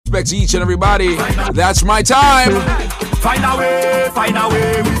respect to each and everybody. That's my time. Find a way,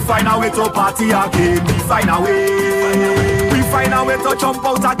 we find a way to party again. We find a way, we find a way to jump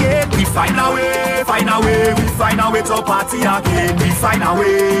out again. We find a way, we find a way to party again. We find a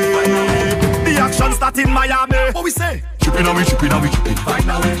way. The action start in Miami. What we say? Chippin' and we chippin'.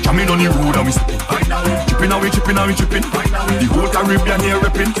 Jamming on the road and we steppin'. Chippin' and we chippin'. The whole Caribbean here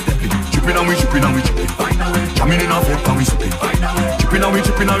reppin'. Chippin' and we chippin'. Jamming in our folk and we steppin'. Chippin' and we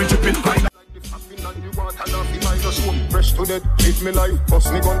chippin'. Fresh to death, hit me life,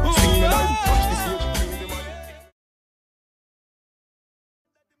 bust me gun, sing me life, touch the stage, bring the mic.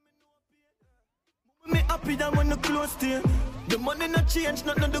 Me happy that when the close to you. The money not change,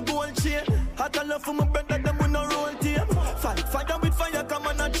 not the gold chain. Had a love for my brother, them we no roll team. Fight fire with fire, come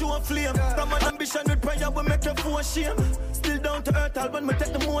on and show a flame. Come on, ambition with prayer, we make you for shame. Still down to earth, I'll me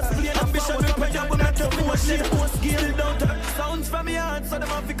take the most flame. Ambition with prayer, we make you for shame. Still down to earth, sounds from me heart, so them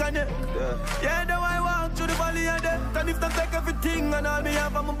have to connect. Yeah, now I walk through the valley of death. And if they take everything and all me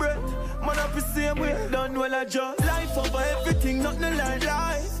have on my breath, man up the same way, done well I just. Life over everything, nothing like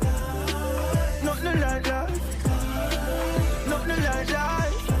life. Nothing like life. Nothing like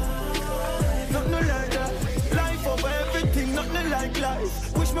life. Nothing like that. Life over everything, nothing like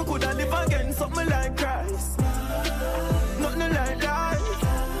life. Wish me coulda live again, something like Christ. Nothing like life.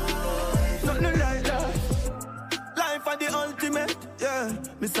 Nothing like life. Life are the ultimate, yeah.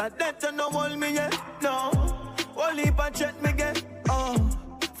 Me sad that you no hold me yet, no. Only if I check me get, oh.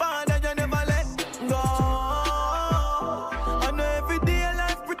 Father, you never let go. I know every day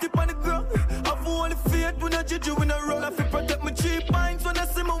life pretty on the ground. I've only faith when I judge you in a roll. I feel protect my cheap minds when I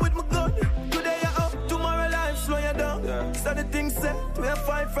see me with my gun. Today you're up, tomorrow life slow you down. Yeah. So the things set, we a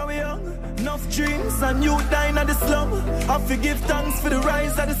fight from young. Enough dreams and you dying at the slum. I forgive thanks for the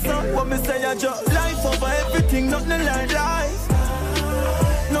rise of the sun. What me say I just life over everything, nothing like life.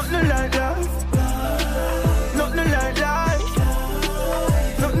 Nothing like life. Nothing like life.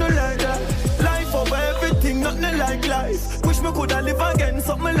 Nothing like that. Life over everything, nothing like life. Wish me coulda live again,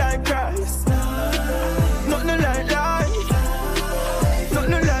 something like Christ. Nothing like life.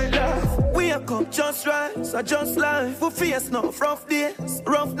 Nothing like life. We a come just rise, I just life. We face no rough days,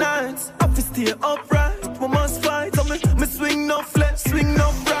 rough nights. Have to stay upright, we must fight. So me swing no flex, swing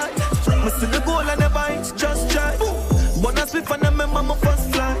no right. Me see the goal I never hit, just try. But I split and I remember my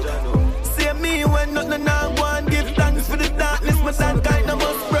first flight. See me when nothing I want. Give thanks for the darkness, but that kind of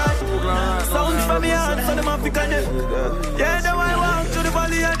must bright. Sounds from your heart, so them have to connect. Yeah, now I walk through the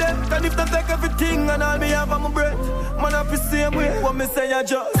valley of death. And if they take everything and all me have on my breath, man up the same way. What me say I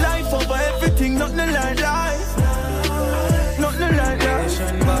just life over everything, nothing like life. Nothing like life.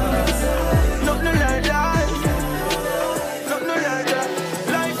 Nothing like life. Nothing like that.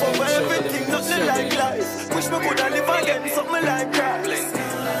 Life over everything, nothing like life. Wish me coulda live again, something like Christ.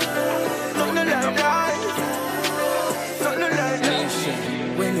 Nothing like life. Nothing like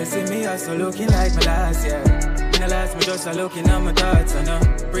life. When you see me, I still looking like my last year. When I last, me just a looking at my thoughts. And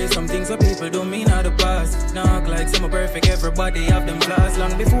pray some things that people don't mean out the past. Now act like some are perfect, everybody have them flaws.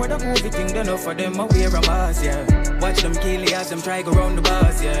 Long before the COVID thing, done enough for them, I wear a mask, yeah. Watch them kill it as them try go round the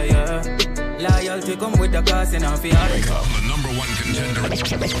bars, yeah, yeah. Loyalty come with the cost and off your heart. Wake up, the number one contender.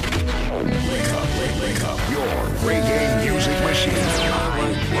 Wake up, your reggae music machine.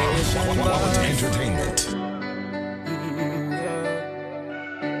 I love entertainment.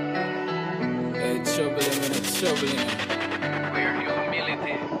 Troubling. Where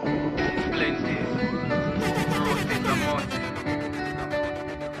humility is plenty, growth is a must.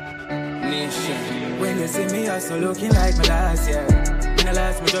 Nation. When you see me, I still looking like my last year. When I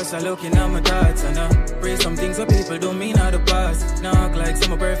last, me just a looking at my thoughts. And pray some things that people don't mean out the past. Now act like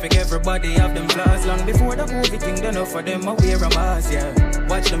some are perfect, everybody have them flaws. Long before the movie thing, done enough for them, I wear a mask, yeah.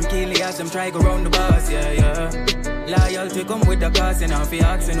 Watch them kill it as them try go round the bars, yeah, yeah. Loyalty come with the cost and off your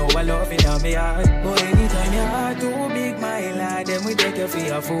asking over love in my heart. But anytime your heart too big, my lad, then we take you for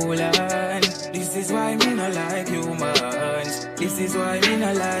a fool. And this is why me not like humans. This is why me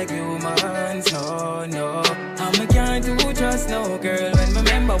not like humans. No, no. And me can't do trust no girl when me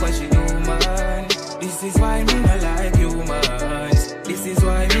remember what she do, man. This is why me not like humans. This is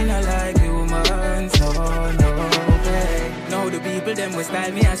why me not like humans. No, no, hey. Now the people them will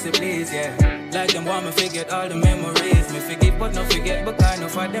style me as they please, yeah. Like them want me forget all the memories. Me forgive but not forget, but kind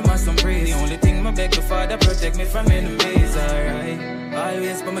of for them are some praise. The only thing my beg the Father protect me from enemies, alright.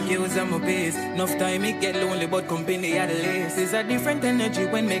 Always for my kills and my base. Enough time it get lonely, but company at the least. There's a different energy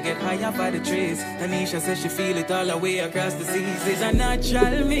when me get higher by the trees. Tanisha says she feel it all the way across the seas. There's a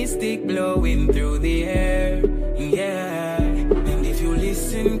natural mystic blowing through the air, yeah. And if you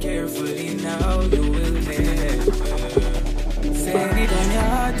listen carefully now, you will hear. Say anytime your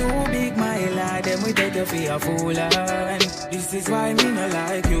heart too fi take you for a fool and this is why me no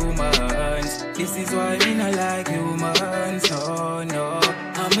like humans. This is why me no like humans. No, no.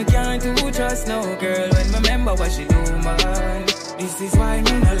 And me can't do trust no girl when me remember what she do, man. This is why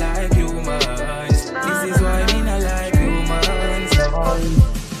me no like humans. This is why me no like humans.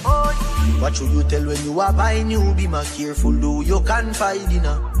 What should you tell when you are buying new? Be more careful, though you can find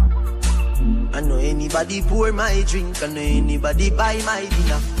dinner. I know anybody pour my drink, I know anybody buy my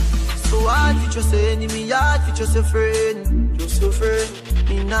dinner. So hard for just an enemy, hard for just a friend. Just a friend.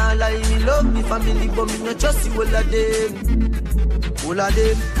 Me nah lie, me love me family, but me not just see all of them. All of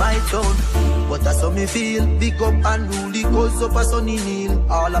them, my town. But that's how me feel. Big up and rule the cause up a sunny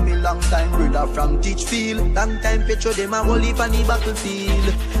kneel. All of me long time brother from Teachfield. Long time picture them a whole heap on the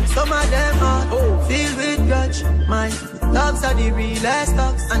battlefield. Some of them are filled with grudge. My dogs are the realest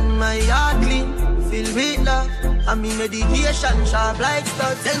dogs. And my heart clean, filled with love. And me medication sharp like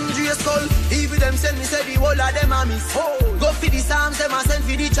studs. Dangerous call, even them send me say the whole of them a miss. Go for the Psalms, them a send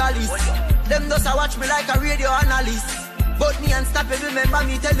for the chalice. Them just a watch me like a radio analyst. But me and stop it, remember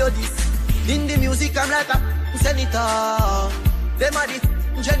me tell you this. In the music I'm like a senator. Them are the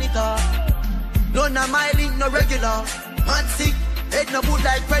janitor. None of my link no regular. Mad sick, head no good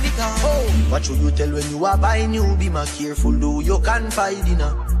like predator. What should you tell when you are buying new? Be more careful, though you can find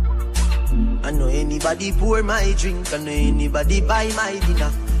dinner. I know anybody pour my drink, I know anybody buy my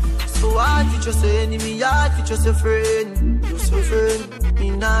dinner. So hard for just an enemy, hard for just a friend. Just a friend.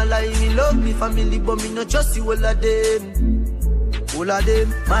 Me nah lie, me love me family, but me not just see all of them. All of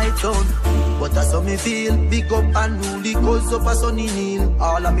them, my town. But that's how me feel. Big up and rule the cause up a sunny kneel.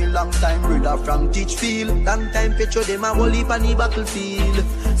 All of me long time brother from Teachfield. Long time picture them a whole heap on the battlefield.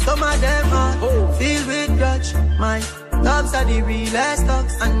 Some of them are filled with grudge. My dogs are the realest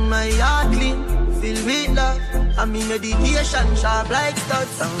dogs. And my heart clean, filled with love. And me meditation sharp like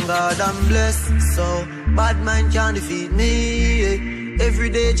studs. Thank God I'm blessed, so bad mind can't defeat me. Every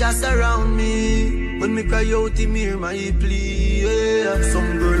day just around me. When me cry out in me, my plea.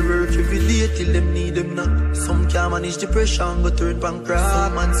 Some girl work every day till them need them not. Some can't manage depression but turn bankrupt.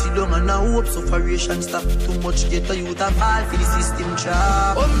 Some man sit down and now hope sufferation stop. Too much get a youth and fall for the system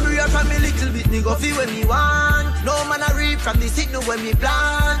trap. Hungry from me little bit, me go feel when me want. No man I reap from the signal when me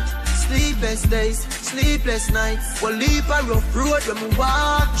plant. Sleepless days, sleepless nights. Well, leap a rough road when we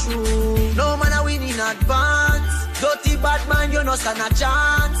walk through. No man a win in advance. Dirty bad man, you no stand a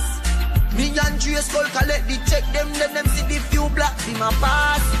chance. Me and Dre Skull collect the check them, let them see the few blacks in my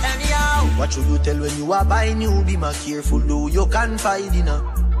past. Anyhow, what should you tell when you are buying new? Be more careful, though you can find dinner.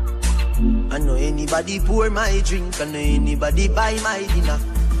 I know anybody pour my drink, I know anybody buy my dinner.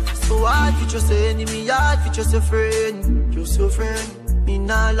 So hard for just an enemy, hard for just a friend. Just a friend. Me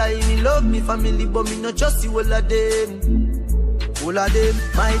nah lie, me love me family, but me not just see all of them. All of them,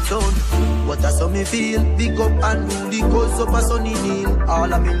 my town. But that's how me feel. Big up and rule the cause up a sunny kneel.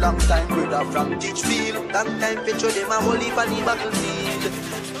 All of me long time brother from Teachfield. Long time picture them a whole heap on the battlefield.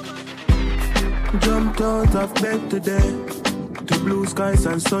 Jumped out of bed today to blue skies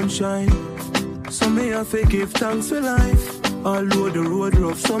and sunshine. So me have to give thanks for life. Although the road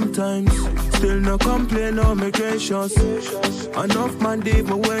rough sometimes, still no complain or me gracious. Enough man did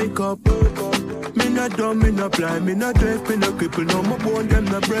me wake up. Me not dumb, me not blind, me not deaf, me not cripple. No more bone, them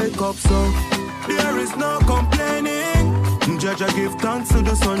no break up. So there is no complaining. Judge, I give thanks to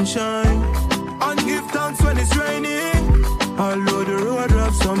the sunshine and give thanks when it's raining. Although the road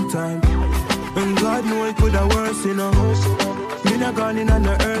rough sometimes, and God know it could have worse, you know. Me not gone in on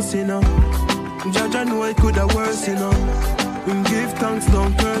the earth, you know. Judge, I know it could have worse, you know. And give thanks,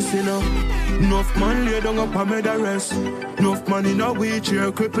 don't curse, you know. Enough man lay down up and made a rest. Enough man in a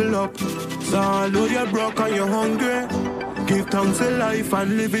wheelchair cripple up. So although you're broke and you're hungry, give thanks to life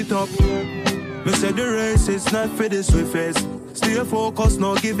and live it up. Me said the race is not for the swiftest. Stay focused,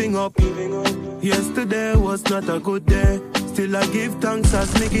 no giving up. Yesterday was not a good day. Still I give thanks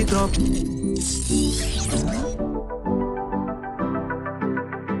as me get up.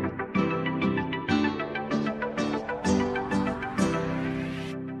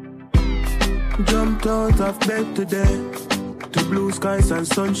 Jumped out of bed today to blue skies and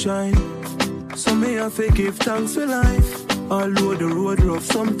sunshine. So me have to give thanks for life. Although the road rough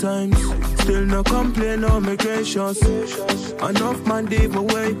sometimes, still no complain or me gracious. Enough man did me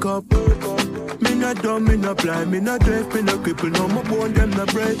wake up. Me not dumb, me not blind, me not deaf, me not cripple. No more bone, them no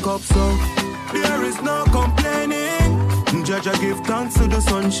break up. So there is no complaining. Judge, I give thanks to the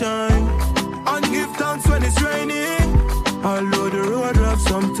sunshine and give thanks when it's raining. Although the road rough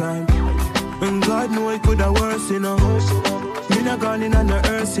sometimes, and God know it could have worse, you know. Me not gone in on the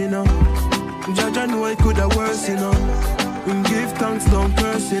earth, you know. Judge, I know it could have worse, you know. Give thanks, don't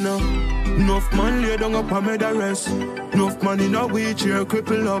curse, you know. Enough man lay down up and made a rest. Enough man in a wheelchair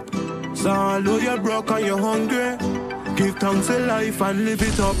cripple up. So although you're broke and you're hungry, give thanks to life and live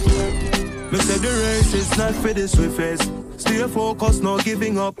it up. Me say the race is not for the swiftest. Stay focused, no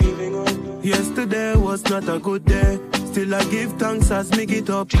giving up. Yesterday was not a good day. Still I give thanks as me get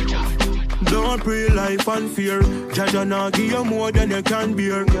up. Don't pray life and fear. Jaja nah give you more than you can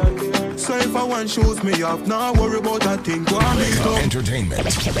bear. So if I want shoes me off, nah worry about that thing. Go on, Nicco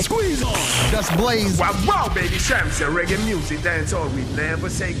Entertainment. Squeeze on. That's Blaze. Wow, wow, baby, Sham, say reggae music, dance all, we never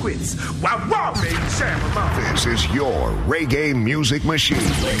say quits. Wow, wow, baby, Sham, I'm out. This is your reggae music machine.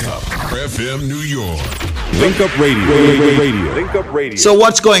 Link Up FM New York. Link Up Radio. Link Up Radio. So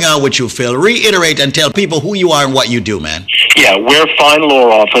what's going on with you, Phil? Reiterate and tell people who you are and what you do, man. Yeah, we're Fine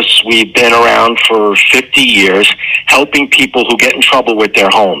Law Office. We've been around for 50 years helping people who get in trouble with their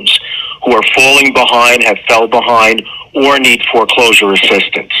homes, who are falling behind, have fell behind, or need foreclosure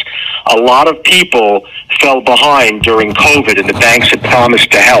assistance. A lot of people fell behind during COVID and the banks had promised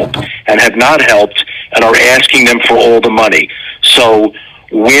to help and have not helped and are asking them for all the money. So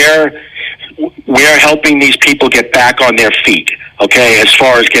we're helping these people get back on their feet, okay, as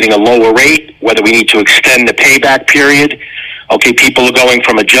far as getting a lower rate, whether we need to extend the payback period. Okay, people are going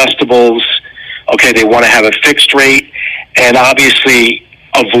from adjustables. Okay, they want to have a fixed rate and obviously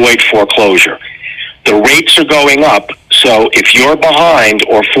avoid foreclosure. The rates are going up, so if you're behind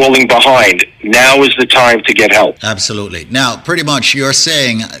or falling behind, now is the time to get help. Absolutely. Now, pretty much you're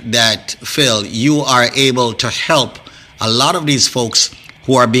saying that, Phil, you are able to help a lot of these folks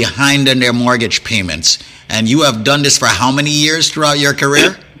who are behind in their mortgage payments. And you have done this for how many years throughout your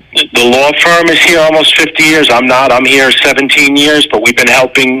career? The law firm is here almost 50 years. I'm not. I'm here 17 years, but we've been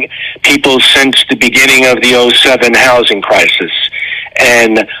helping people since the beginning of the 07 housing crisis.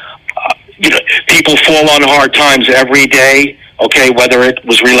 And, people fall on hard times every day, okay, whether it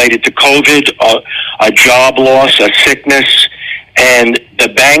was related to COVID, a job loss, a sickness. And the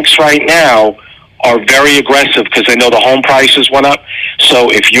banks right now are very aggressive because they know the home prices went up.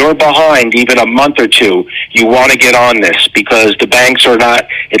 So if you're behind even a month or two, you want to get on this because the banks are not,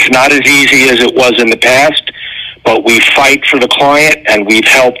 it's not as easy as it was in the past, but we fight for the client and we've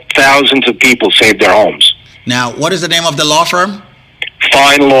helped thousands of people save their homes. Now, what is the name of the law firm?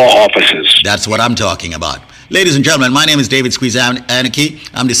 Fine Law Offices. That's what I'm talking about. Ladies and gentlemen, my name is David Squeeze Anarchy.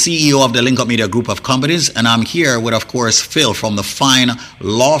 I'm the CEO of the Link Up Media Group of Companies, and I'm here with, of course, Phil from the Fine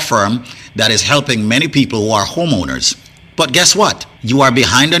Law Firm that is helping many people who are homeowners. But guess what? You are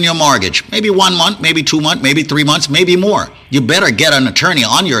behind on your mortgage. Maybe 1 month, maybe 2 months, maybe 3 months, maybe more. You better get an attorney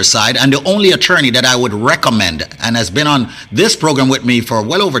on your side. And the only attorney that I would recommend and has been on this program with me for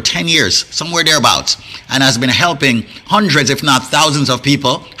well over 10 years, somewhere thereabouts, and has been helping hundreds, if not thousands of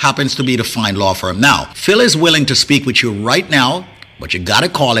people, happens to be the Fine Law Firm. Now, Phil is willing to speak with you right now, but you got to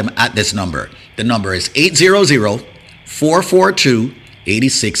call him at this number. The number is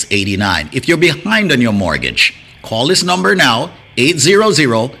 800-442-8689. If you're behind on your mortgage, call this number now,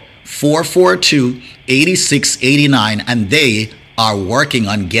 800-442-8689, and they are working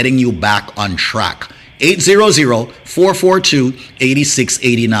on getting you back on track.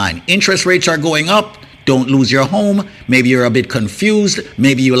 800-442-8689. Interest rates are going up. Don't lose your home. Maybe you're a bit confused.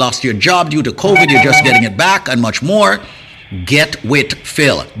 Maybe you lost your job due to COVID. You're just getting it back and much more. Get with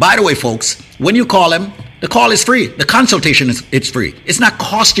Phil. By the way, folks, when you call him, the call is free. The consultation it's free. It's not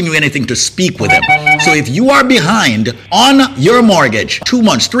costing you anything to speak with him. So if you are behind on your mortgage, 2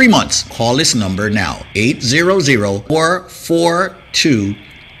 months, 3 months, call this number now.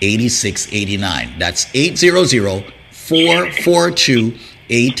 800-442-8689. That's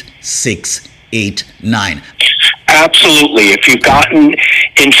 800-442-8689. Absolutely. If you've gotten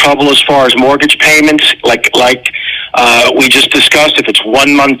in trouble as far as mortgage payments, like we just discussed, if it's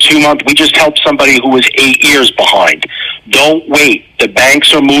 1 month, 2 months, we just helped somebody who was 8 years behind. Don't wait. The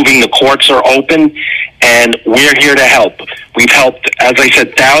banks are moving, the courts are open, and we're here to help. We've helped, as I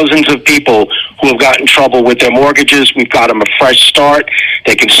said, thousands of people who have gotten in trouble with their mortgages. We've got them a fresh start.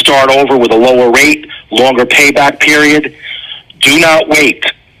 They can start over with a lower rate, longer payback period. Do not wait.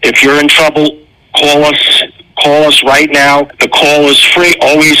 If you're in trouble, call us. Call us right now. The call is free,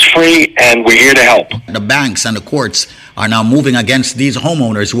 always free, and we're here to help. The banks and the courts are now moving against these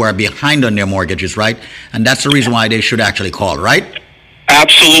homeowners who are behind on their mortgages, right? And that's the reason why they should actually call, right?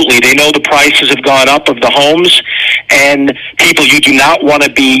 Absolutely. They know the prices have gone up of the homes, and people, you do not want to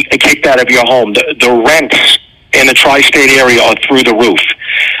be kicked out of your home. The rents in the tri-state area are through the roof.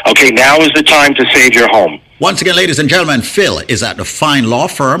 Okay, now is the time to save your home. Once again, ladies and gentlemen, Phil is at the Fine Law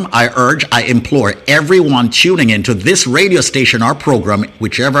Firm. I implore everyone tuning into this radio station or program,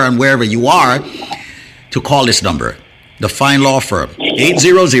 whichever and wherever you are, to call this number. The Fine Law Firm,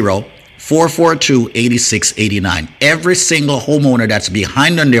 800-442-8689. Every single homeowner that's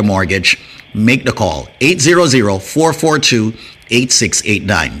behind on their mortgage, make the call.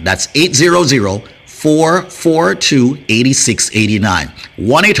 800-442-8689. That's 800-442-8689.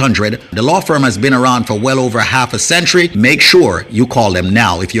 1-800. The law firm has been around for well over half a century. Make sure you call them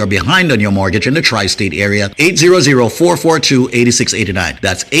now if you're behind on your mortgage in the tri-state area. 800-442-8689.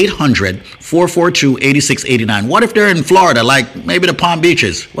 That's 800-442-8689. What if they're in Florida, like maybe the Palm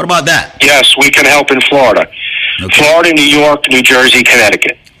Beaches? What about that? Yes, we can help in Florida. Okay. Florida, New York, New Jersey,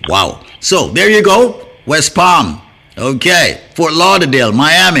 Connecticut. Wow. So there you go. West Palm. Okay. Fort Lauderdale,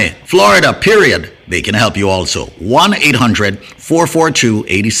 Miami, Florida, period. They can help you also.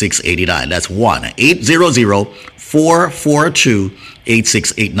 1-800-442-8689. That's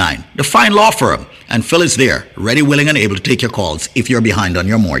 1-800-442-8689. The Fine Law Firm. And Phil is there, ready, willing, and able to take your calls if you're behind on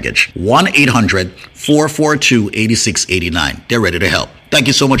your mortgage. 1-800-442-8689. They're ready to help. Thank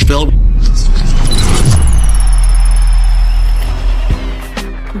you so much, Phil.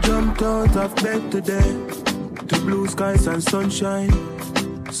 Jumped out of bed today to blue skies and sunshine.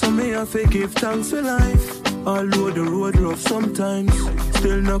 So me I fake give thanks for life. Although the road rough sometimes,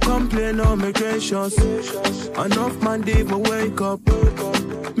 still no complain or me gracious. Enough man did me wake up.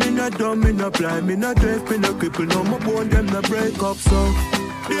 Me not dumb, me not blind, me not deaf, me not cripple. No my bone them no break up. So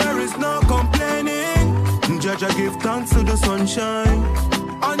there is no complaining. Judge I give thanks to the sunshine,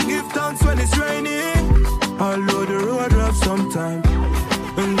 and give thanks when it's raining. Although the road rough sometimes,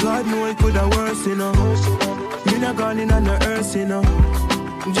 and God know it could have worse, you know. Me not gone in on the earth, you know.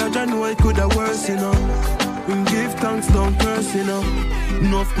 Judge I know it could have worse, you know. And give thanks, don't curse, you know.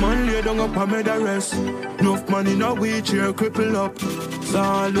 Enough man lay down up and made a rest. Enough man in a wheelchair cripple up. So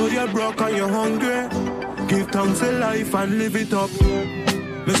although you're broke and you're hungry, give thanks to life and live it up.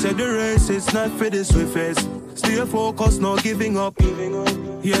 Me said the race is not for the swiftest. Stay focused, no giving up.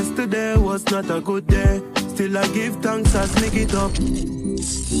 Yesterday was not a good day. Still I give thanks as me get up.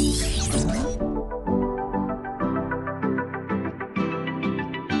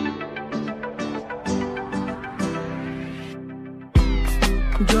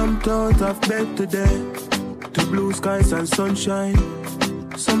 Jumped out of bed today to blue skies and sunshine.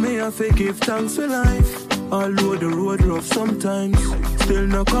 So me I fake give thanks for life. Although the road rough sometimes, still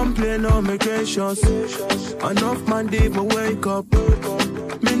no complain or me gracious. Enough man did me wake up.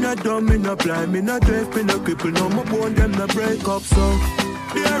 Me not dumb, me not blind, me not deaf, me not cripple. No my bone them no break up. So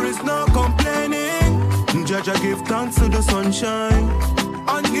there is no complaining. Judge I give thanks to the sunshine,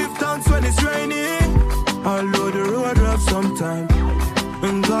 and give thanks when it's raining. Although the road rough sometimes,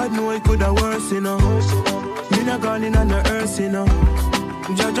 and God know it could have worse, you know. Me not gone in on the earth, you know.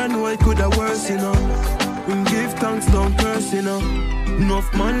 Judge I know it could have worse, you know. And give thanks, don't curse, you know.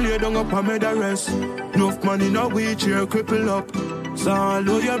 Enough man lay down up and made a rest. Enough man in a wheelchair cripple up. So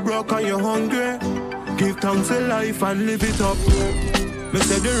although you're broke and you're hungry, give thanks to life and live it up. Me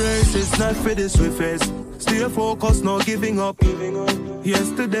say the race is not for the swiftest. Stay focused, no giving up.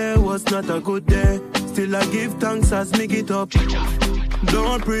 Yesterday was not a good day. Still I give thanks as me get up.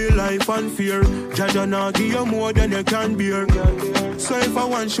 Don't pray life and fear. Jaja nah give you more than you can bear. So if I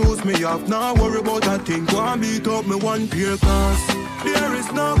want shoes me off, nah worry about a thing. Go and beat up me one pair, cause there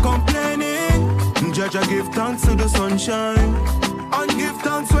is no complaining. Jaja give thanks to the sunshine, and give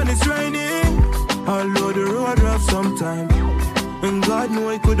thanks when it's raining. Although the road rough sometime, and God know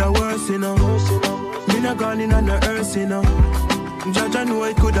it could have worse, you know. Me not gone in on the earth, you know. Jaja know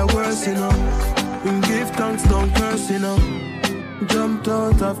it could have worse, you know. And give thanks, don't curse, you know. Jumped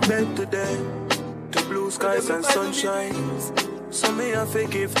out of bed today to blue skies and sunshine. So me I fake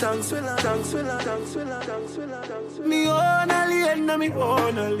give thanks for la, thanks for la, thanks for la, thanks for la, thanks for la. Me own alien, na me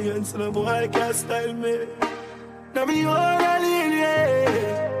own alien. So no boy can't style me. Na me own alien,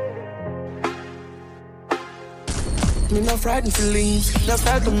 yeah. Me no frightened feelings, that's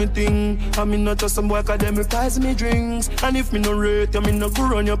start to me thing. And me not just some boy cause them replies me drinks. And if me no rate you, me no go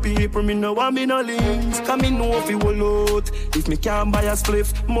run your people. Me no want me no links, cause me know if he will out. If me can't buy a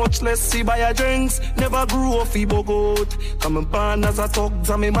spliff, much less see buy a drinks. Never grew up he bogot. Come and born as a thug,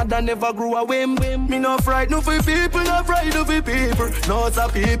 and me mother never grew a whim. Me no frightened for people, no frightened for people. No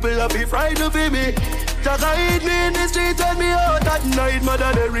some people a be frightened for me. Just hide me in the street, tell me out at night.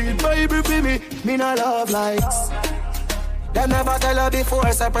 Mother they read Bible for me. Me no love likes. Them never tell her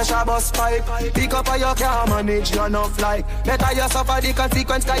before, say pressure bus pipe. Pick up how you can't manage your enough like. Better you suffer the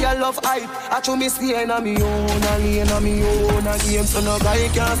consequence cause you love hype. I chew me staying on me own, a lane on me own a game. So no guy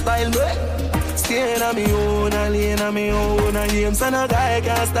can't style me. Staying on me own, a lane on me own a game. So no guy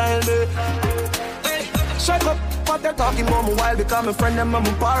can't style me. Hey, shut up. what they're talking about me while become a friend them and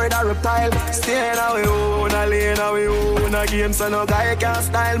me parrot a reptile. Staying away, a lane away, a game so no guy can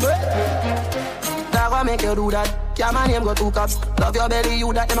style me. That what make you do that? Yeah, my name go 2 cups. Love your belly,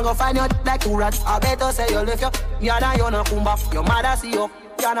 you that them go find you like 2 rats. I better say you lift you. You and you no come back. Your mother see you.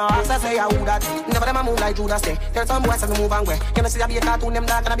 You no answer say you who that. Never them a move like Judas say. Tell some boys to move and way. You know see a be a cartoon them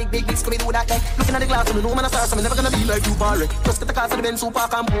dark and a big scooby do that. Looking at the glass of the room and I start something never gonna be like you Barry. Just get the car for the Benz super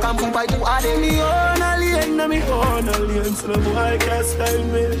come boom by 2 all day. Me own a lane, na me own a lane. So the boy can't style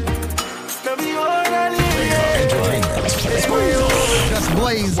me. Na me own a lane. Just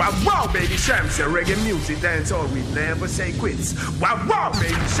blaze. Wow, baby, Sham say reggae music, that's all we never say quits. Wow,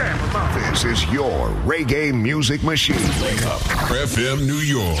 baby, Sham, This is your reggae music machine. Wake up, FM New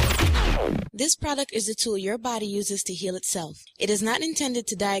York. This product is a tool your body uses to heal itself. It is not intended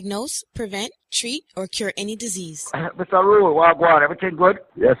to diagnose, prevent, treat, or cure any disease. Mr. Rule, Wagwan, everything good?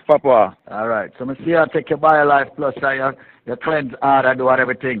 Yes, Papa. All right. So, I see you take your BioLife Plus, your cleanse hard and do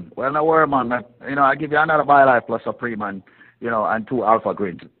everything. Well, no worry, man. I give you another BioLife Plus Supreme and, and 2 Alpha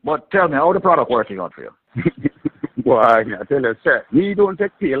Greens. But tell me, how the product working out for you? Boy, I tell you, sir, me don't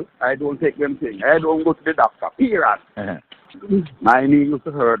take pills. I don't take them things. I don't go to the doctor. Period. My knee used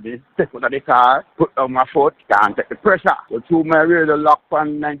to hurt me. Take out of the car, put down my foot, can't take the pressure. Go through my radio lock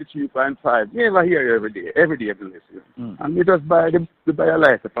on 93.5. Never hear you every day. Every day I listen. And me just buy the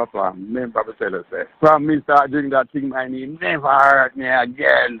BioLife, Papa. Me Papa tell us, from me start doing that thing, my knee never hurt me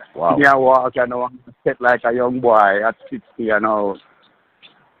again. Wow. Me I walk, step like a young boy at 60, How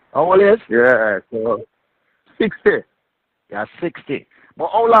old is? Yeah, so 60. Yeah, 60.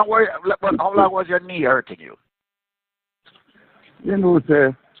 But how long was your knee hurting you?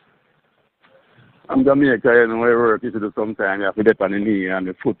 Say, I'm Jamaica, I work, you do sometimes, you have to get on the knee and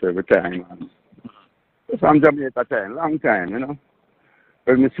the foot every time. From Jamaica time, long time,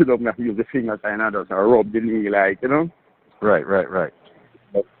 When you sit up, you have to use the finger and I just rub the knee like, Right.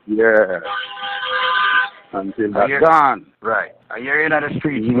 But, yeah. Until that's gone. Right. You're in the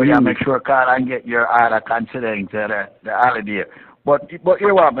streets, you gotta make sure call and get your order considering to the holiday. But you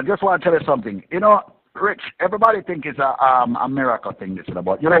know what, I just want to tell you something. Rich, everybody think it's a miracle thing this is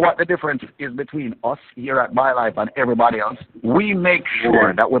about. You know what the difference is between us here at BioLife and everybody else? We make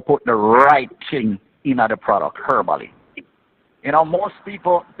sure that we put the right thing in the product, herbally. Most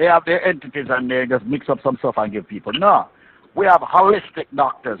people, they have their entities and they just mix up some stuff and give people. No. We have holistic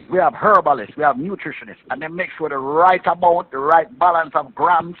doctors, we have herbalists, we have nutritionists, and they make sure the right amount, the right balance of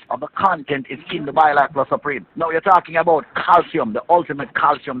grams of the content is in the BioLife Plus Supreme. Now you're talking about calcium, the ultimate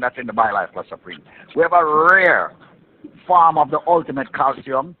calcium that's in the BioLife Plus Supreme. We have a rare form of the ultimate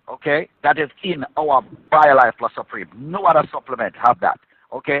calcium, okay, that is in our BioLife Plus Supreme. No other supplement have that,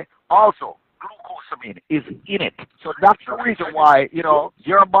 okay. Also, glucosamine is in it. So that's the reason why, your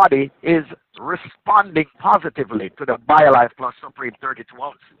body is responding positively to the BioLife Plus Supreme 32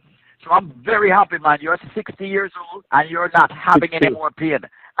 ounce. So I'm very happy, man. You're 60 years old and you're not having any more pain.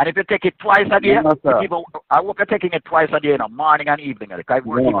 And if you take it twice a day, I hope you're taking it twice a day, morning and evening. It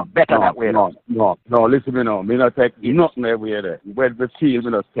works even better that way. No, listen me now. Me not take nothing every day. When the feel,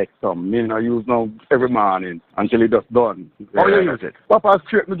 me not take some. Me not use no every morning until it just done. How you use it? Papa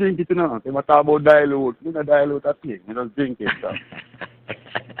straight me drink it, They talk about dilute. Me not dilute a thing. Me just drink it,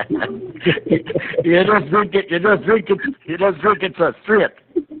 You just drink it, sir, straight.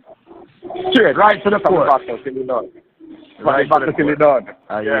 Straight, right to the floor. Right till it done.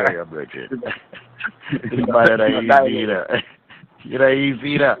 I hear you, Bridget.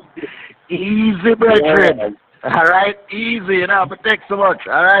 Easy, Bridget. All right, easy. Protect so much.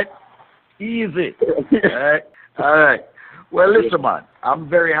 All right, easy. All right. Well, listen, man. I'm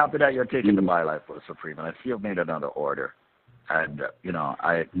very happy that you're taking the BioLife Plus Supreme, and I see you've made another order. And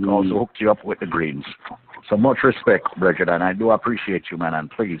I also hooked you up with the greens. So much respect, Bridget, and I do appreciate you, man.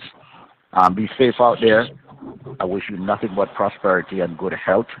 And please, be safe out there. I wish you nothing but prosperity and good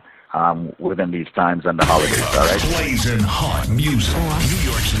health within these times and the holidays, all right? Blazing hot music.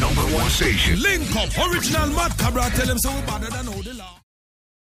 New York's #1 station. Link up, original Mad Cabra, tell them so we're better than all the law.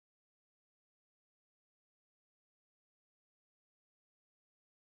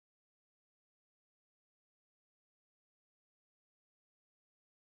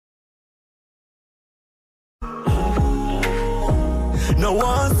 Now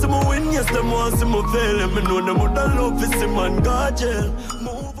want some win, yes, them want some fail. And me know them would love this man God jail.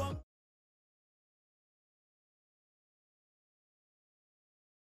 Move on.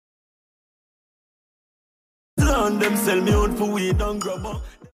 Learn them sell me out for weed and grabber.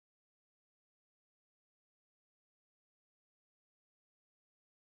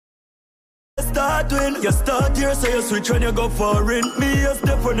 start win. You start here, so you switch when you go foreign. Me a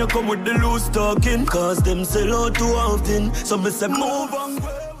step when you come with the loose talking. Cause them sell out too often. So me say move on.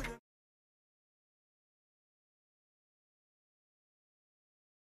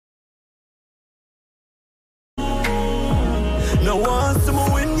 No one see me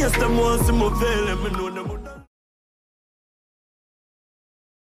win, yes, them want see me fail. Let me know them would done.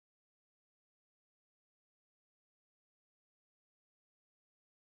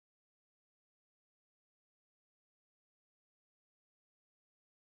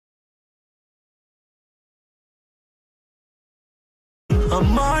 I'm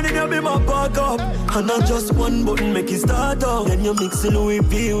morning, you be my back up. And not just one button make it start up. Then you mix the Louis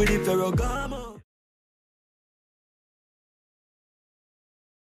V with the Ferragamo.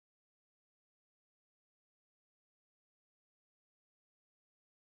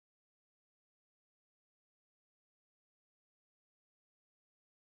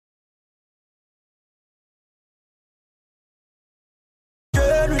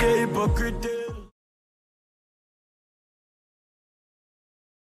 Girl, with the hypocrite.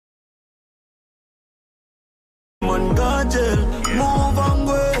 Man, God, move on,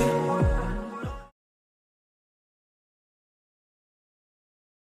 way.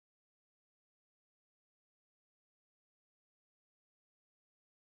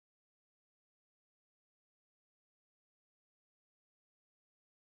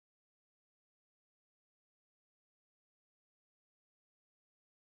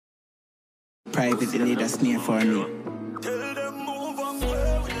 Privately need a sneer for me. Tell them move on,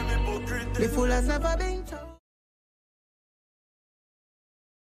 way. With the hypocrite. The fool has never been told.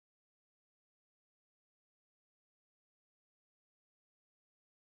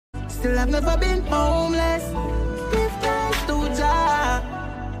 Still I've never been homeless. Give thanks to Jah,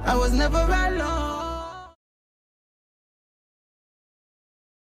 I was never alone.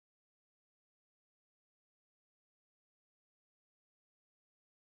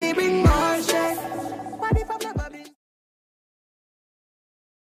 They bring more stress. What if I've never been?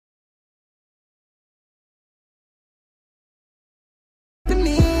 To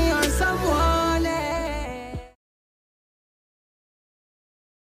me or someone else.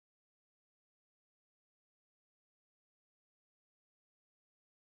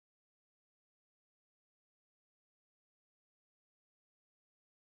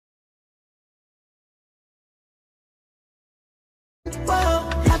 Whoa,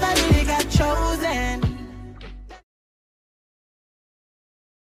 have I really got chosen?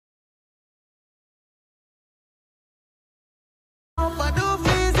 But who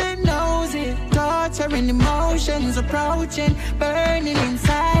feels it knows it. Torturing emotions approaching, burning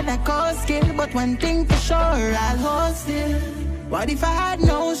inside like cold skill. But one thing for sure, I'll hold still. What if I had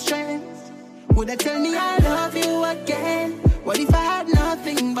no strength? Would I tell me I love you again? What if I had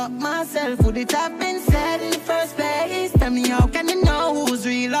nothing but myself? Would it have been said in the first place? Tell me how can you know who's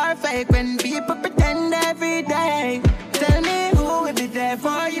real or fake when people pretend every day? Tell me who will be there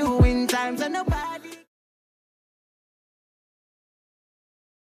for you in times when nobody.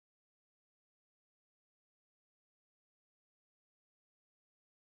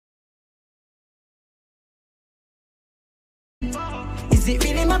 Is it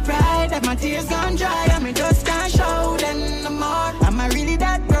really my pride that my tears gone dry? I mean, just can't show them no more. Am I really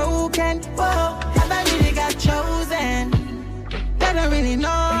that broken? Whoa, have I really got chosen? They don't really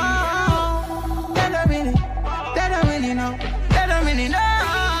know. They don't really know. They don't really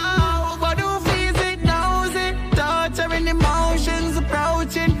know. But who feels it knows it. Torturing emotions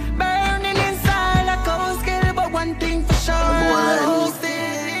approaching, burning inside like cold skill. But one thing for sure, I'll still.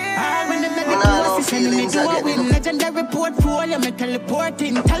 Feelings again. Legendary portfolio, me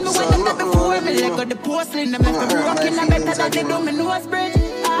teleporting. Tell me when I'm before me let go the porcelain. I'm left broken, I'm better than they do me nose bridge.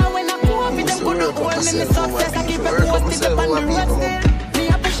 When I go up with them good hold me success, I keep it posted up on the road still. Me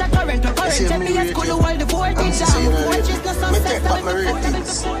a push a current, and me a school the world the voltage. I'm fortress, no success, I'm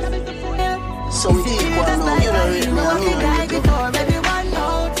so we equal now, you know it, man. Die before everyone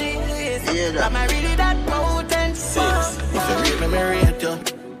notice. Am I really that potent? If you rate me, me rate you.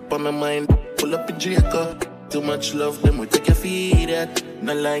 But my mind pull up a Draco. Too much love, them will take your feet at.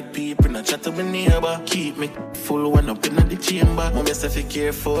 Not like people, not chat to my neighbor. Keep me full one up in the chamber. Mom, yourself be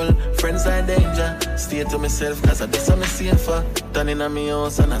careful, friends are danger. Stay to myself, cause I do something safer. Turn in on me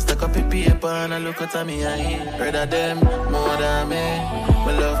house and I stack up a paper. And I look at me, I hear rather them, more than me.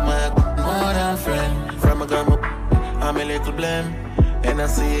 I love my more than friend. From a grandma, I'm a little blame. And I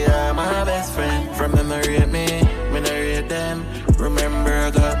see I'm my best friend. From them, I rate me narrate them. Remember,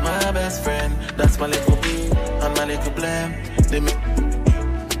 I got my best friend. That's my little beat and my little blame. They make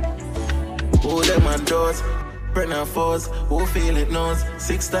oh them and doors. Brennan foes, who feel it knows.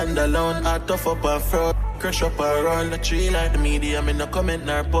 6 stand alone, I tough up and fraud. Crush up and roll the tree like the media. Me no comment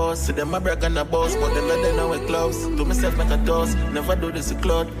nor post. See them a brag and a boss, but them not they know it close. To myself make a toast, never do this with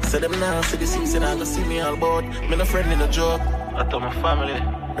cloud. Say them now, see the six and I go see me all bout. Me no friend in a joke, I told my family.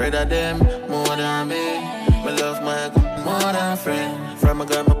 Rather them, more than me. Me love my good, more than friend. From a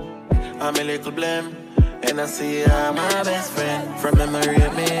grandma, I'm a little blame. And I see I'm my best friend. From memory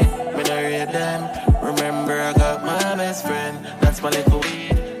of me no rate them. Remember I got my best friend. That's my little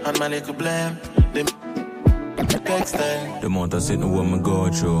weed and my little blame. The amount of sitting where me go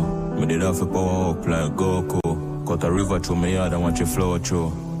through. Me did have to power up like Goku. Cut a river through my yard and watch it flow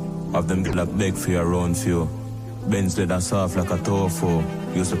through. Have them get like big for your round few. Benz dead and soft like a tofu.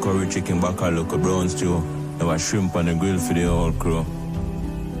 Used to curry chicken back and look a brown stew. Now I shrimp on the grill for the whole crew.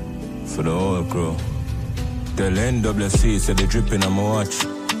 For the whole crew. Tell NWC say they dripping on my watch.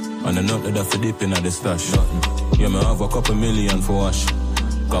 And the nothing that for dipping at the stash. Nothing. Yeah, me have a couple million for wash.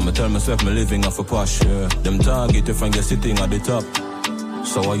 Cause me tell myself me living off a posh, yeah. Them target if I get sitting at the top.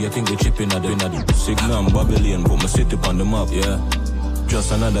 So why you think they chipping at the Signal Babylon, put my city on the map, yeah.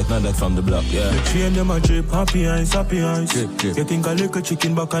 Just another from the block, yeah. The chain them a drip, happy eyes, happy eyes. Drip. You think I lick a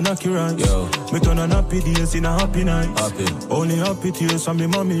chicken back and knock your eyes. Yo. Me turn on happy days in a happy night. Happy. Only happy tears from me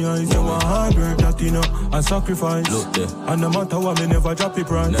mommy eyes. You want hard work that you know and sacrifice. Look there. And no matter what, me never drop the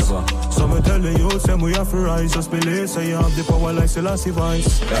price. Never. So me tell the youth, them we have to rise. Just believe, so you have the power like Selassie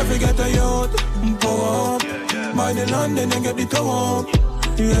Vice. Every get a youth, power up. Buy the land, then they get the tower up.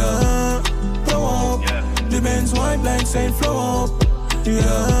 Yeah, power up. The Benz white like Saint Flow up.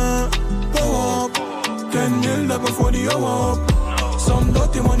 Yeah, go up. 10 mil that before the hour up. Some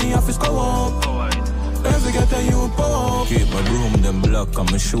dirty money have to go up. Every get a you pop. Keep my room them black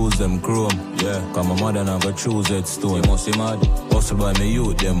and my shoes them chrome. Yeah, cause my mother never choose headstone. You must be mad. Hustle by me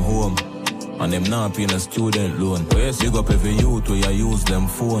youth them home. And them not paying a student loan. Yes, big up every youth where I use them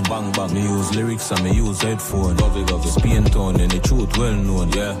phone. Bang bang, me use lyrics and me use headphone. Govy. Spain town and the truth well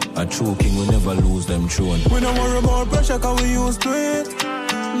known. Yeah, a true king will never lose them throne. We don't worry about pressure cause we used to it.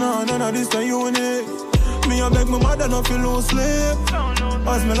 No, none of this the unique. Me I beg my mother not to lose sleep.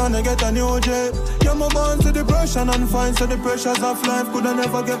 As me land I get a new jet. Yeah, my born to depression and fine. So the pressures of life could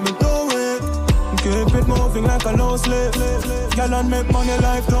never get me through it. Keep it moving like a low slip. Girl and make money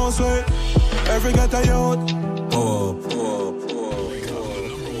life don't sweat. Every get a youth. Oh.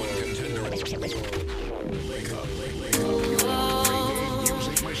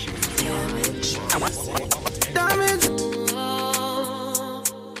 Damage.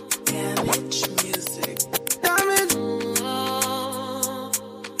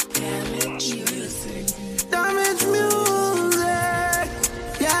 Damage music.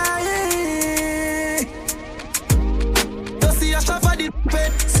 Yeah. Don't see a shot for the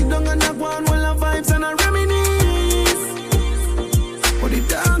pet. Sit down and have one while I vibes and I reminisce. But the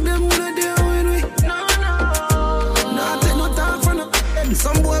dog them wanna deal with me. No. No, take no time for no.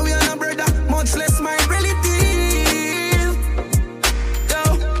 Some boy we are no brother, much less my relative. Yo,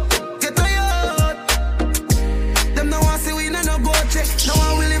 get tired. Them no want see we no go check. No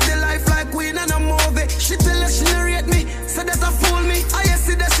one will live the life like we no movie. She tell us she no rate me, so that a fool me. I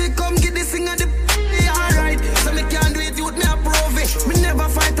see that she come get this thing at the alright. So me can't do it, youth me approve it. Me never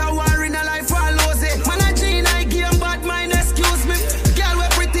fight a war in a life for a lose it. Man a G I game bad mind, excuse me. Girl we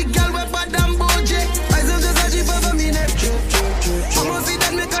pretty, girl we bad and bougie. I say just a G for me neck. I must see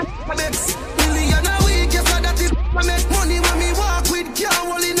that make a bex. Million a week, yes that is I make money when me walk with can't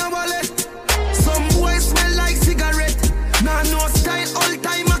hold in a wallet. Some boys smell like cigarette. Nah no style, all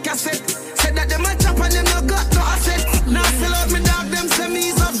time a cassette. Said that them a chop and them no got no asset. Now sell out me dog, them say me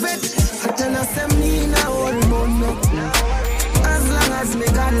is a vet. I tell us them me in a whole month. As long as me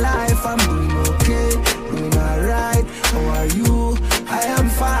got life, I'm doing okay, doing alright. How are you? I am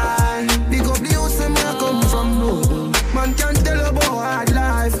fine. Big up the house and I come from no. Man can't tell about hard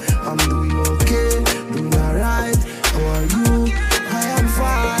life. I'm doing okay, doing alright. How are you? I am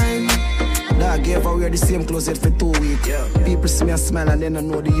fine. Dog gave away the same clothes yet for 2 weeks. People see me a smile and then I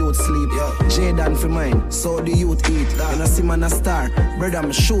know the youth sleep. Jaden for mine, so the youth eat. And I see man a star, brother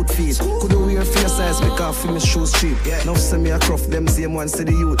me shoot feet. Could you wear face size because for me shoes cheap. Now see me a cruff, them same one see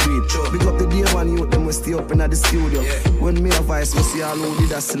the youth read. Big up the day one youth, them we stay up in the studio. When me a voice, we see all who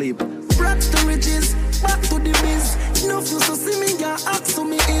did a sleep. Back to riches, back to the biz. No you so see me, ya ask to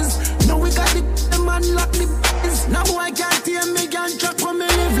me is. Now we got the man lock the biz. Now I can't hear me, can't track for me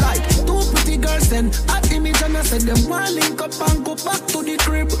live like. Two pretty girls and at image and I said them one link up and go back to the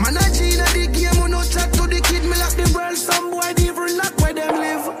crib. Man I Gina the game, we no chat to the kid. Me lock the world, some boy even lock where them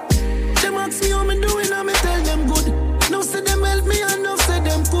live. Them ask me how me doing and me tell them good. Now say them help me and now say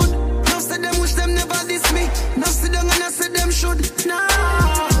them good. Now say them wish them never diss me. Now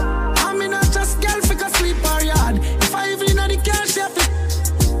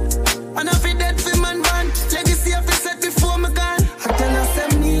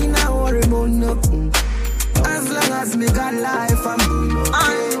me got life, I'm doing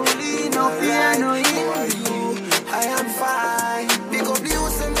okay. No fear, no injury. I am fine. Pick up the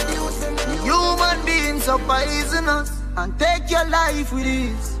use and the use and the human beings are poisonous and take your life with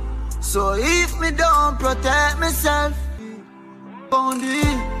ease. So if me don't protect myself, bound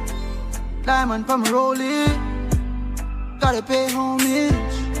it, diamond from rolling, gotta pay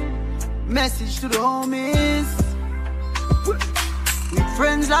homage. Message to the homies. With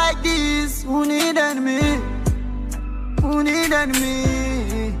friends like these, who need enemy? Who need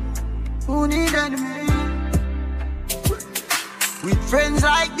enemy? Who need enemy? With friends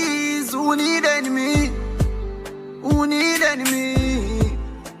like these, who need enemy? Who need enemy?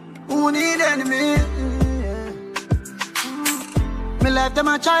 Who need enemy? Me life them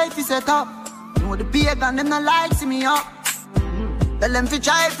a try to set up. Know the pagan them not like see me up. Tell them fi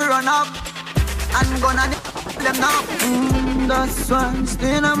try to run up. And gonna them now. That's why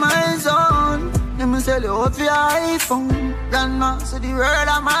staying on my zone. Let me sell you out for your iPhone. Grandma say the world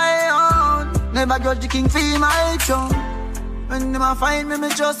on my own. Never judge the king for my throne. When them a find me, me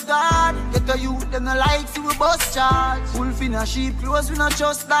just God. Get a youth, them no like see we bust charge. Wolf in a sheep clothes, we not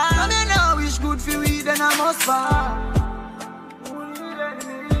trust that. I mean now wish good for we, then I must fall.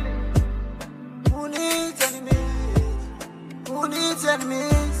 Who needs enemies? Who needs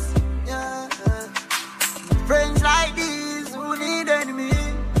enemies? Yeah. Friends like these, who need enemies?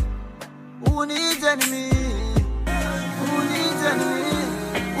 Who needs enemies? Who needs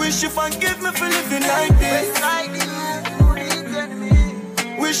enemies? Wish you forgive me for living like this. Like this. Who needs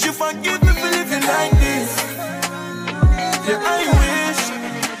enemies? Wish you forgive me for living like this. Yeah, I wish.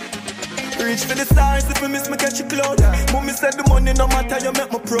 Reach for the stars if I miss me catch a cloud. Mommy said the money no matter, you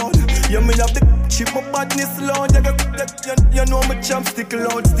make me proud. You me have the chip, my badness loud. You know my champ stick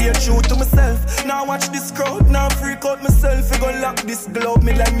loud. Stay true to myself. Now watch this crowd. Now freak out myself. I go lock this glove.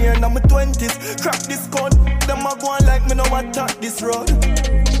 Me like me in my 20s. Crack this code. Them a go on like me no attack this road.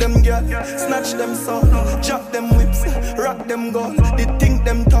 Them girl, snatch them soul. Drop them whips, rock them gold. They think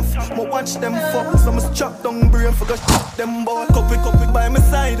them tough, but watch them fall. So I chop down brain for go shot them ball. Cup it by my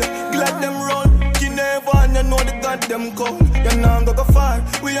side. Glad them roll. You never and you know the goddamn call. You know go far.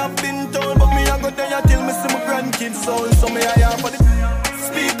 We have been told, but me I go there till me see my grandkids soul. So me I have for the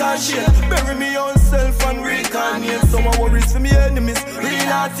speak and shit. Bury me own self and reincarnate. So my worries for me enemies. Real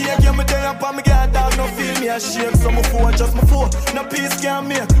heart take you me there up and me get dog no feel me ashamed. So my phone just my phone. No peace can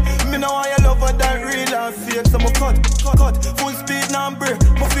make. Me know I love her that real and fake. So my cut full speed now break.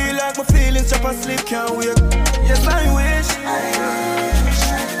 Me feel like my feelings chop and sleep can't wait. Yes I wish.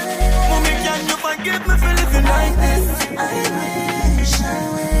 Mommy can you forgive me for living like this? I wish.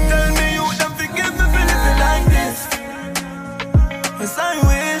 Tell me you don't forgive me for living like this. Yes I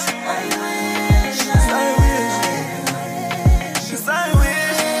wish. Yes I wish. Yes I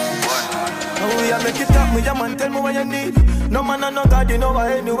wish. Oh yeah, make it up, me yeah man, tell me what you need. No man and no God, you know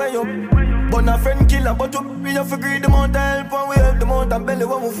I anyway you. But a friend killer, but you be a agree the amount of help when we help the amount of belly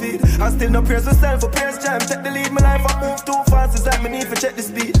when we feed. I still no praise myself for praise jam. Take the lead, my life I move too fast. It's like me need to check the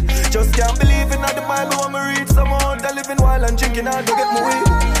speed. Just can't believe in all the Bible when me read. Some out there living while and drinking hard to get my weed.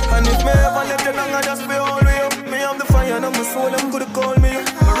 And if me ever left you long, I just be all the way up. Me have the fire and my soul, them could call me up.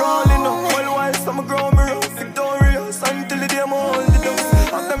 Me rolling up, well while some grow me rough. Victorious until the day I'm all the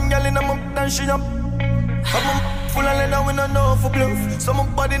dust. And them gal in my and she up. I'm full of leather, we don't know for bluff. So my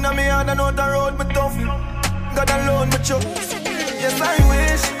body in me hand, I know the road me tough. God alone me trust. Yes I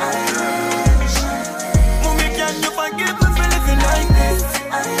wish. Mommy can you forgive me for living like this?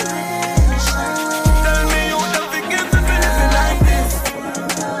 I wish. Tell me you don't forgive me for living like this.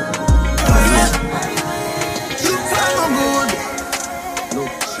 You feel no good.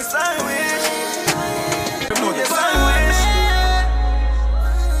 Yes I wish. Yes I wish.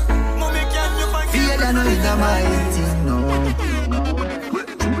 Mommy can you forgive me? Feel I know it's not my thing, no.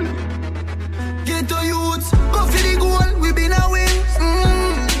 Get to youths, go for the goal, we been a win.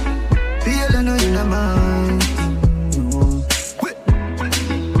 Feel I know it's not my thing, no.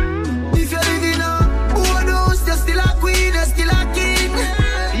 If you're living a overdose, you're still a queen, you're still a king.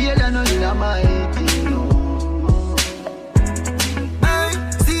 Feel I know it's not my thing, no. Hey,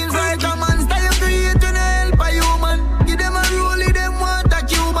 seems like a monster you create to help a human. Give them a role, them want a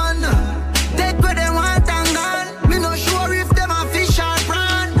Cuban. Take what they want and gone. Me no sure if them a fish or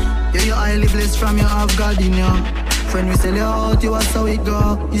prawn. Yeah, you highly blessed from your half God in you. Friend, we sell you out, you are so it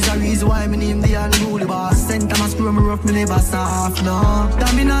go. Is the reason why me name the unruly boss. Send them a screw me rough, me never soft, no.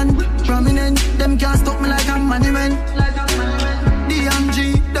 Dominant, prominent, them can't stop me like a monument.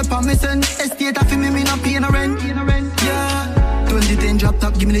 DMG, the permission. Estate of me, me not pay no rent. Yeah. 2010 drop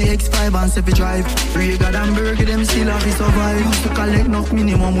top, give me the X5 and Sefi drive. Free God and burger, them still have to survive. Used to collect enough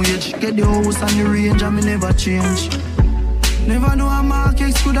minimum wage. Get the house and the range and me never change. Never know a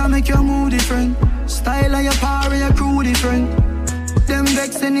market could have make your mood different. Style of your power, your crew different. Them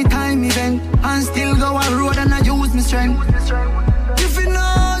vex anytime event, and still go a road and I use my strength. If you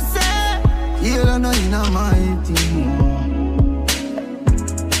know, say, you don't know in a mighty.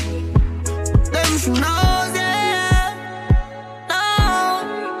 Them should know, say, no,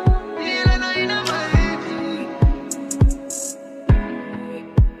 you don't know in a mighty.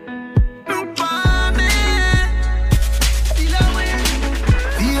 Look for me,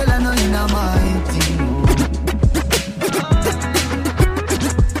 feel I know in a mighty.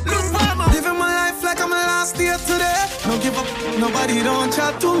 Today, no give up, nobody don't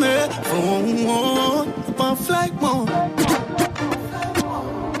chat to me. Up on flight mode.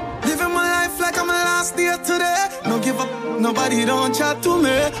 Living my life like I'm a last day today. No give up, nobody don't chat to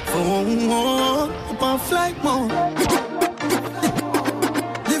me. Up on flight mode.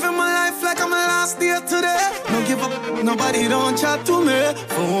 Living my life like I'm a last day today. No give up, nobody don't chat to me.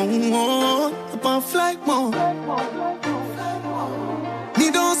 Up on flight mode. Me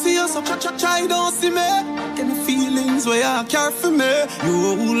don't see you, so try don't see me. Get the feelings where you care for me.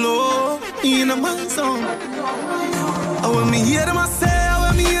 You Lord, in my song. Oh, when me hear them I say,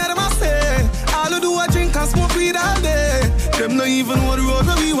 all I do I drink and smoke weed all day. Them not even what the road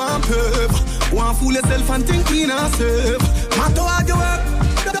where we want pave. Want fool yourself and think we not safe. Matter how you work,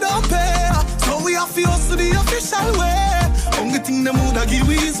 don't pay. So we have to hustle the official way. Only thing the mood I give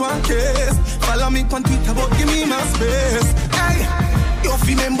is one case. Follow me on Twitter but give me my space. Hey. You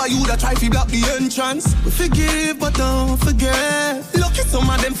remember you that try to block the entrance. We forgive but don't forget. Lucky some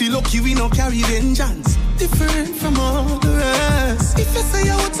of them feel lucky we no carry vengeance. Different from all the rest. If you say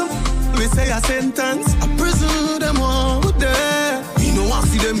you want some, we say a sentence. I presume them all there. We know I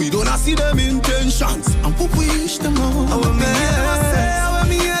see them, we don't see them intentions. And we wish them all. I when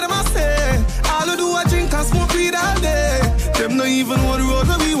me hear them I say, all I do I drink and smoke weed all day. Them not even want the road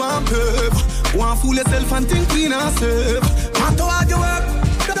where we want pave. Want fool yourself and think we not safe. Matter how you work,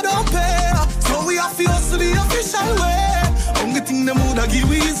 don't pay. So we have to hustle the official way. Only thing the mood I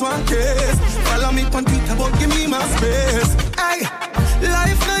give is one case. Follow me on Twitter but give me my space. Hey,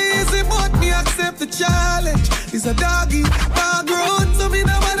 life not easy but me accept the challenge. It's a doggy, dog road. So me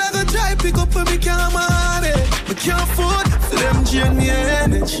no matter go try pick up and me can't manage. Me can't afford for them drain me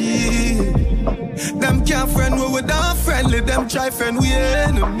energy. Them can't friend we not friendly. Them try friend we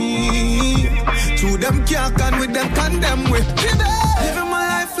enemy. To them can't con with them condemn with. Living my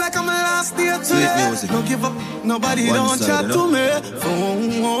life like I'm a last day today. No give up, nobody one don't chat to me.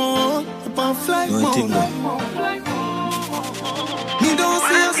 Up on flight mode. Me don't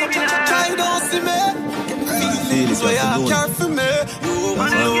see you, so try don't see me. Feelings where you care for me.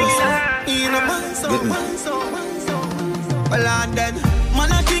 In a mind so. Well and then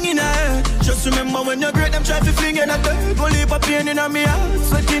man a king in a head. Just remember when you're great, them try to fling in a dirt. Go leave a pain in me heart,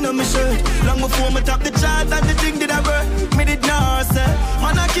 sweating on my shirt. Long before me top the chart and the thing did I work. Me did not say,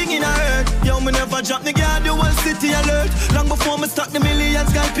 man a king in a head. Yo, me never drop the guard, the whole city alert. Long before me start the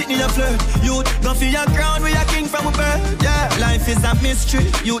millions, girl pitney a flirt. Youth, go for your crown, we a king from a birth. Yeah, life is a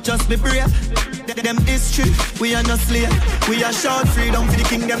mystery, you just be brave. Them history, we are no slave. We are short freedom for the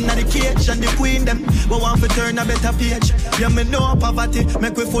kingdom, not the cage. And the queen them, we want to turn a better page. Yeah, me know poverty,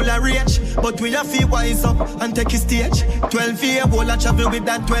 make we full of rage. But we have to wise up and take his stage. 12 year old I travel with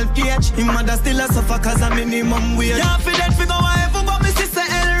that 12 gauge. Him mother still a suffer cause a minimum wage. Yeah, for that figure whatever but me sister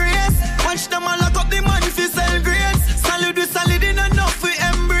L race. Watch them all lock up the money for sell grades. Solid with solid in enough we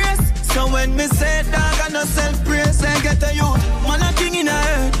embrace. So when me say dog I no self-praise. I get a youth, man a king in a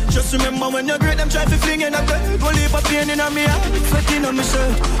head. Just remember when you're great, them try to fling in a bed. Go leave a pain in a me heart, sweating on my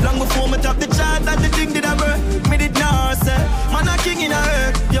shirt. Long before me top the chart and the thing did I work. Me did not say, man a king in a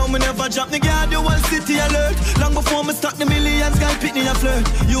head. Yo, me never drop the guard, the whole city alert. Long before me start the millions, guy pitney a flirt.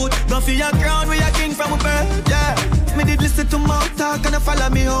 Youth, go for your crown, we a king from a birth. Yeah, me did listen to mouth talk and I follow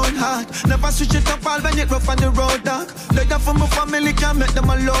me own heart. Never switch it up all when it rough on the road dark. Like that for my family, can't make them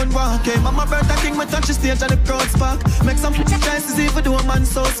alone walk. Okay, mama birthday king, me touch the stage and the crowd spark. Make some choices even though a man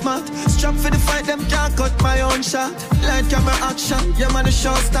so smart. Strap for the fight, them can't cut my own shot. Light camera action, yeah man the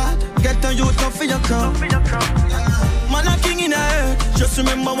show start. Get a youth up for your crown. Man a king in a head. Just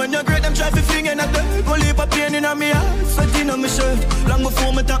remember when you're great, them try to fling in a dirt. Go leave a pain in a me heart, sweating on my shirt. Long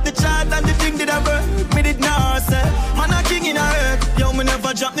before me top the chart and the thing did I work. Me did not say, man a king in a head. Yo, me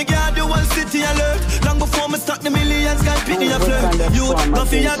never drop the guard, the whole city alert. Long before me start the millions, guy pitney a flirt. You go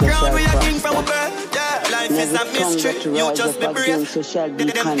for your crown, we a king from a birth. Yeah, life is a mystery, you just be brave.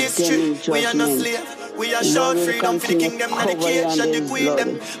 Them history, we are no slave. We are short freedom for the kingdom and the cage and the queen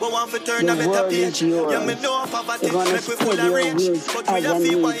them. We want to turn a better page. Yeah, me know poverty, make we full of rage. But we are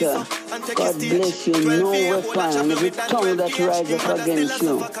feel wiser and take a stage. Bless you, no weapon, and every tongue that rises up against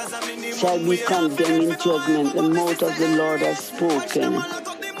you shall be condemned in judgment. The mouth of the Lord has spoken.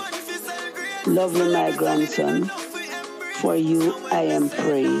 Lovely my grandson, for you I am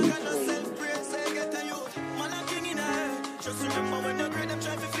praying.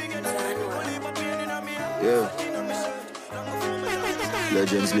 Yeah.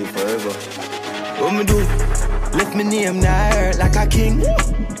 Legends live forever. What me do? Lift me name now hurt like a king.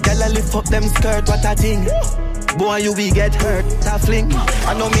 Girl, I lift up them skirt, what a thing. Boy, you will get hurt, ta fling.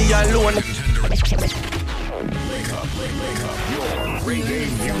 I know me alone. Reggae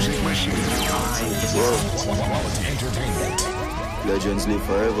music machine. Legends live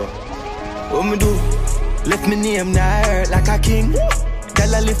forever. What me do? Lift me name now hurt like a king.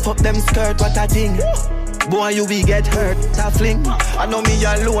 Girl, I lift up them skirt, what a thing. Boy, you will get hurt, ta fling. I know me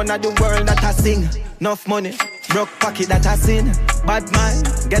alone at the world that I sing. Enough money, broke pocket that I sin. Bad man,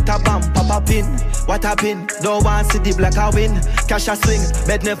 get a bump, pop a pin. What a pin, don't want to see the black a win. Cash a swing,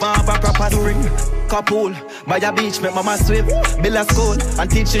 bed never have a proper spring. Couple, by a beach, make mama swim. Build a school, and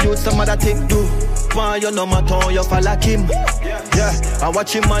teach you some other thing do. Why you no matter, you fall like him. Yeah, I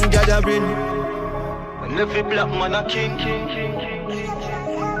watch him man gathering. And every black man a king.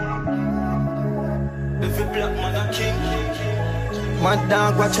 Every black man a king. Mad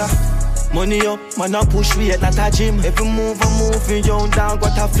dog watcha. Money up, man a push weight, not a gym. Every move I move, young dog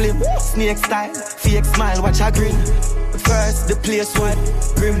what a flip. Snake style, fake smile, watch a grin. First, the place white,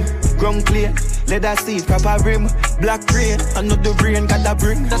 grim. Ground clear, leather seat, proper rim. Black rain, another rain, gotta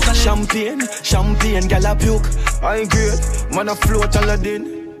bring. Champagne, champagne, gala puke. I great, man a float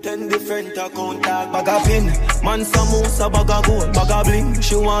Aladdin. 10 different account tag, bag a pin. Man samosa, bag a gold, bag a bling.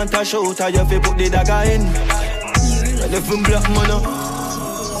 She want a shout, I have to put the dagger in. Living black man up.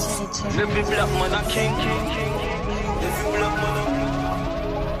 Every black man a king. Every black man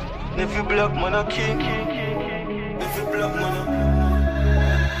a. Every black man a king. Every black man a.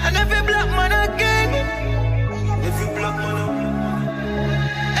 And every black man a king. Every black man a.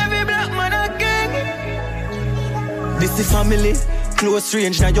 Every black man a king. This is family. Close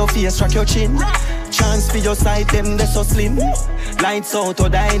range, now your face, rock your chin. Chance for your side, them they so slim. Lights out, or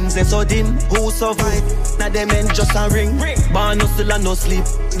the ends they so dim. Who survive? Now them end just a ring. Bar no still and no sleep.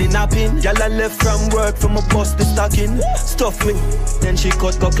 The napping. Y'all left from work from a bus the stocking. Stuff me, then she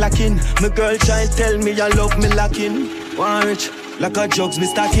cut go clacking. My girl try tell me you love me lacking. One rich, like a jugs me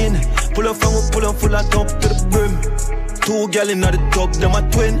stacking. Pull up from a pull up full of top to the brim. Two girl in the top, them a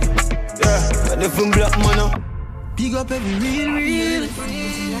twin. Yeah, and if I'm black man up. Big up every real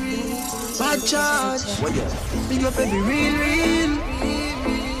bad charge. Big up every real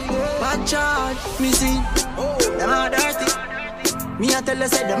bad charge. Me see, them are dirty. Me I tell you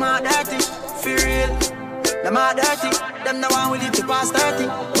say them are dirty. For real, them are dirty. Them the one with it to pass 30.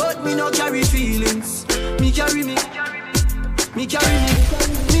 But me no carry feelings. Me carry me. Me carry me.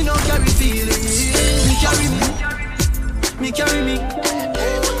 Me no carry feelings. Me carry me. Me carry me.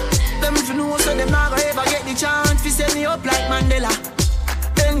 Them if you know so them not gonna ever get the chance to set me up like Mandela.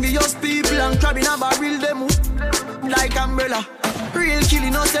 Envious people and crab in a barrel them like umbrella. Real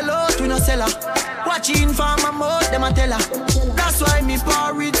killing no sell out, we no sell her. Watching for my mouth, them a tell her. That's why me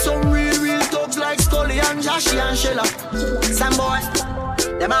par with some real thugs like Scully and Joshy and Shella. Some boy,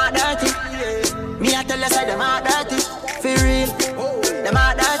 them are dirty. Me I tell you say them are dirty. For real, them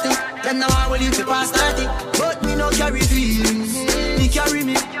are dirty. Them no one will you to pass 30. But me no carry feelings. Me carry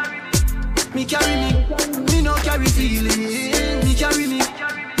me. Me carry me, me no carry feelings. Me carry me,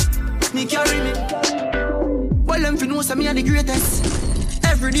 me carry me. Well, them fi know say me are the greatest.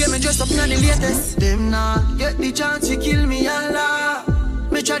 Every day me dress up in the latest. Them nah get the chance to kill me, Allah.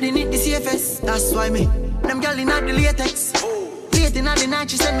 Me try to need the safest. That's why me, them girl in the latex. Late in the night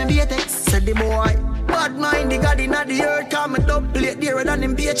she send me latex. Said the boy, bad mind the God in the earth. Come and double plate dearer than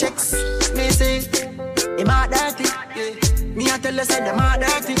them paychecks. Me say, him a dirty. Me I tell you say them are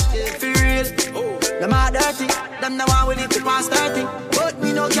dirty. For real, them are dirty. Them the one with it to pass 30. But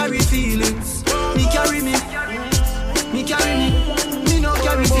me no carry feelings. Me carry me. Me carry me. Me no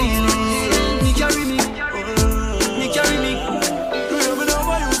carry feelings. Me carry me. Me carry me. Yeah, me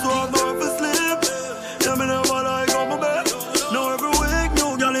never used to have no for sleep. Yeah, me never like on my bed. Now every week,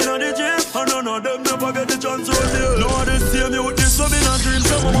 new girl in the gym. And none of them never get the chance to deal. Now they see me with this, so me not dream.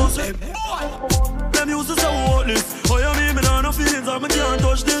 So I must say, them used to say worthless. Oh, you mean me nah no feelings, I can't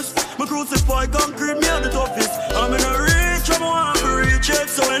touch this. Me crucify concrete, me have the toughest. I'm in a reach, I'm want to reach it.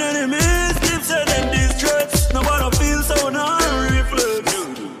 So when enemies keep sending these threats, nobody feels so not real.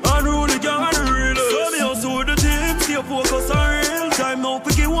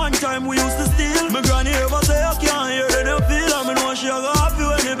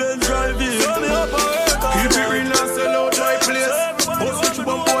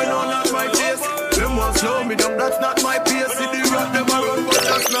 me down, that's not my pace. See the rock them a run, but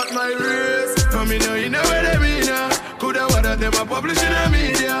that's not my race. I mean, you know where they mean ya. Coulda what them a publish in the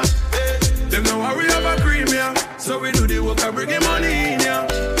media. Them know how we have a cream ya. So we do the work and bring the money in ya.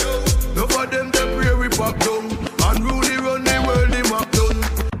 No for them to pray we pop down. Unruly run the world the map done.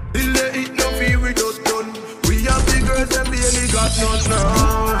 Till they eat no fear we just done. We have the girls and barely got none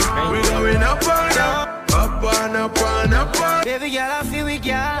now. We going up and up, up and up and up and. Baby girl, I feel we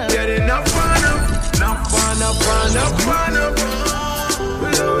girl. Getting up and up, up and up and up and up. We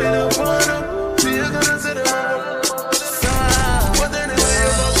going up and up. We are gonna set them up. But anyway,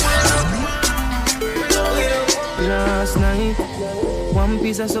 you go find up. We going up. Last night, one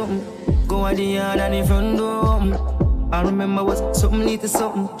piece of something. Go at the yard and the front door. I remember was something little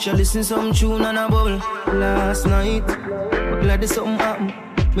something. She listen some tune and a bubble. Last night, but glad there's something happen.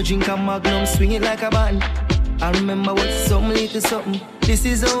 Me drink a Magnum, swing it like a button. I remember what something little something. This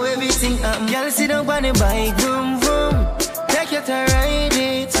is how everything happen. Girl, sit down on the bike, vroom vroom. Take your time, ride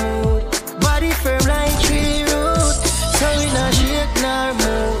it smooth. Body firm like tree root. So we not shake nor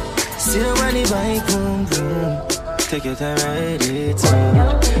move. Sit down on the bike, vroom vroom. Take your time, ride it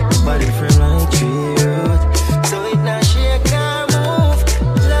smooth. Body firm like tree root. So it not shake nor move.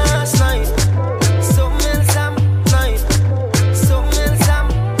 Last night, something else I'm night. Something else I'm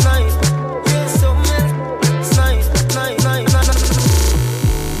night. Yeah, something else night.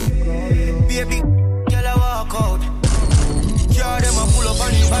 Baby, girl I walk out. Car them a pull up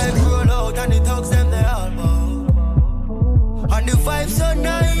on the bike, roll out, and the thugs them they all bow. And the vibes so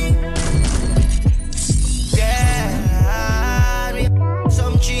nice. Yeah,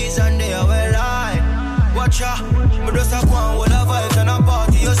 some cheese and they are well high. Watch ya, me just a go on with a vibes and a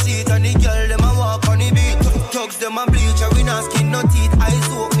party your seat. And the girl them a walk on the beat. Thugs them a bleach and we not skin no teeth. Eyes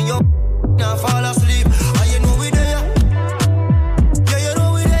open me up, now fall asleep. And you know we there. Yeah, you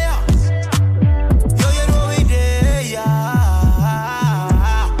know we there. Yeah, you know we there. Yeah.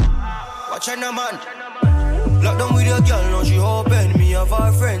 Watch ya now man. Lock down with your girl, now she open. Me have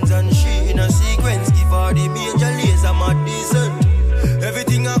her friends and she in a sequence. Give her the major laser, my decent.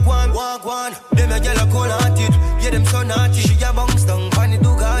 Everything I want, walk one. Them a girl a cold hearted. Yeah, them so naughty. She a bounce down, pan it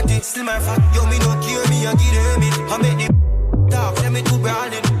Bugatti. Still my fat, yo me no care, me a give them it. I make the talk, let me do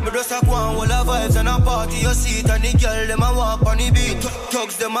brawling. Me just a go on, all the vibes and a party your seat. And the girl them a walk on the beat.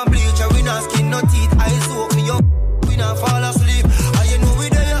 Thugs them a bleach and we not skin no teeth. Eyes open me up, we not fall asleep. And you know we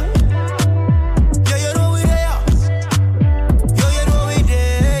there. Yeah, you know we there. Yo, you know we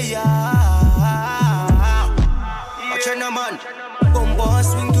there, yeah. Watch out now man. Bumper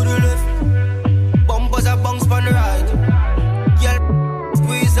swing to the left. Bumpers a bounce on the right. Girl,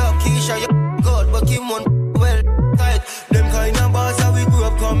 squeeze up, Keisha, you good, but him one well tight. Them kind of bars that we grew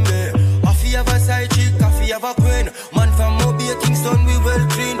up come there. Coffee have a side chick, coffee have a queen. Man from Mobile, Kingston, we well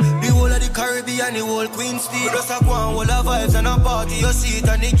clean. The whole of the Caribbean, the whole Queen's Speed. Just a go on, all the vibes and a party your seat.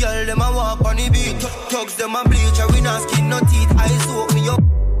 And the girl, them a walk on the beat. Thugs, them a bleach, and we not skin no teeth. Eyes open me up,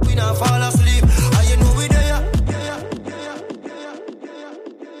 we not fall asleep. And you know we there.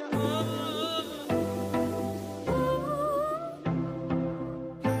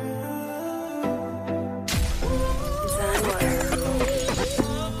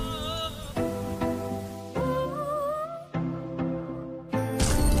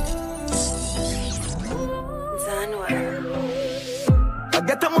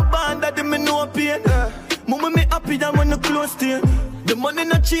 Get on my band that me no pain. Mama me happy that when the close to you. The money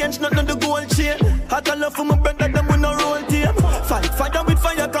not change, not the gold chain. I got love for my brother, them we no roll team. Fight fire with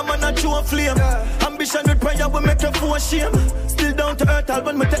fire, come on and show a flame. Ambition with prayer, we make you for shame. Still down to earth, I'll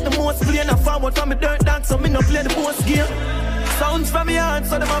when me take the most plane. I forward from me dirt dance, so me no play the post game. Sounds from me heart,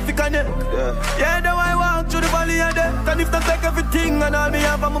 so them have to connect. Yeah, though I walk through the valley of death. And if they take everything and all me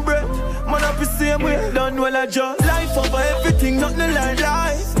have on my breath, man up the same way, done well I just life over everything, nothing like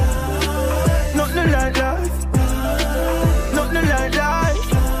life. Nothing like life. Nothing like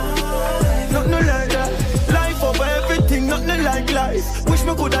life. Nothing like life. Life over everything, nothing like life. Wish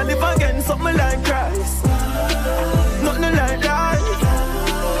me could have live again, something like Christ. Nothing like life.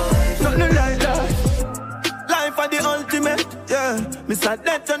 Nothing like life. Life are the ultimate, yeah. Me sad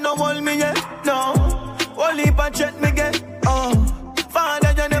that you no hold me yet, no. Only if I check me get, oh.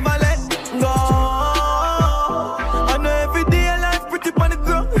 Father, you never let go. I know every day life pretty on the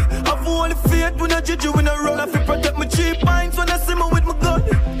ground. I've only faith when I judge you in a roll. I feel protect my cheap minds when I see me with my gun.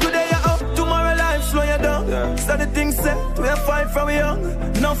 Today you're up, tomorrow life slow you down. Yeah. So the things set, we fight from young.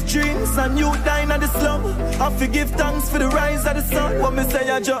 Enough dreams and you dying at the slum. I forgive thanks for the rise of the sun. What me say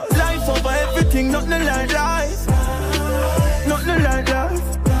I just life over everything, nothing like life. Nothing like life.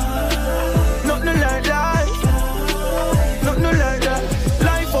 Nothing like life. Nothing like life.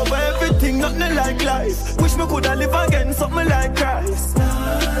 Life over everything, nothing like life. Wish could I live again, something like Christ.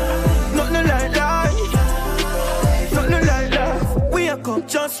 Nothing like life. Nothing like life. We are come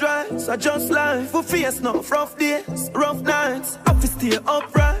just right, so just life. We face no rough days, rough nights. I fi stay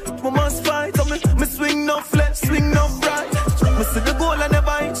upright, we must fight. So me swing no left, swing no right. Me see the goal and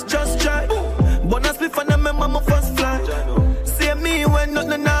never hit, just try. But I split for them, remember my first flight. See me when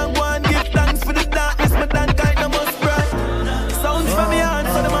nothing I want. Give thanks for the darkness, my dark guy no must bright. Sounds from me heart,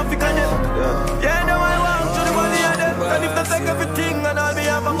 so them African them. Yeah, now I walk to the body of them. And if they take everything and all me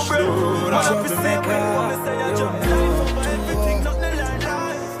have, I'm brave. What I fi say when you want me say I jump life over everything, nothing like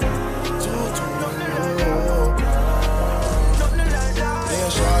life. Nothing like life.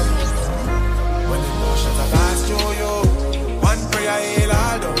 Yeah, shawty. When emotions are past you, one prayer heal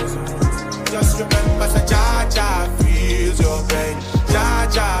all those wounds. Just remember, say Jah Jah feels your pain. Jah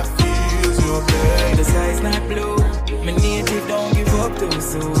Jah feels your pain. The sky's not blue. My native don't give up too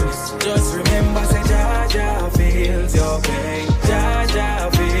soon. Just remember, say Jah Jah feels your pain. Jah Jah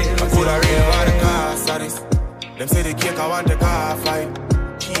feels. I put a real on the car, sorry. Them say the cake, I want the car fight.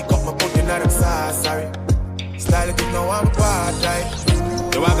 Keep up my putting at them sauce, sorry. Style it, now I'm a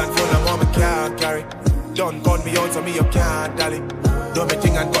part-time. The wagon full of mom, I can't carry. Don't gun me out, so me you can't dally. Do me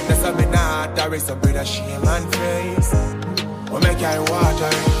thing and cut this and me not the rest. So brother, shame and face. We make I water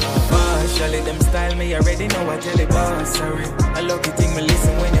it. Partially them style me already know I tell the boss, sorry. I lucky thing me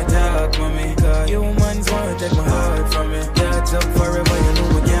listen when you talk, mommy. Cause humans want to take my heart from me. Catch up forever, you know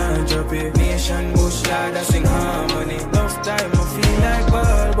we can't drop it. Nation bush lad, I sing harmony. Enough time I feel like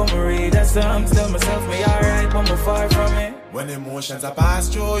ball, but me read a song. Tell myself me alright, but me far from it. When emotions are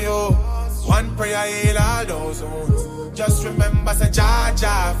passed through you, one prayer heal all those wounds. Just remember, say Jah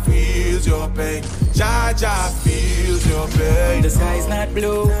Jah feels your pain. Jah Jah feels your pain. The sky's not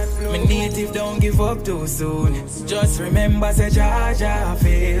blue. My native don't give up too soon. Just remember, say Jah Jah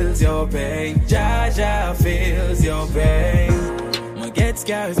feels your pain. Jah Jah feels your pain. I get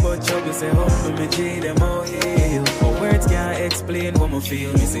scars, but trouble say humble me G, them all heal. But words can't explain what I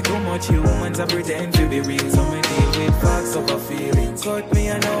feel. Me see too much humans, I pretend to be real. So me deal with facts of a feelings. Cut me,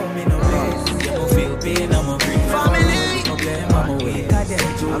 I know me no pain. Yeah, I feel pain, I'm a green family. No blame, I'm a weak, I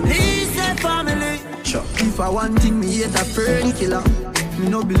get to Please say family. Sure. If I want thing, me hate a fern killer. Me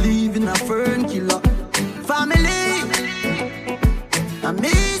no believe in a fern killer. Family. And me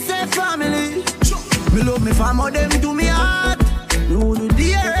say family. Me love me family, them to me heart. No, the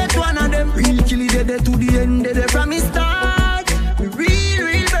dearest one of them. Real kill it, they to the end, they from me start. We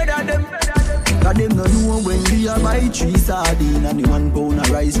real better them. Cause them no know when we are buy 3 sardines and the 1 pound of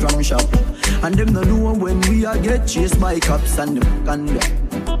rice from shop. And them no know when we are get chased by cops and them can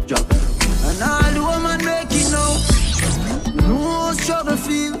drop. And all the woman make it now. No struggle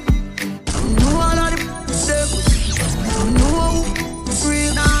feel. No all of them. No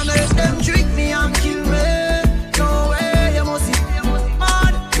real. Now make them trick me and kill me. No way, you must see.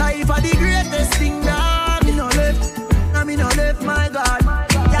 Life are the greatest thing that me no left, my God.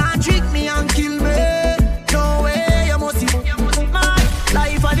 Can't trick me and kill me. No way, you must see.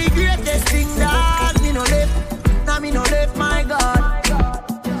 Life are the greatest thing that me no left, my God.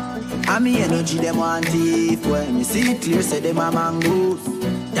 And me energy them want thief. When me see it clear, say them a mangoes.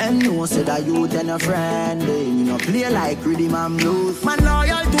 Them know say that you then a friend. Me no play like rhythm and blues. Man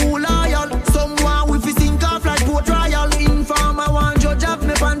loyal, too loyal. Someone with his sink off like poor trial. Informer one judge have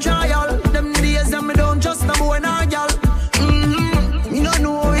me pan trial. Them days them me don't just no boy nor girl. Me no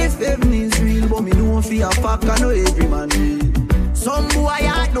know if heaven is real, but me know for a fact I know every man real. Some boy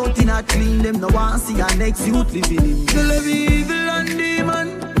heart nothing a clean. Them no want see a next youth living in. They live evil and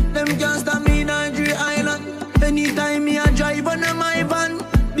demon. Them can't stop me in Nigeria Island. Anytime me a drive on my van.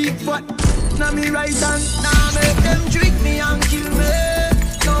 Big fat, now me right hand. Now make them trick me and kill me.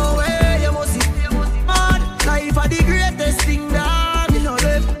 No way, you must see. Mad, life are the greatest thing that me no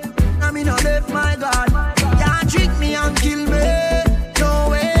left. Now me no left, my God. Can't trick me and kill me. No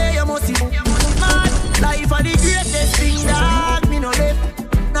way, you must see. Mad, life are the greatest thing that me no left.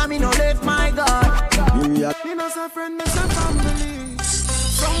 Now me no left, my God. Me no say friend, me say family.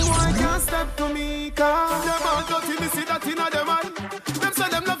 Someone can't step to me, cause them all dirty, me see that inna them eye. Them say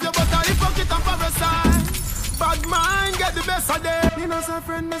them love you, but I hypocrite and parasite. Bad mind get the best of them. Me no say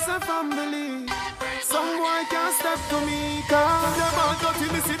friend, me say family. Someone can't step to me, cause them all dirty,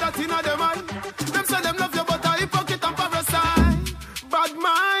 me see that inna them eye. Them say them love you, but I hypocrite and parasite. Bad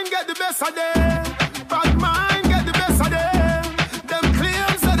mind get the best of them. Bad mind get the best of them. Them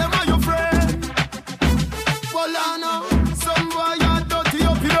claim say them are your friend. Well, I know some boy are dirty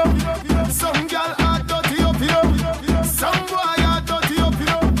up, you know. Some girl are dirty up, you know. Some boy are dirty up, you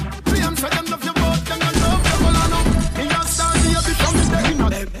know. Claim say them love you, but them don't love you. Well, I know. Me just start here before me day in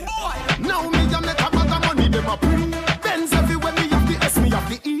them. Now me a make a bag of money, them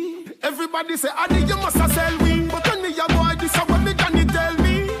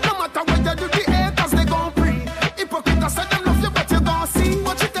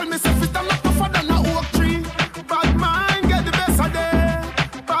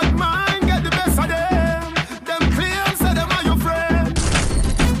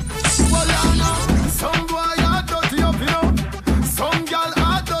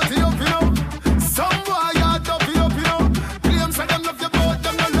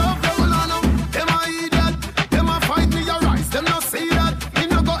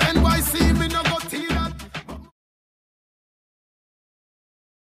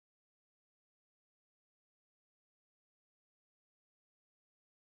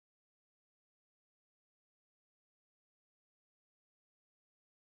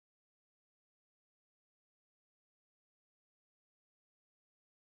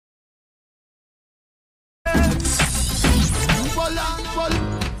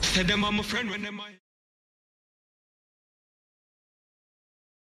Say them are my friend when them are.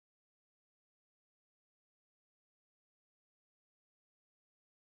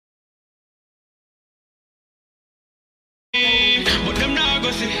 But them not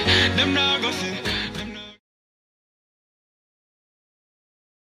go see, them not go see.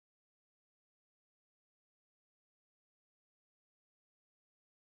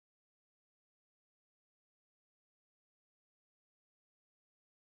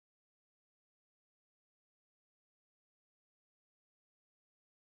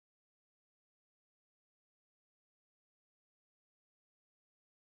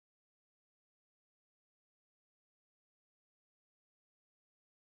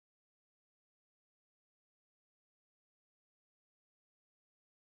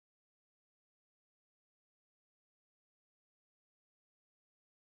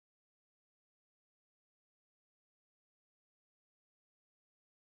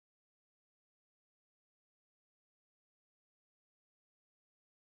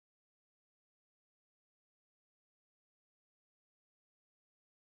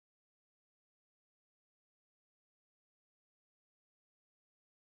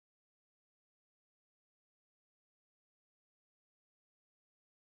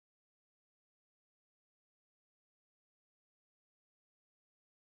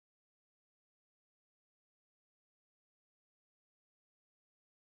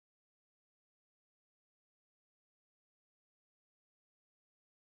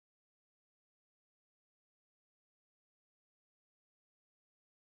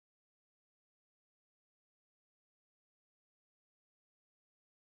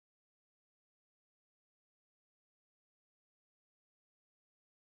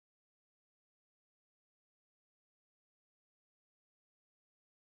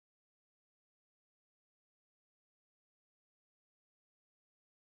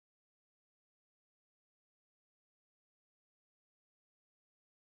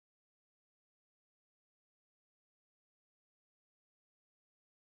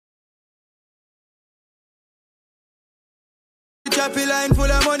 Choppy line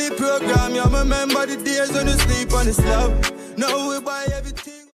full of money program. You remember the days when you sleep on the slab. Now we buy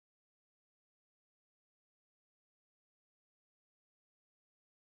everything.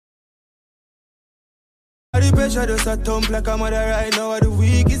 The pressure just a thump like a mother right now. The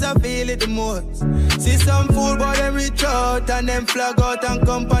week is I feel it the most. See some fool but them reach out and them flag out and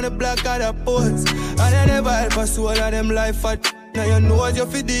come on the block of the post. And they never help a soul of them life for now you know what you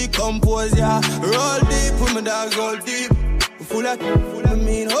feel decompose, yeah. Roll deep with my dogs, roll deep. Full of I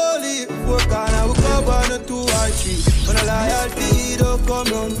mean holy. Work on and we cover on the 2 or 3. When a loyalty don't come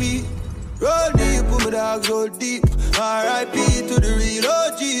round we. Roll deep with my dogs, roll deep. R.I.P. to the real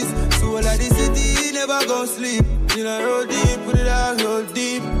OGs. Soul of the city never gon' sleep. You know roll deep with the dogs, roll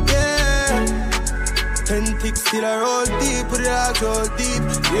deep. Yeah. 10 ticks still I roll deep with the dogs, roll deep.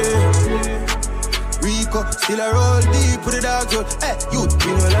 Yeah. Rico still I roll deep with the dogs, roll. Hey, you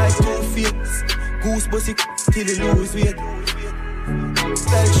know like 2 feet. Goose pussy till you lose weight.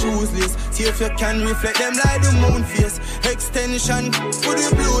 Like shoeless, see if you can reflect them like the moon face. Extension, put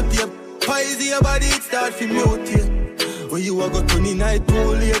the blue tape. Pies your body, it start to mutate. When you a go 20 night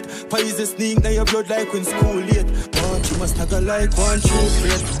too late. Pies the sneak, now your blood like when school late. But you must have a like one true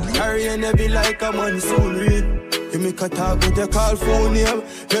plate. Carrying heavy like a monsoon rain. You make a talk with your call phone name.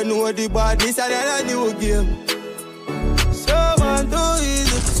 You know the badness and then a new game. So man, too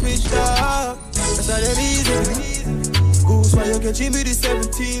easy to switch up. That's how they easy. Goose, why you catching me the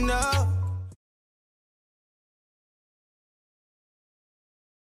 17 now?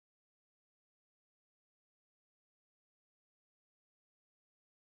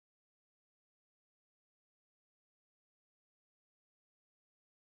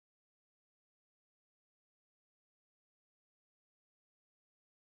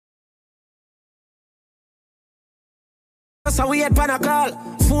 So we had pan a call,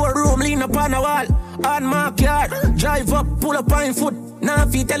 4 room lean up on a wall. On my yard, drive up, pull up on foot. Now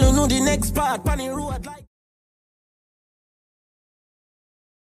if you tell you know the next part, pan the road like.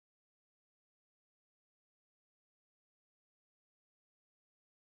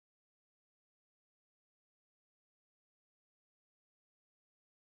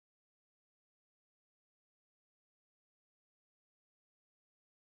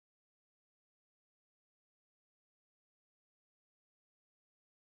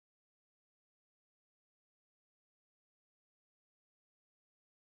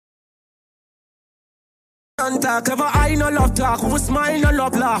 Talk, clever I no love talk, we smile no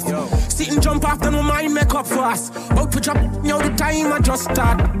love laugh. Sit and jump after my mind make up fast. Out to drop, now the time I just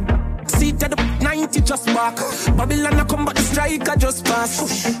start. seat to the 90 just back. Babylon I come but the striker just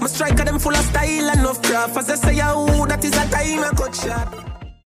pass. My striker them full of style and of craft. As I say, oh, that is a time I cut shot.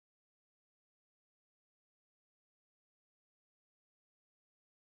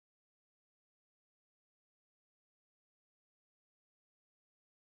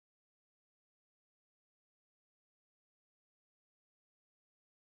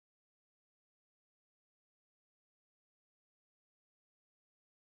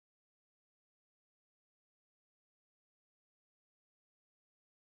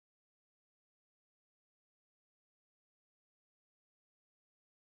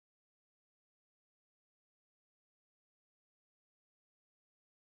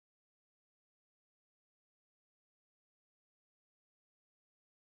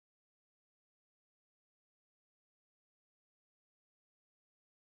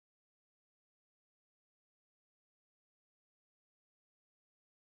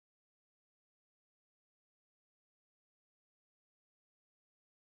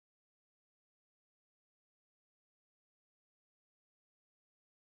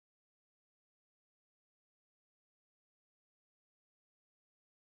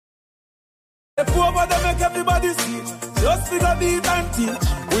 The poor but they make everybody see. Just figure beat and teach.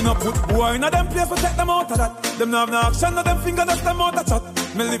 We no put boy in a them place to take them out of that. Them no have no action, no them finger just them out of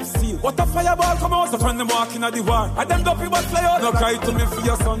chat. Me lips seal. What a fireball come out, so from them walking at the war. And them dopey but fly out. No cry to me for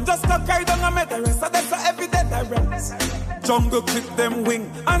your son. Just no cry down and make the rest. So that's a every day the rest. Jungle clip them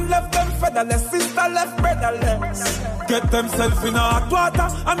wing and left them featherless. Sister left brotherless. Get themself in a hot water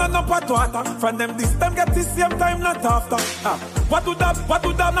and an up hot water. From them this them get the same time not after. What do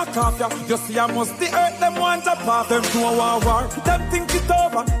that knock off ya? You see I must the earth them want to pass. Them do a war. Them think it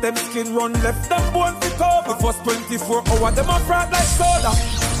over. Them skin run left. Them bone fit over. The first 24 hours them a fraud like soda.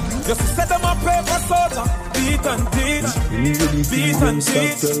 You see set them a paper soldier. Beat and teach. Beat and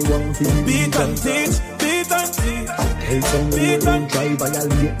teach. Beat and teach. Beat and teach. Beat and teach.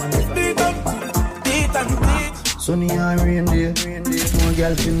 Beat and teach. Sunny and rain day. No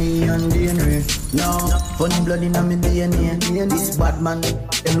girl for me and DNA. No, funny blood in my DNA. This bad man,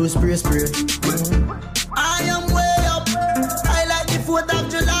 them lose spray. I am way up. I like the 4th of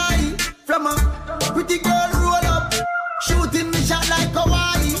July. From a pretty girl roll up. Shooting me shot like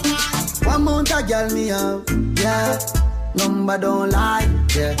Hawaii. One mount a girl me out. Yeah. Number don't lie.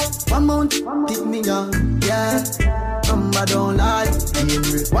 Yeah. One mount tip me out. Yeah. Number don't lie.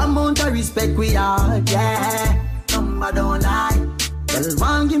 One mount of respect we are. Yeah. Number don't lie. Well,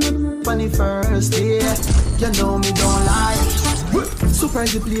 one give me funny first day. You know me don't lie.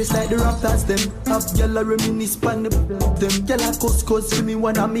 Surprise the place like the Raptors them. Have yellow reminisce pan them. Yellow cuss for me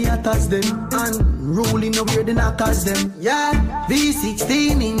one of me attacks them. And rolling over the knockers them. Yeah,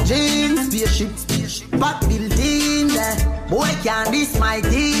 V16 engine, spaceship, back built in there. Boy can't diss my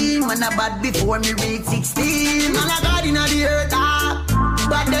team. Man a bad before me reach 16. Man a god inna the earth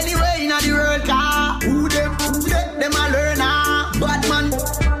but anyway inna the world car. Who them a learner. Bad man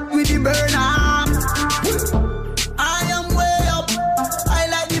with the burner. I am way up. I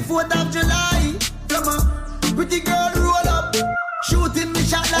like the 4th of July. From a pretty girl roll up. Shooting me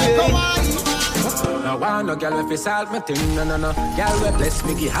shot like Hawaii. No one no girl if it's solve me thing, no. Girl we bless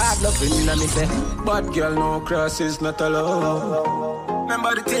me, give hard loving, and me say, but girl no cross is not allowed.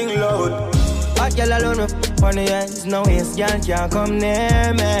 Remember the thing loud. Hot girl alone up on the ends, no waste, girl can't come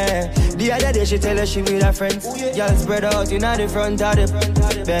near me. The other day she tell her she with her friends. Girl spread out in the front of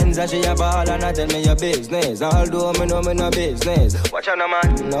the Benz and she a ball and I tell me your business. Although me know me no business. Watch out no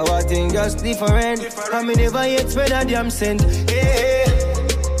man, no one thing just different. And me never yet spread a damn cent. Hey,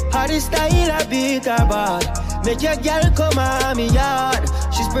 how the style I beat her bad. Make your girl come on me yard.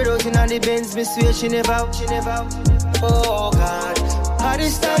 She spread out in the Benz, me swear she never. Oh God. How the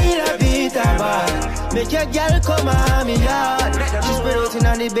style I beat her bad. Make your girl come on me yard. She spread out in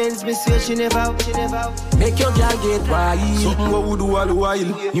the Benz, me swear she never. Make your girl get wild. Something what we do all the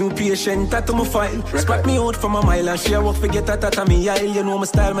while. New patient tattoo my file. Spot me out from a mile and she a walk forget a tattoo me aisle. You know my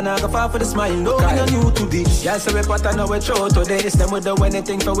style, man I go far for the smile. No, me no new to this. Y'all say we pattern now we throw to this. Them we do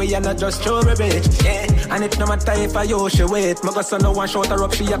anything for we and not just show me bitch. Yeah, and it no matter if I yo she wait. My son no one shot her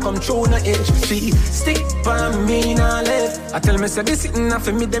up, she a come through no edge. She stick by me now left. I tell me say this sitting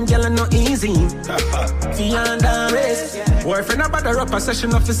for me them gyal no easy. Beyond the rest. Boyfriend a bother up a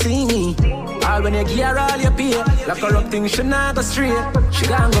session of to see me. All when you gear all you pay. Like her up thing she not go straight. She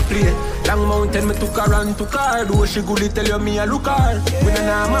gon' go play. Long mountain me took her and took her. Do she good tell you me a look her. We no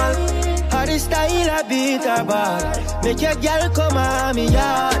normal. How the style I beat her bad. Make your girl come on me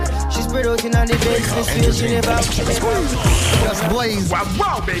yard. She's spread out in the bed. Situation ever. Just boys.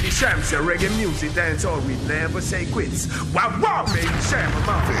 Wow, baby, Sham say reggae music, that's all we never say quits. Wow, baby, Sham,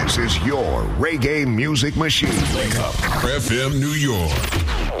 This is your reggae music machine. Wake up, FM New York.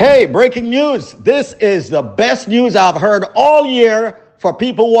 Hey, breaking news. This is the best news I've heard all year for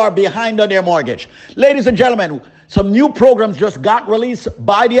people who are behind on their mortgage. Ladies and gentlemen, some new programs just got released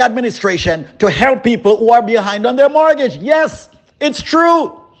by the administration to help people who are behind on their mortgage. Yes, it's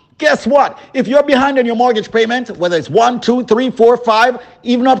true. Guess what? If you're behind on your mortgage payment, whether it's 1, 2, 3, 4, 5,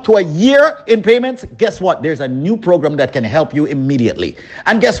 even up to a year in payments, guess what? There's a new program that can help you immediately.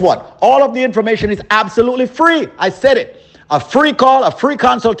 And guess what? All of the information is absolutely free. I said it. A free call, a free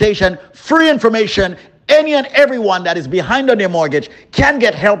consultation, free information. Any and everyone that is behind on their mortgage can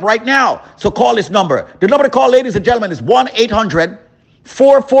get help right now. So call this number. The number to call, ladies and gentlemen, is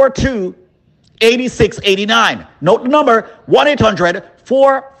 1-800-442-8689. Note the number,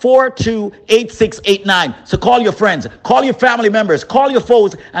 1-800-442-8689. So call your friends, call your family members, call your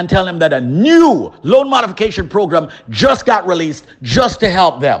foes, and tell them that a new loan modification program just got released just to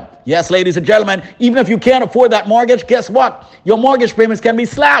help them. Yes, ladies and gentlemen, even if you can't afford that mortgage, guess what? Your mortgage payments can be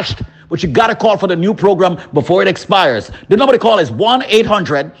slashed. But you got to call for the new program before it expires. The number to call is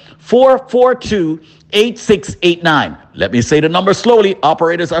 1-800-442-8689. Let me say the number slowly.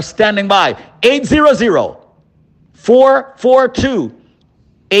 Operators are standing by.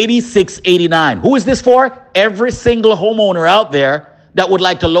 800-442-8689. Who is this for? Every single homeowner out there that would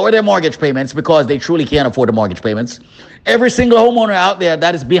like to lower their mortgage payments because they truly can't afford the mortgage payments. Every single homeowner out there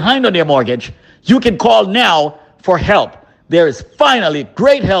that is behind on their mortgage, you can call now for help. There is finally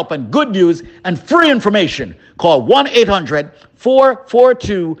great help and good news and free information. Call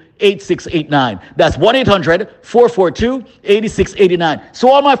 1-800-442-8689. That's 1-800-442-8689.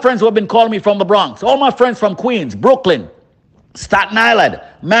 So all my friends who have been calling me from the Bronx, all my friends from Queens, Brooklyn, Staten Island,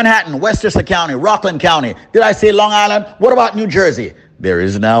 Manhattan, Westchester County, Rockland County. Did I say Long Island? What about New Jersey? There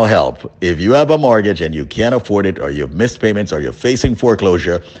is now help. If you have a mortgage and you can't afford it, or you've missed payments, or you're facing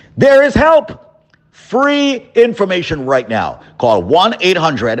foreclosure, there is help. Free information right now. Call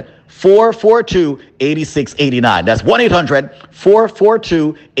 1-800-442-8689. That's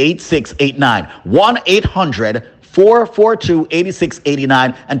 1-800-442-8689.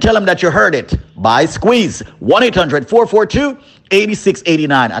 1-800-442-8689. And tell them that you heard it by Squeeze.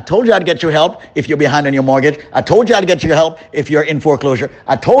 1-800-442-8689. I told you I'd get you help if you're behind on your mortgage. I told you I'd get you help if you're in foreclosure.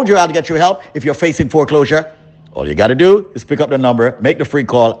 I told you I'd get you help if you're facing foreclosure. All you got to do is pick up the number, make the free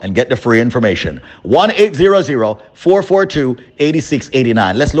call, and get the free information.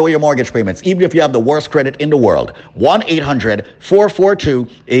 1-800-442-8689. Let's lower your mortgage payments, even if you have the worst credit in the world.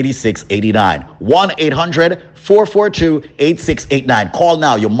 1-800-442-8689. 1-800-442-8689. Call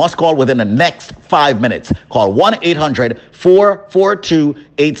now. You must call within the next 5 minutes. Call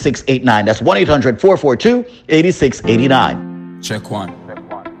 1-800-442-8689. That's 1-800-442-8689. Check one.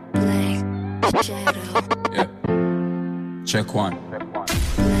 Yeah. Check one. Yeah.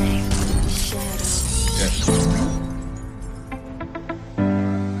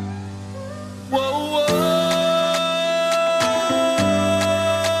 Whoa.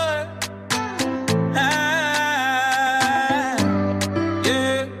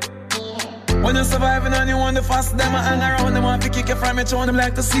 Yeah. When you're surviving and you want to fast them and hang around, them want to kick you from your throne, them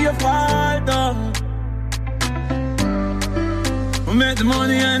like to see you fall down. We make the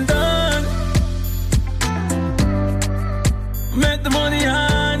money and done. Make the money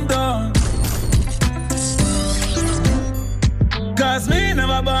and done. Cause me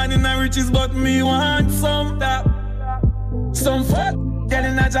never born in the riches, but me want some that. Some fuck get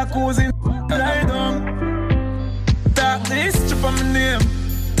in a jacuzzi, lie down. That this strip on my name,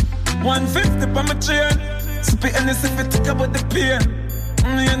 150 on my chain. Spit and this if it take about the pain.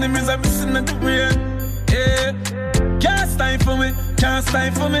 My enemies are missing at the brain. Yeah. Can't stand for me, can't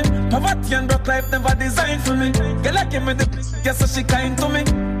stand for me. Poverty and broke life never designed for me. Girl, I give me the guess so she kind to me.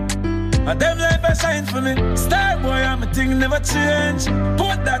 But them life I shine for me. Star boy, I'm a thing never change.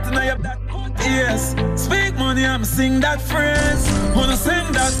 Put that in your back. Yes, speak money, I'm sing that phrase. Wanna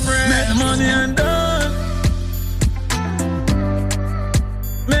sing that phrase. Make the money and done.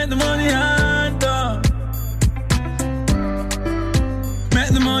 Make the money and done.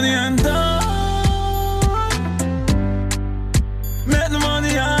 Make the money and done. Make the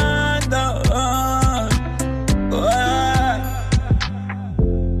money and done.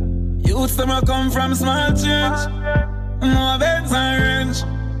 Youths them a come from small change. No events and range.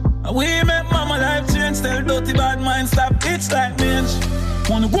 We make mama life change. Tell dirty bad mind stop itch like mange.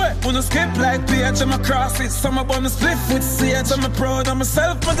 Wanna work, wanna skip like PH. I'm a cross it, some up on the split with CH. I'm a proud of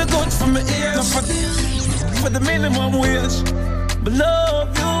myself, but the good for my ears. For the minimum wage. But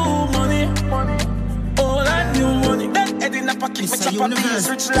love you, money. All I do, money. That head in the pocket, my chop on these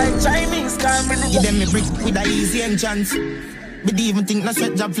rich like Chinese. Give them a brick with a easy entrance. But even think no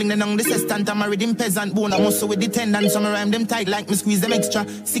sweat job fling them on the sestant. I'm married in peasant bone. I'm also with the tendon. Some rhyme them tight like me squeeze them extra.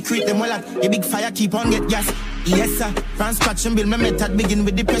 Secret them well at a big fire keep on get gas. Yes sir, from scratch and build my method. Begin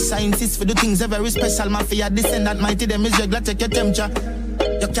with the pressure, insist for the things that very special. Mafia descendant, mighty them is regular, take your temperature.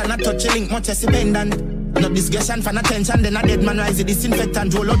 You cannot touch a link much as a pendant. No discussion for attention, then a dead man rise the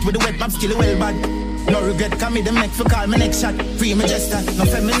disinfectant. Roll out with the wet map, skill well bad. No regret, come me the make for call my next shot. Free my gesture, no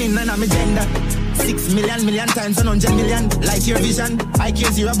feminine, none of my gender. 6 million times 100 million. Like your vision, I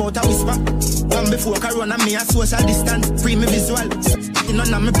care zero about a whisper. Come before Corona, me a social distance. Free me visual,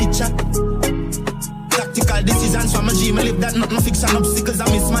 none of my picture. Tactical decisions from a dream, I live that, not no fiction. Obstacles I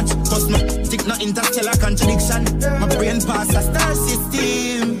mismatch, cause no stick, no interstellar contradiction. My brain pass a star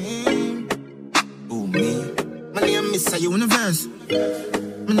system. Oh me, my name Mr. Universe.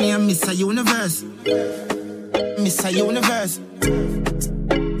 My name Mr. Universe. Mr. Universe.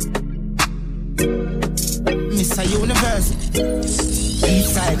 Mr. Universe.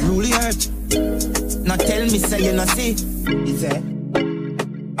 Inside rule the earth. Now tell me say you not see. Is it?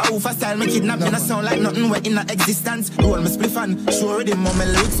 How fast style me kidnap me, not sound like nothing wet in a existence. Roll me spliff and show rhythm on my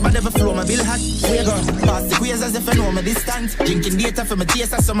lyrics, but never flow my bill hot. Where go? Pass the queers as if I know my distance. Drinking data for my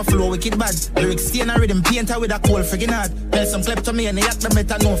taste as some flow wicked bad. Lyrics stain and rhythm painter with a cold friggin' heart. Tell some clip to me and they act the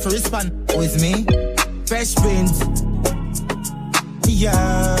better know for respond. With me, Fresh Prince.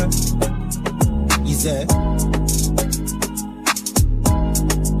 Yeah. Is it?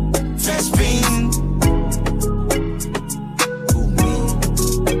 Fresh Prince.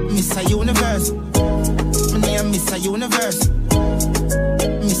 Mr. Universe. My name Mr. Universe.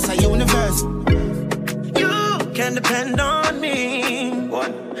 Mr. Universe. You can depend on me.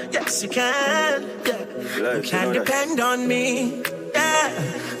 What? Yes, you can. Yeah. You can depend on me. Yeah.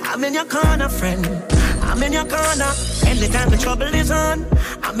 I'm in your corner, friend. I'm in your corner. Anytime the trouble is on,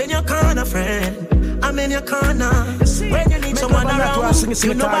 I'm in your corner, friend. I'm in your corner. When you need someone around,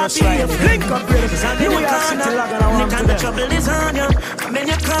 you know I'll be your friend. Cause I'm in your corner. Anytime the trouble is on you, I'm in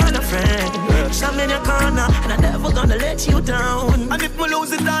your corner, friend. I'm in your corner, and I'm never gonna let you down. And if me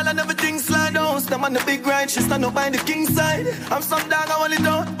lose it all and everything slide down, stand on the big ride, she stand up by the king side. I'm some dog, I want it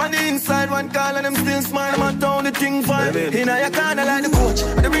down on the inside. One call and I'm still smiling, I'm down the thing fine. In your corner like the coach,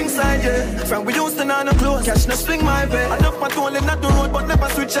 on the ringside, yeah. From we used to know no close, catch no swing my way. Enough my tool and not the road, but never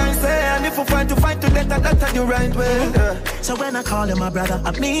switch I say. And if we fight to death, that's the right way. Yeah. So when I call you my brother,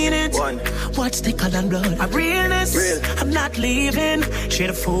 I mean it. What's thicker than blood? I'm realness. I'm not leaving. Share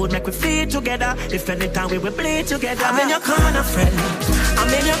the food, make we feed together. If anytime we will bleed together. I'm in your corner, friend. I'm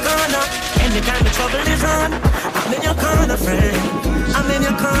in your corner. Anytime the trouble is on, I'm in your corner, friend. I'm in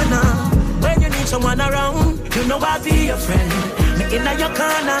your corner. When you need someone around, you know I'll be your friend. Me in your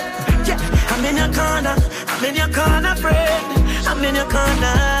corner. Yeah, I'm in your corner. I'm in your corner, friend. I'm in your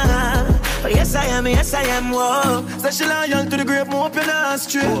corner. Oh, yes I am, whoa. Say she loyal to the grave, me hope you're not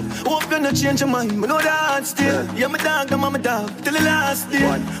straight. Hope you not change your mind, me know that still. Yeah, my dog, I'm my dog, till the last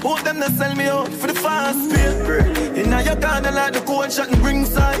day. Hope them not sell me out for the fast pay. Inna your corner like the cold shot and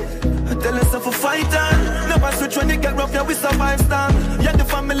ringside. I tell yourself a fighter. Never switch when it get rough, yeah, we survive storm. Yeah, the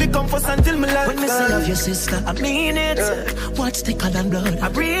family come first until me life. When me say love your sister, I mean it. What's thicker than blood?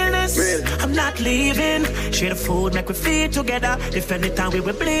 I'm realness. I'm not leaving. Share the food, make we feed together. If anytime we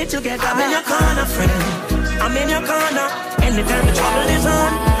will bleed together. I'm in your corner, friend. I'm in your corner. Anytime the trouble is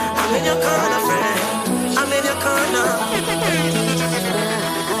on, I'm in your corner, friend. I'm in your corner.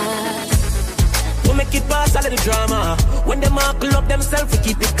 We make it pass all of the drama. When them all pull up themselves, we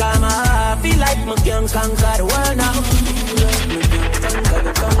keep it calm. I feel like me can conquer the world now.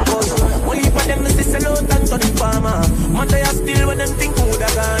 One heap of them is this alone and to the farmer. Matter you still when them think who da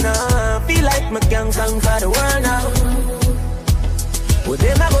gonna. Feel like me can conquer the world now. What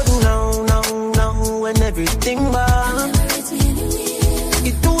them I go do now, when everything bad.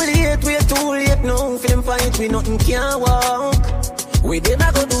 It's too late, we're too late now. For them fight, we nothing can walk. What them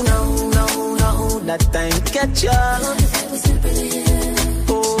I go do now, that time catch up.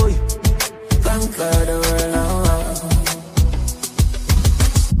 Boy, conquer the world now.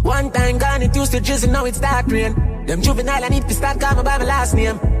 One time gone, it used to drizzle, now it's dark rain. Them juvenile, I need to start calling by my last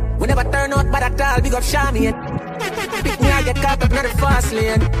name. We never turn out bad at all, big up Charmian. Pick me, I get caught up in the fast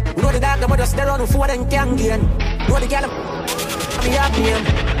lane. We know the dog, but just stay around before them can gain. Know the girl, I'm happy name.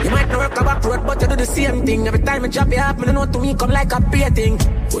 You might not work a back road, but you do the same thing. Every time I drop you off, me know to me come like a pay thing.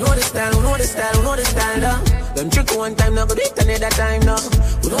 We know the style, we know the style, we know the style, now. Them trick one time, now go do it another time, now.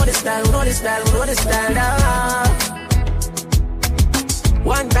 We know the style, we know the style, we know the style, now.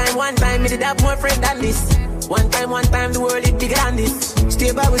 One time, me did have more friend than this. One time, the world is bigger than this.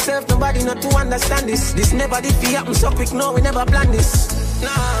 Stay by yourself, nobody not to understand this. This never did feel happen so quick, no, we never planned this.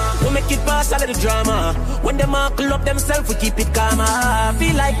 Nah, we make it pass a little drama. When them all pull up themselves, we keep it calm. I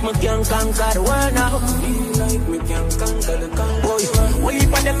feel like me can conquer the world now. Feel like me can conquer the country. Boy, we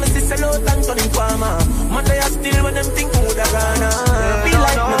leap on them, me see sell out and turn in farmer. Man, they are still when them think who the runner. Feel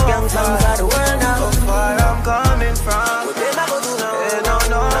like me can conquer the world now. How far I'm coming from. What they never do now? They don't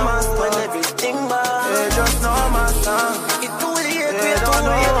know my song. When everything bad. They just know my song. It's too late, they don't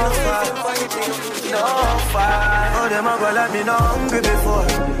know no fight. Oh, them a go like me not hungry before.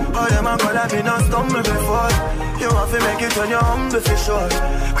 Oh, them a go like me not stumble before. You have to make it when you're humble for sure.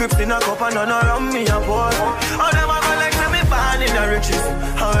 Crips in a cup and none around me a pour. Oh, them a go like me born in the riches.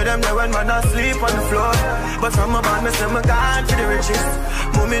 How them there when man asleep on the floor. But from my band, me say me gone for the riches.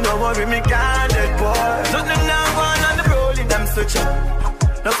 Mommy no worry, me can't dead poor. Nothing now going on the rolling, them switch up.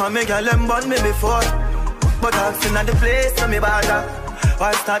 No for me girl, them born me before. But I've seen at the place so me bother.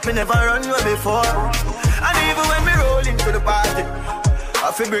 Why start me never run away before. And even when me roll into the party,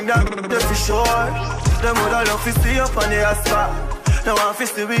 I feel bring that for sure. Them would all love to see up on the asphalt. Now I feel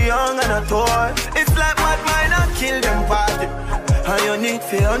still be young and a toy. It's like mad mind and kill them party. And you need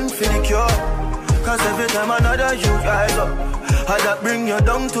for the cure. Cause every time another you rise up, I that bring you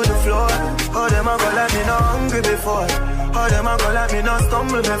down to the floor. Oh, them a go like me not hungry before. Oh, them a go like me not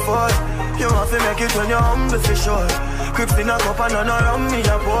stumble before. You have to make it when you're humble for sure. Crips in a cup and none around me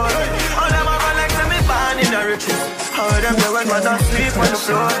a pour. Oh, them a go like me born in the riches. How them there when man sleep on the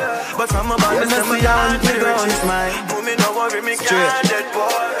floor. But from my band, they say me down to the riches. Do me no worry, me can't dead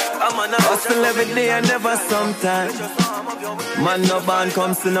poor. I'm on a hustle every day and never sometime. Man no band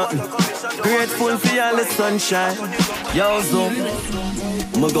comes to nothing. Grateful for all the sunshine. Yo, Zoom,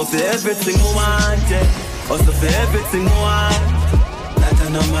 me go for everything I want, yeah. Hustle for everything I want. That I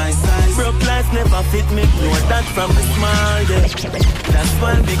know my size. Broke life never fit me. Know that from the small, yeah. That's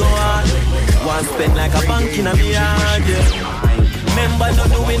why we go hard. One spend like a bank in a yard, yeah. Remember, no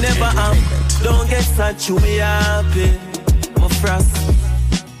do we never am. Don't get sad, you be happy. My frost.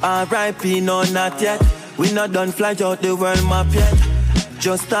 R.I.P. no not yet. We not done fly out the world map yet.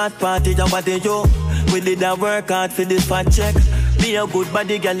 Just start party, and what they do. We did a work hard for this fat check. Be a good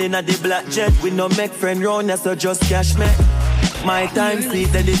body girl in a the black jet. We no make friend round, so just cash me. My time see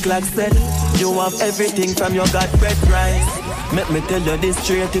that the clock set. You have everything from your God bread rice. Make me tell you this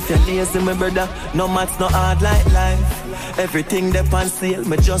straight, if you're lazy, my brother, no maths, no hard like life. Everything they on sale,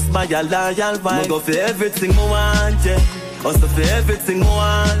 me just buy a loyal vibe. Me go for everything I want, yeah. Also for everything I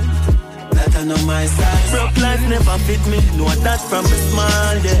want. That I know my size. Broke life never fit me, know that from a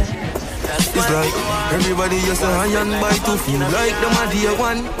small, yeah. It's like everybody just a high and by to feel like them a day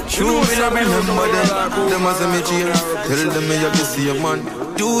one. True, me not remember them. Them as a me change. Tell them me have to see a man.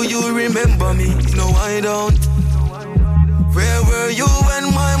 Do you remember me? No, I don't. Where were you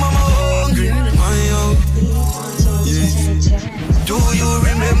when my mama hungry? My out. Yeah. Do you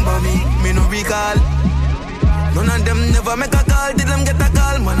remember me? Me no recall. None of them never make a call. Did them get a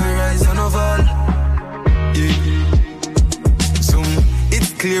call? Man, I rise and I fall. Yeah.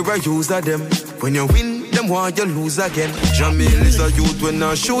 It's clear I use of them. When you win, them want you lose again. Jamil is a youth when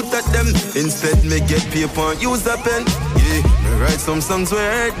I shoot at them. Instead, me get paper and use a pen. Yeah, me write some songs where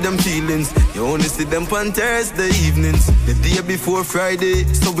I hurt them feelings. You only see them on Thursday evenings. The day before Friday,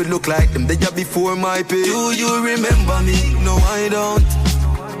 so we look like them the day before my pay. Do you remember me? No, I don't.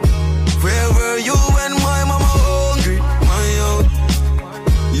 Where were you when my mama hungry? My out.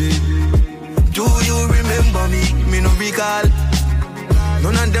 Yeah. Do you remember me? Me no recall.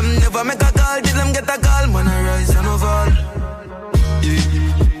 None of them never make a call. Did them get a call? Man, I rise and I fall. Yeah.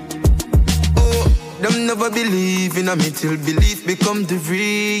 Oh, them never believe in a me till belief become the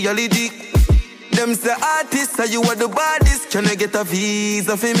reality. Them say artists, say you are the baddest. Can I get a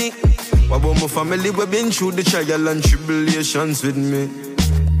visa for me? What about my family? We've been through the trial and tribulations with me.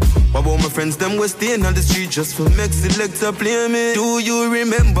 What about my friends? Them we staying on the street just for make selector play me. Do you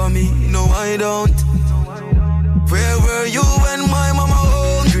remember me? No, I don't. Where were you when my mama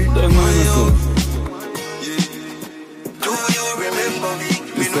hungry? My own. Yeah. Do you remember me?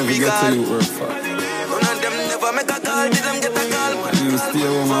 Me no recall. None of them never make a call. Did them get a call? You stay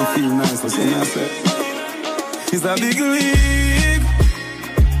home and feel nice. That's what I said. It's a big league.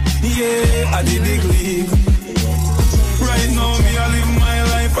 Yeah, at the big league. Right now, me I live my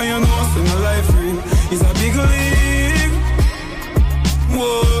life and you know see my life real. It's a big league.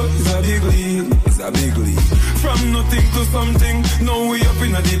 Whoa, it's a big league. It's a big league. From nothing to something, now we up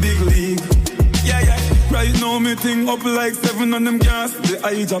in the big league. Yeah, yeah. Right now me thing up like 7 on them gas, the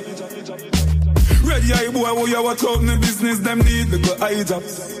eye job. Ready eye boy, who you watch out in the business, them need the eye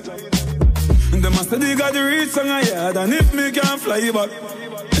jobs. The master they got the reach on a yard, and if me can't fly back.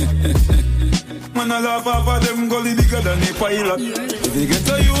 Man, I laugh off of them gully bigger than a pilot. If you get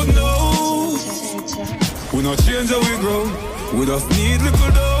to you know, we not change how we grow. We just need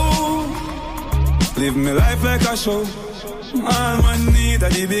little dough. Live me life like a show. All man need a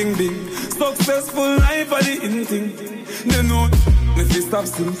the bing bing. Successful life are the in thing. They know if we stop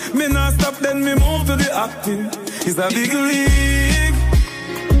sing, me not stop then me move to the acting. It's a big league.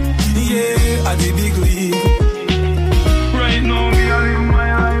 Yeah, at the big league. Right now me I live my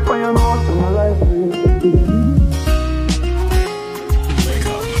life and you know my life.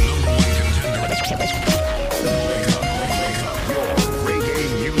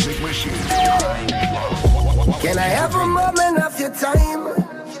 Can I have a moment of your time?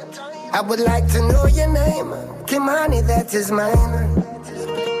 I would like to know your name. Kimani, that is mine.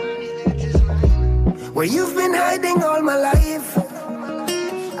 Where you've been hiding all my life.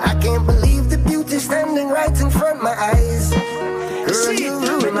 I can't believe the beauty standing right in front of my eyes. Girl, you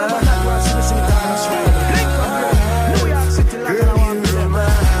ruin my heart. Girl, you ruin my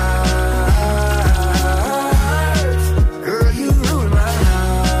heart. Girl, you ruin my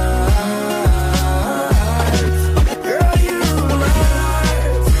heart. Girl, you ruin my heart.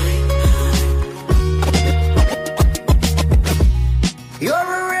 You're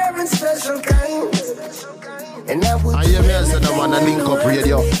a rare and special kind. And I hear me as a man and link up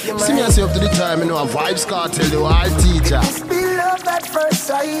radio. See me as up to the time, you know, a vibes cartel, you all teacher. It's be love at first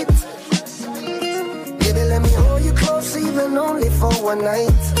sight. Baby, let me hold you close, even only for one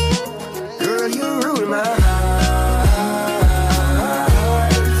night. Girl, you rule my heart.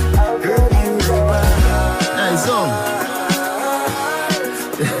 Girl, you rule my heart. Nice song.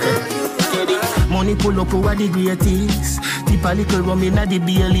 Money pull up over the greatest. Tip a little rum in the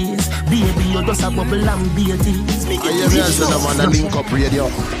Baileys. Baby, you just a bubble and beaties. I hear me as a man and link up radio.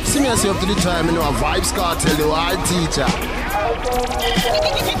 See me as up to the time, you know, a vibes cartel, you all teacher.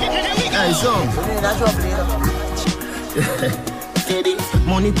 Hey, son.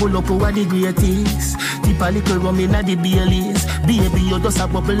 Money pull up over the greatest. Tip a little rum in the Baileys. Baby, you just a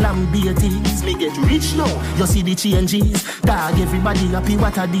bubble and beaties. Me get rich now, you see the changes. Dog, everybody happy,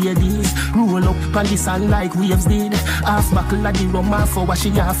 what a day this. Roll up on the sun like waves did. Half buckle of the rum, half for wash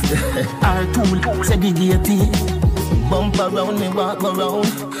it off. Our tool, segregated. Bump around, me walk around.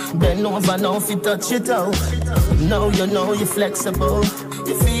 Bend over now, if you touch it out. Now you know you're flexible.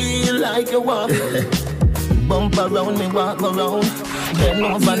 You feel like you walk. Bump around, me walk around. Bend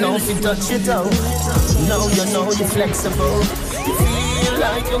over now, if you touch it out. Now you know you're flexible. You feel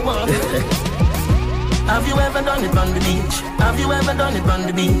like you walk. Have you ever done it on the beach? Have you ever done it on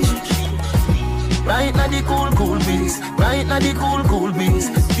the beach? Right now the cool, cool breeze. Right now the cool, cool breeze.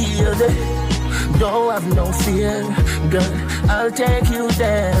 Feel the don't have no fear, girl, I'll take you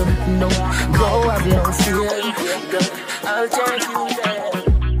there. No, don't have no fear, girl, I'll take you there.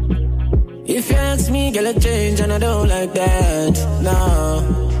 If you ask me, girl, I change and I don't like that, no.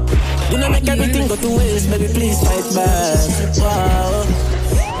 Do not make everything go to waste, baby, please fight back, wow.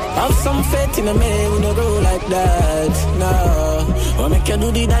 Have some faith in a man, we don't go like that, no. Or make you do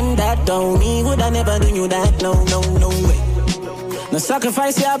the done that, don't me, would I never do you that, no, no, no way. No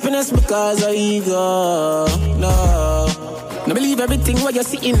sacrifice your happiness because of ego, no. No believe everything what you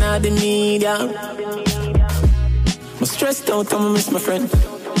see in the media. I'm stressed out, I'm miss my friend.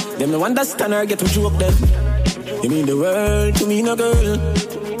 Them no understand or get to joke them. You mean the world to me, no girl.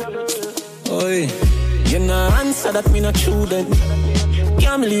 Oi, you no answer that me not true then.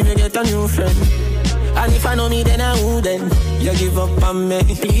 Can't believe you get a new friend. And if I know me then I wouldn't. You give up on me,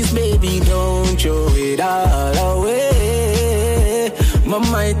 please baby don't throw it all away. My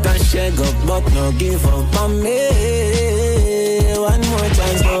might have shake up, but no give up on me. One more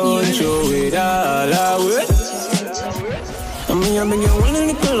chance, don't throw it all away. I mean, I've been going a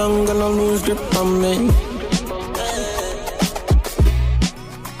little long, gonna lose grip on me.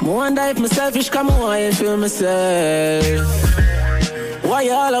 I wonder if I'm selfish, come on, I feel myself. Why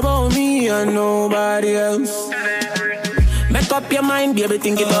you all about me and nobody else? Make up your mind, baby,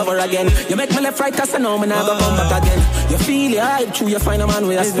 think it over again. You make me left right, cause I know me never come back again. You feel your hype, true, you find a man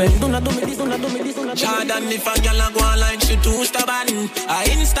where I spend. Do not do me this, do not do me this, do not do me this. Jordan, if a girl a go on like she too stubborn, I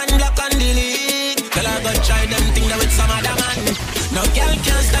instant block and delete. Girl, I go try them thing that with some other man. No girl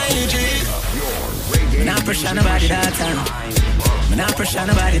can style it, G. Me not pressure nobody that time. Me not pressure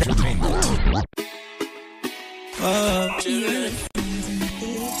nobody that time.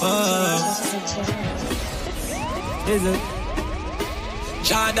 Is it?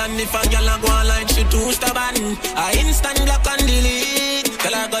 Jordan, if a girl a go on like she too stubborn, I instant block and delete.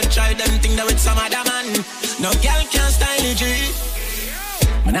 Girl, I go try them thing that with some other man. No girl can style it, G.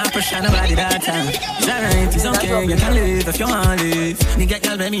 When I pressure nobody that time. It's alright, it's okay, you can live if you want to live. Nigga,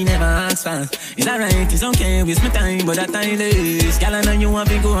 girl, baby, never ask fast. It's alright, it's okay, waste my time, but that time is. Girl, I know you want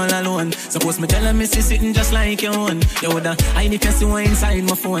to go all alone. Suppose me tell her me see sitting just like your own. You woulda, I need to see what inside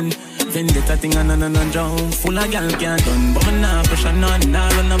my phone. Vendetta thing and no jump. Full of girl can't done, but me nah pressure none. Nah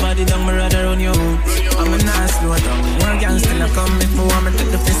run nobody down, me rather run you. I'm a nah slow down. More girl still a come if me want me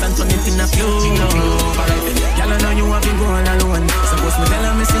take the face and turn it in a few. Alright then, girl, I know you want to go all alone. Suppose me tell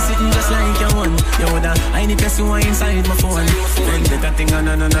her me see sitting just like your own. You woulda, I need to see what inside my phone. Vendetta thing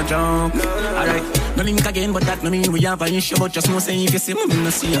and no jump. Alright, no link again, but that no mean we have an issue. But just know say if you see me, me no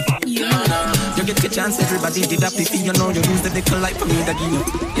see you. You get the chance, everybody did that if you know you lose the dick like for me that give you.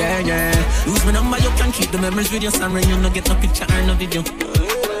 Yeah. Lose my number, you can keep the memories with your son when you no get no picture or no video.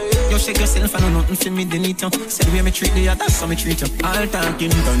 You shake yourself and nothing for me, they need you. Say the way me treat the others, so me treat you. All talking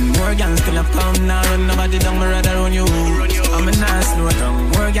done, more gangs still have come. Now run nobody down, me rather run you. I'm a nice slow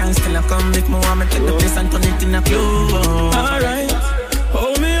down, more gangs still have come. If me want me take the place and turn it in a few. Alright,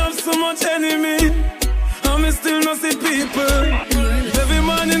 hold me up so much enemy, and me still no see people. Every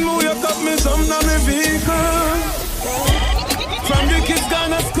morning me wake up, me jump on me vehicle. From the kids gone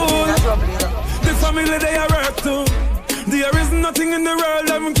to school, the family they are work too. There is nothing in the world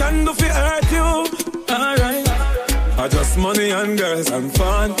that can do for hurt you. Alright, I just money and girls and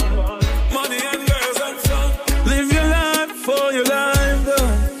fun. Money and girls and fun. Live your life for your life,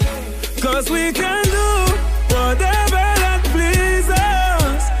 though. Cause we can do whatever that pleases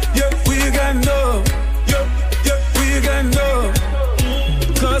us. Yeah, we can do. Yeah, we can do.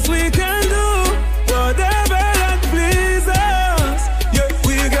 Cause we can do whatever that pleases us. Yeah,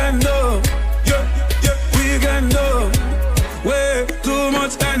 we can do. Yeah, we can do. Way too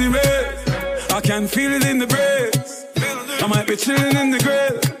much anyway. I can feel it in the breeze. I might be chilling in the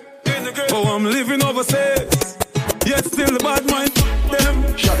grave. Oh, I'm living overseas. Yet still the bad mind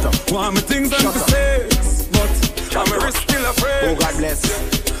them. Shut up. Want me things and mistakes, but I'm a risk still afraid. Oh, God bless.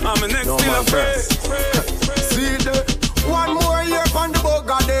 I'm a next no still afraid. See the one more year on the boat,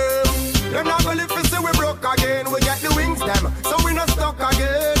 goddamn. Them not gonna live to see we broke again. We get the wings them, so we not stuck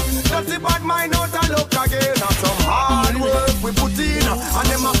again. That's the bad mind out and look again. Now some hard work we put in, and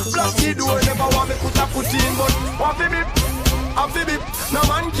them a block the door. Never want me put a foot in, but what for me? Happy me. No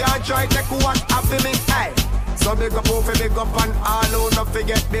man can't try take what happy me. Hey. So big up, over big up, and all who not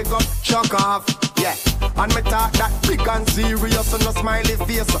forget big up, chuck off, yeah. And me talk that big and serious, and no smiley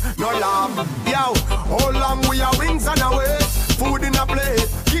face, no laugh. Yo, how long we are wings and away, food in a plate,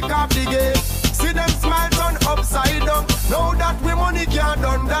 kick off the gate. See them smile turn upside down. Now that we money can't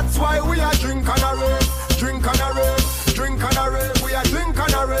done, that's why we are drink and a rave, drink and a rave, drink and a rave. We are drink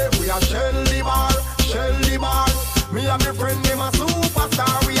and a rave, we are shell the bar, shell the bar. Me and my friend, them a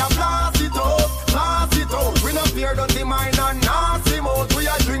superstar, we are blast it up. We no fear dirty mind and nasty mouth. We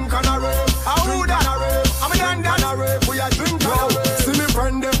a drink and a rave. Who that a rave? I'm a dan a rave. We a drink and a rave. See me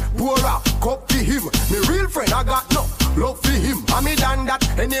friend them pour a cup for him. Me real friend I got no love for him. I'm a dan that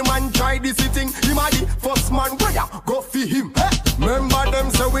any man try this thing. Him a the first man where ya go for him. Hey, remember them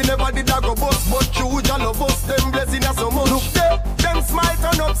say we never did a go bust, but you just love us. Them blessing us so much. Look them smile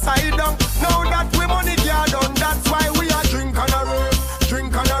turn upside down. Now that we money can't done, that's why we a drink and a rave,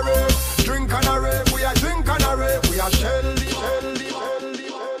 drink and a rave, drink and a rave. We a drink and a rave. We a shelly.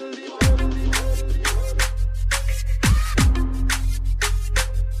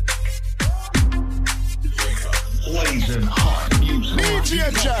 Blazing hot music. DJ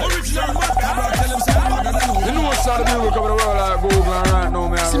you know what's the music of the world like Google right now,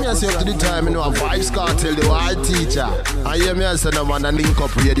 man. See me as you up to the time, you know, a Vibes Cartel, the white teacher. I hear me as the man and link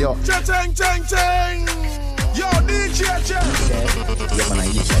up radio. Ching. Yo, DJ J. Yeah, man, I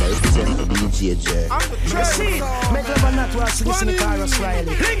represent the DJ J. You see, make love and not watch this in the chorus,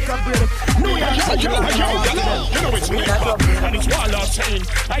 Riley. Link up, brother. No, you know it's me, and it's all I'm saying.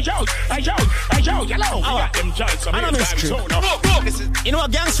 Yo, yellow. I got them joints. I'm in street. You know a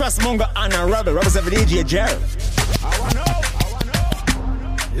gangster's mongo and a rebel represent the DJ J. I wanna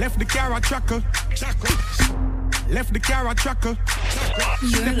know. Left the car a tracker. Left the car a tracker.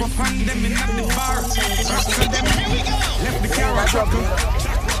 Step up on them in the bar. Them. Left the car a tracker.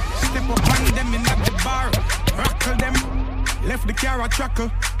 Step up on them in the bar. Rockle them. Left the car a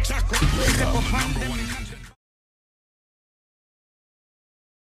tracker. Step up on them in the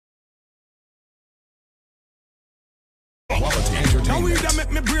now we that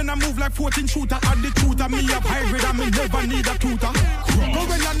make me brain a move like 14 shooter. Add the shooter, me up hybrid and me never need a tutor. Go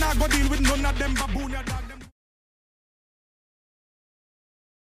well and I go deal with none of them baboon.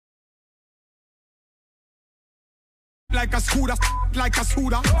 Like a scooter, like a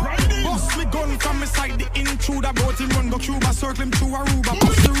scooter. Bust me gun from my side, the intruder. Bout him run go Cuba, circle him through Aruba.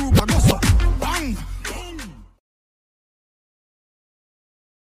 Bust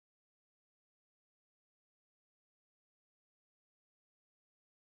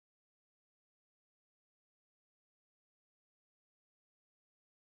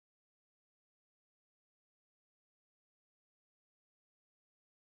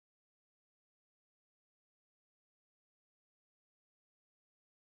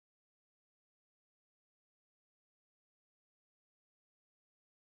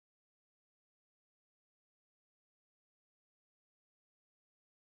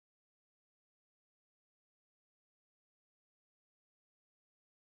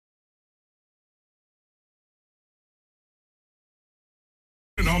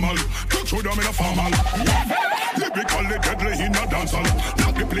normal. Touch show them in a formal. Lyrically deadly in a dancehall.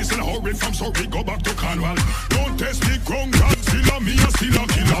 Knock the place in a hurry from Surrey, go back to Cornwall. Don't test the ground, Godzilla, me a still a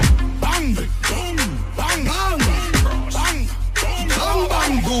killer. Bang, boom, bang, bang, bang, bang,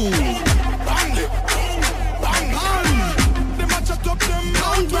 bang, boom. Bang, boom, bang, bang. Them a chat up them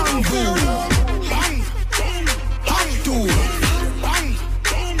bang, bang, boom. Bang, boom, hang to. Bang,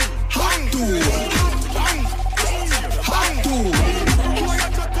 boom, hang to. Bang, hang to.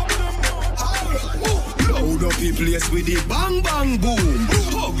 Load up the place with the bang bang boom.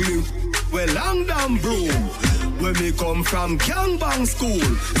 Ugly, well long damn broom. When me come from gangbang school,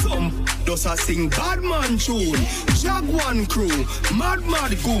 some does a sing bad man tune. Jaguan crew, mad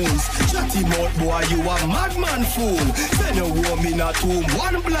goons. Chatty mouth boy, you a madman fool. Send a woman in a tomb,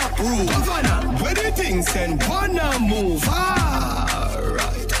 one black room. Havana, where the things send wanna move.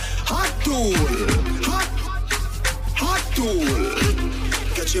 Alright, hot tool, hot tool.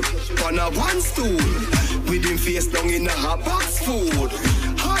 Catch you on a one stool. With him face down in a hot box food.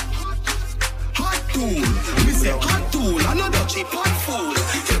 Hot tool. Me say hot tool, another cheap hot fool.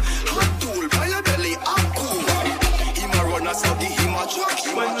 Hot tool, by your belly, I'm cool. Him a run a study, him a truck.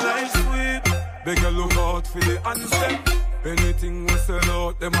 When life's sweet, beg a look out for the answer. Anything we sell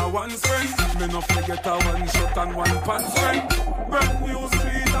out, them a one friend. Me no forget a one shot and one pants friend. Brand new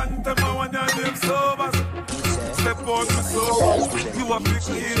sweet and them a one your name sobers. Step out me sober, you a big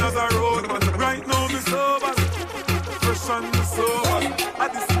clean as a road man. Right now me sober, fresh and me sober. At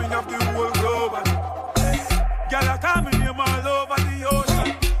the swing of the whole globe. Girl I call me name all over the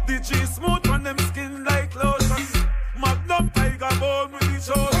ocean. The G smooth on them skin like lotion. Magnum tiger bone with the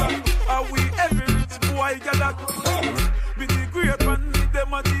chosen. Are we every rich boy gather? With the great one, with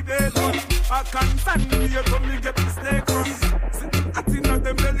them a debate. I can't stand here till me get the snake run. I think that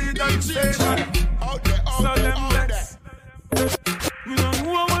them belly done station. So them next. Me don't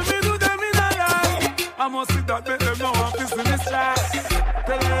know what me do them in a life. I must see that make them know I'm business try.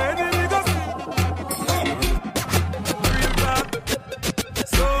 Tell the enemy go real bad.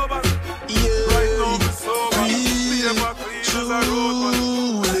 Sober. Right now me sober. Me ever clean as a road man.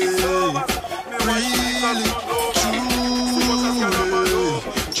 Sober. Me want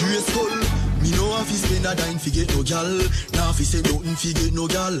to me no have to spend a dime fi get no gal. Now fi say nothing fi get no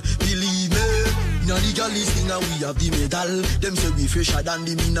gal. Believe me, now the gal is thing and we have the medal. Them say we fresher than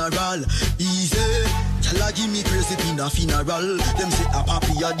the mineral. Easy, gal a give me crazy pin a funeral. Them say a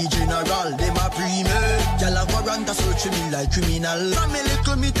papi a the general. Them a pre me, gal a warrant a search me like criminal. From me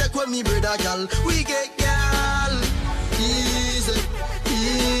little me take with me brother gal. We get gal. Easy,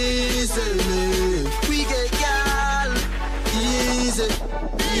 easy. We get gal. Easy.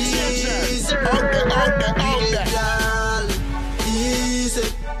 Easy, out there. Easy,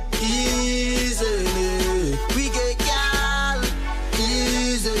 we get gal.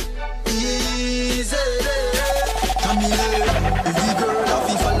 Easy. Come here, every girl off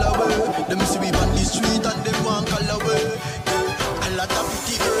he follow away. Them see we on the street and them want call away. A lot of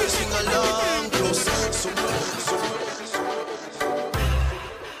pretty girls sing along close.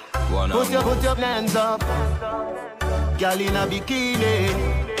 Put your hands up, girl in a bikini.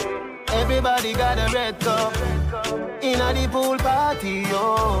 Everybody got a red cup in a the pool party,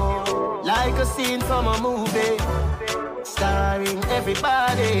 oh, like a scene from a movie, starring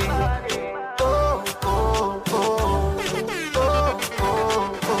everybody. Oh, oh, oh, oh,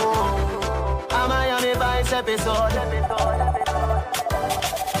 oh, oh. A Miami Vice episode.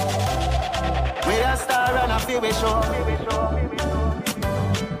 We a star and a TV show.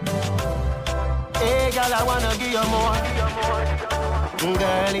 Hey, girl, I wanna give you more.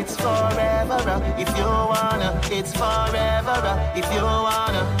 Girl, it's forever, if you wanna. It's forever, if you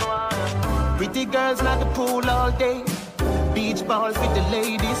wanna. Pretty girls like the pool all day. Beach balls with the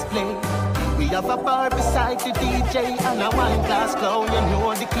ladies play. We have a bar beside the DJ and a wine glass clown, you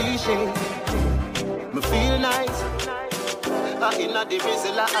know the cliche. Me feel nice. In the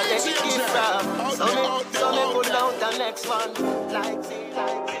drizzle, I let it keep from. So me pull out the next one.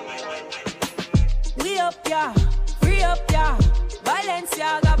 We up, yeah. Free up, yeah.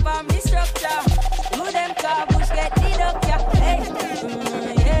 Balenciaga for me structure. Do them car bush get lit up, yeah. Hey,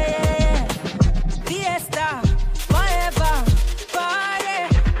 yeah. Fiesta, forever, party,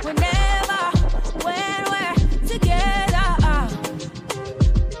 whenever, when we're together.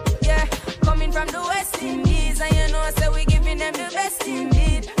 Yeah, coming from the West Indies, and you know, so we giving them the best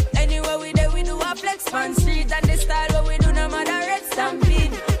indeed. Anywhere we there, we do a flex on street, and the style what we do, no matter red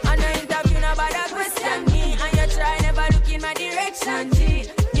stampede. And I interview nobody question me, and you try never look in my direction, G.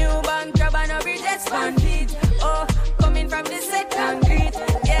 New bank job and a bridge expanded. Oh, coming from the second grid,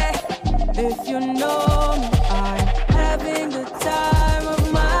 yeah. If you know me, I'm having the time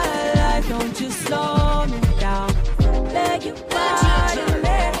of my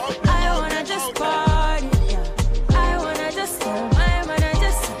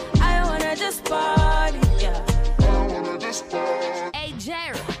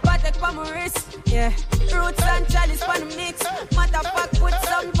for my wrist. Yeah, roots and chalice for the mix. Matter fuck, put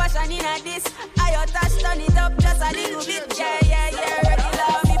some passion in a this. I touch, turn it up just a little bit. Yeah.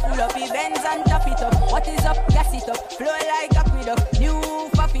 Regular, me pull up events and top it up. What is up? Gas it up. Flow like aqueduct. New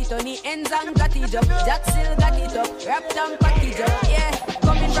Fafit on the ends and got it up. Jack still got it up. Wrapped and package up. Yeah,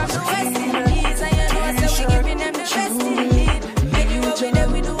 coming from the West Indies. And you know, so we giving them the best indeed. Anywhere we there,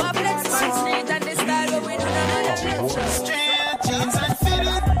 we do a flex on street. And the style where we do another straight jeans and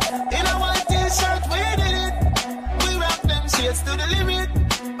fitted. In a white t-shirt, we did it. We rock them shades to the limit.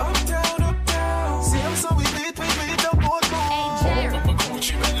 Uptown, uptown. See them, so we beat up both more.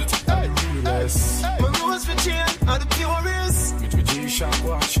 Realest. My rules for chain are the purest. Me G-Shock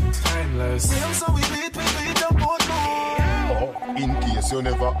watch, timeless. See them, so we beat up both more. In case you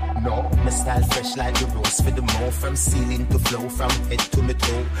never know, my style fresh like the rose for the mouth. From ceiling to flow, from head to my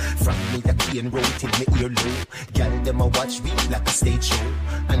toe. From me a cane road till me ear low. Girl them a watch me like a stage show.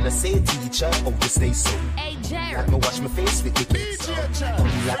 And I say teacher, oh you stay so. Like me wash my face with the cakes up.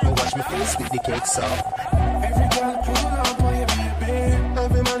 Like me wash my face with the cakes up. Every girl pull up on your baby.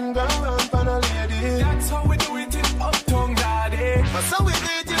 Every man go round for a lady. That's how we do it in Uptown, daddy. But so we do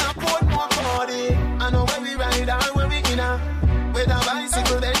it in a Portmore party. I know where we ride and where we in a. With a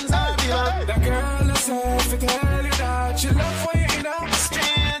bicycle, Benz or Beamer. The girl herself, I tell you that she love for you, you know.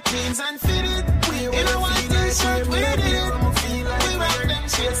 Straight jeans and fitted. In a white t-shirt, we did it. We rock them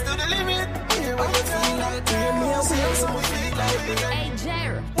shades to the limit.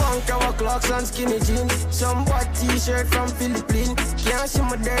 One cover clocks and skinny jeans. Some white t-shirt from Philippines. Can't see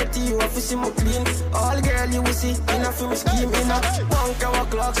my dirty, you have to see my clean. All girl you will see in a film scheme in a. One cover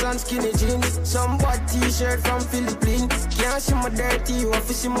clocks and skinny jeans. Some white t-shirt from Philippines. Can't see my dirty, you have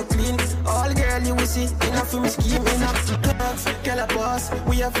to see my clean. All girl you will see in a film scheme in a. Girl a boss,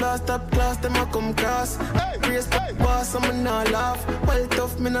 we have lost up class, them a come cross. Race boss, I'm not laugh. Well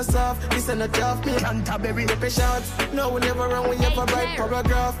tough, me no soft. This ain't a job, me Canterbury. Take a shot. No, we never run, we have a right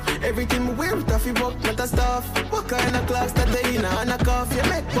paragraph. Everything we wear, toughy book, not a stuff. What kind of clocks that they in and a cuff? You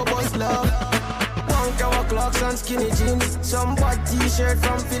make bubbles love. One cover clocks and skinny jeans. Some white t-shirt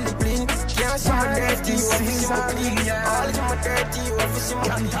from Philippines. Can't see my dirty, you have to see my clean. All of my dirty, you have to see my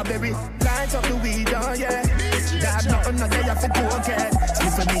Canterbury, light up the weed, oh yeah. That nothing no day off the coke, yeah. See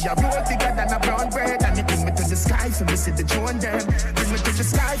for me, a roll bigger than a brown bread. And it bring me to the sky for me see the drone them. Bring me to the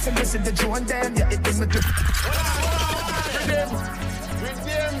sky for me see the drone them. Yeah, it bring me to...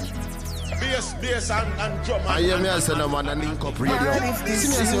 Bass and drum. I hear me as a man and link up radio. See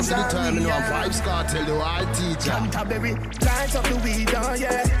me as you for the time, you know, Vibes Cartel, the white teacher. Canterbury, light up the weed, oh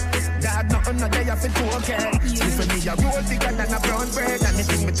yeah. That nothing no day off the coke, yeah. See for me, a roll bigger than a brown bread. And it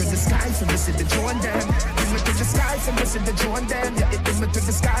bring me to the sky for me see the drone them. Bring me to the sky for me see the drone them. Yeah, it bring me to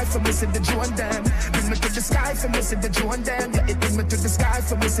the sky for me see the drone them. Bring me to the sky for me see the drone them. Yeah, it bring me to the sky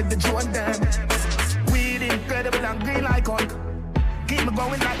for me see the drone them. Weed incredible and green like Hulk. Keep me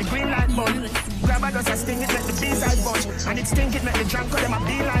going like the green light bun. Grab a dust and sting it, let the B-side bunch. And it stink it, let the drunk call them a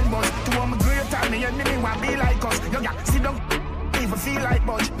B-line bunch. To all my great time, me enemy want be like us. Yo, yeah, sit down, even feel like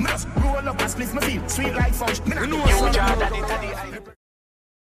bunch. Me just roll up and split my feel, sweet like fudge. Me not know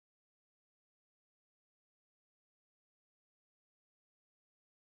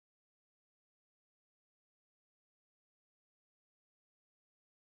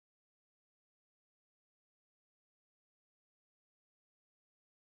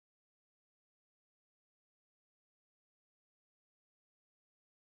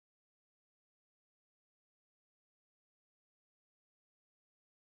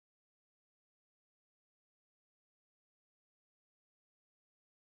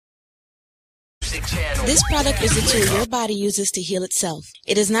This product is a tool your body uses to heal itself.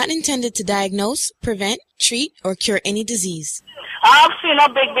 It is not intended to diagnose, prevent, treat, or cure any disease. I've seen a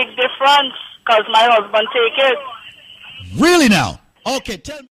big difference because my husband take it. Really now? Okay,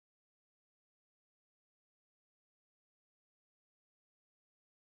 tell me.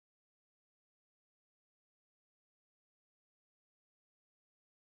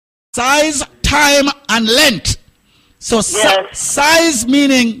 Size, time, and length. So yes. Size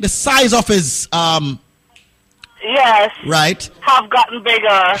meaning the size of his yes. Right. Have gotten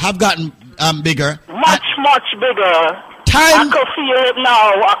bigger. Have gotten bigger. Much bigger. Time. I could feel it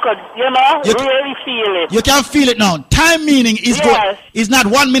now. I could, really feel it. You can feel it now. Time meaning is not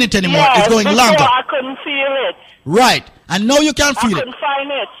 1 minute anymore. Yes, it's going before longer. I couldn't feel it. Right. And now you can feel it. I couldn't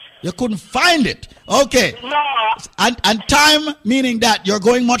find it. You couldn't find it. Okay. No. And time meaning that you're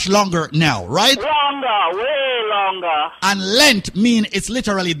going much longer now, right? Longer, way longer. And length mean it's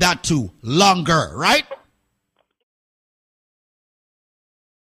literally that too. Longer, right?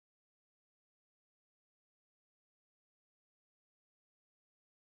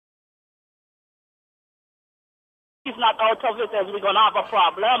 he's not out of it, then we're going to have a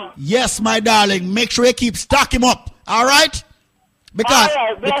problem. Yes, my darling. Make sure you keep stock him up. All right? Because,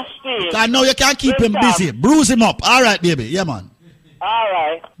 all right, bless you. I know you can't keep him busy. Bruise him up. All right, baby. Yeah, man. All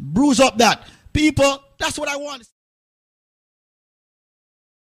right. Bruise up that. People, that's what I want.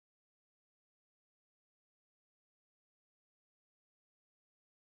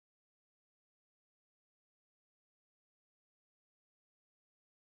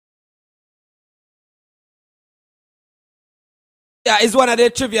 Yeah, it's one of the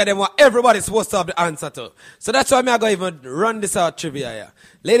trivia them what everybody's supposed to have the answer to. So that's why I'm going to even run this out trivia here.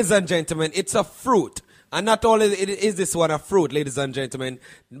 Ladies and gentlemen, it's a fruit. And not only is this one a fruit, ladies and gentlemen,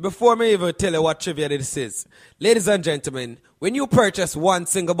 before me even tell you what trivia this is, ladies and gentlemen, when you purchase one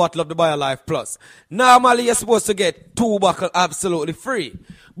single bottle of the BioLife Plus, normally you're supposed to get 2 bottles absolutely free.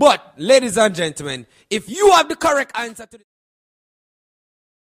 But, ladies and gentlemen, if you have the correct answer to this,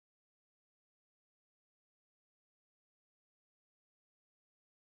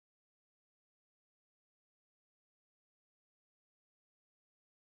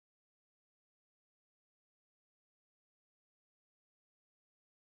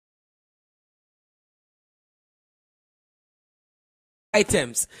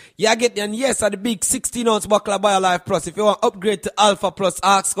 items, you get, and yes, at the big 16-ounce bottle of BioLife Plus. If you want to upgrade to Alpha Plus,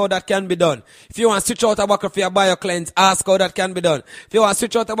 ask how that can be done. If you want to switch out a bottle for your BioCleanse, ask how that can be done. If you want to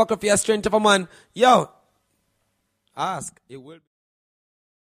switch out a bottle for your Strength of a Man, yo, ask. It will be.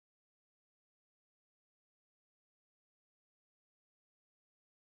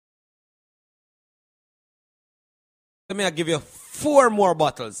 Let me give you 4 more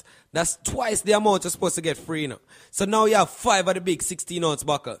bottles. That's twice the amount you're supposed to get free now. So now you have 5 of the big 16-ounce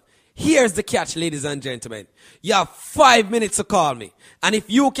bottle. Here's the catch, ladies and gentlemen. You have 5 minutes to call me. And if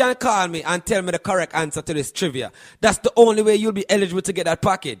you can call me and tell me the correct answer to this trivia, that's the only way you'll be eligible to get that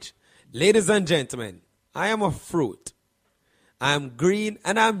package. Ladies and gentlemen, I am a fruit. I'm green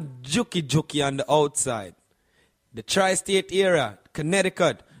and I'm juky on the outside. The tri-state area,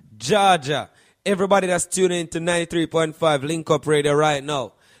 Connecticut, Georgia, everybody that's tuning into 93.5 Link Up Radio right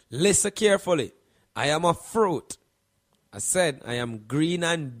now, listen carefully. I am a fruit. I said I am green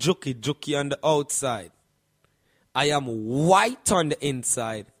and juky on the outside. I am white on the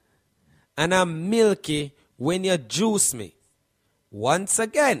inside. And I'm milky when you juice me. Once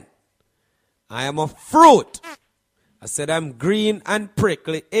again, I am a fruit. I said I'm green and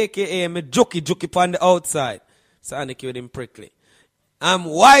prickly, a.k.a. me juky on the outside. So I with him prickly. I'm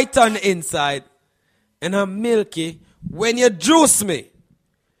white on the inside. And I'm milky when you juice me.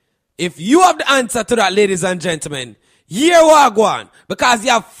 If you have the answer to that, ladies and gentlemen, here we go on. Because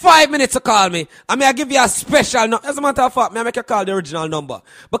you have 5 minutes to call me. I may give you a special number. As a matter of fact, I make you call the original number.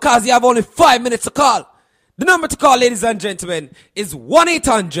 Because you have only 5 minutes to call. The number to call, ladies and gentlemen, is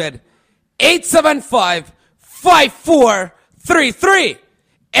 1-800-875-5433.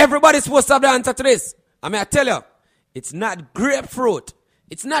 Everybody's supposed to have the answer to this. I may tell you, it's not grapefruit.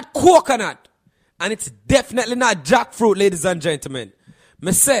 It's not coconut. And it's definitely not jackfruit, ladies and gentlemen.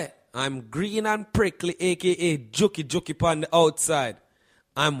 Me say, I'm green and prickly, a.k.a. juky on the outside.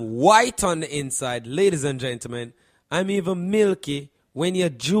 I'm white on the inside, ladies and gentlemen. I'm even milky when you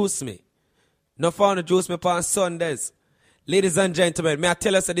juice me. No fun to juice me on Sundays. Ladies and gentlemen, may I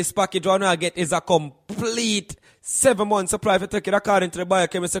tell you that this package one I get is a complete 7-month supply if you take it according to the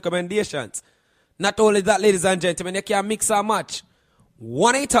biochemist recommendations. Not only that, ladies and gentlemen, you can mix and match.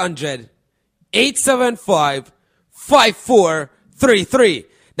 1-800-875-5433.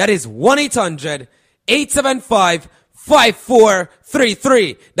 That is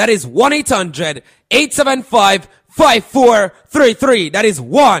 1-800-875-5433. That is 1-800-875-5433. That is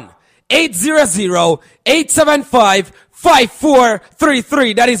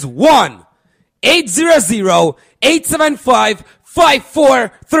 1-800-875-5433. That is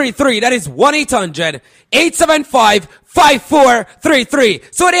 1-800-875-5433. That is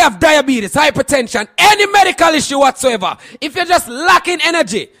 1-800-875-5433. So they have diabetes, hypertension, any medical issue whatsoever. If you're just lacking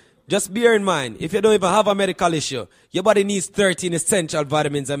energy, just bear in mind, if you don't even have a medical issue, your body needs 13 essential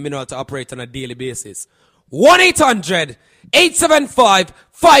vitamins and minerals to operate on a daily basis.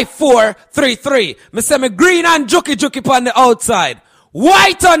 1-800-875-5433. Me say me green and juky on the outside,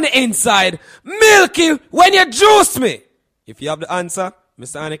 white on the inside, milky when you juice me. If you have the answer,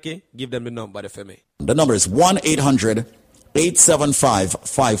 Mr. Aniki, give them the number for me. The number is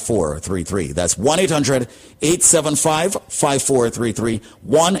 1-800-875-5433. That's 1-800-875-5433.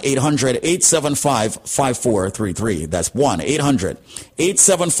 1-800-875-5433. That's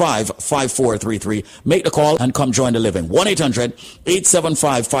 1-800-875-5433. Make the call and come join the living.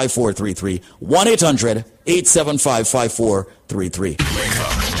 1-800-875-5433. 1-800 875-5433.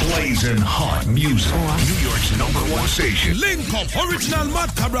 Blazing hot music. New York's #1 station. Link up, original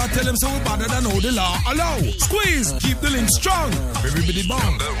mad cabra. Tell them so we better than how the law allow. Squeeze, keep the link strong. Everybody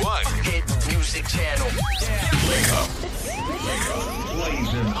bomb. #1 hit music channel. Wake up.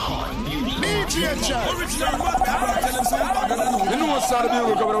 Blazing hot music. Original mad cabra. Tell them so we better than how you know what's out of the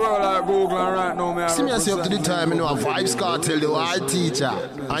world like Google right now, man. See me as up to the time, you know, a Vibes Cartel, the hard teacher.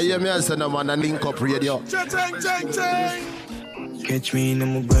 I hear me as a man and Link Up Radio. Catch me in a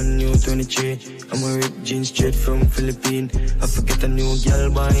brand new 23. I'm a ripped jeans straight from Philippines. I forget a new girl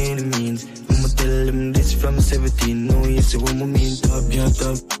by any means. I'ma tell them this from 17. No, you see what I mean. Top, yeah,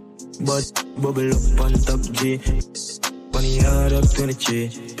 top. But bubble up on top G. Money hard up 23.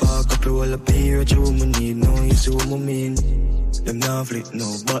 Park up your wall up here at your woman need. No, you see what I mean. Them now flip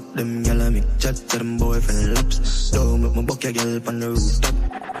no, but them gyal make chat to them boyfriend laps. Don't make my buck your girl on the rooftop.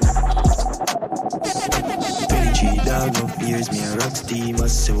 23 dog, no fears, me a rock steam. I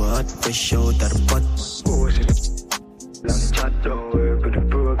say what, fresh out of the pot. Long chat, don't work with the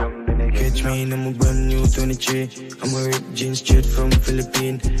program. Then I catch me in a brand new 23. I'm a ripped jeans straight from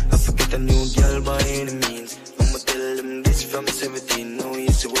Philippines. I forget a new girl by any means. I'ma tell them this from 17. No,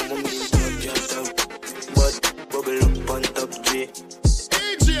 you see what I mean. But bubble up on top G.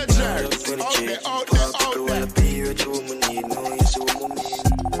 DJ Jack, out there. No, you see what I mean.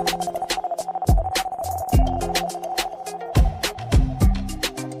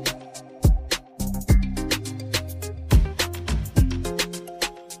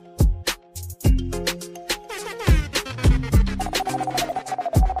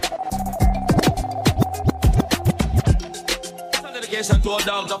 To all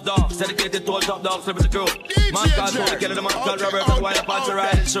dogs of dogs, dedicated to all top dogs, living the crew. Man called Tony Kelly, the man called Robert, and while apart to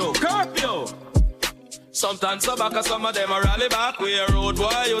ride show. Curfew! Sometimes some back, some of them a rally back. We a road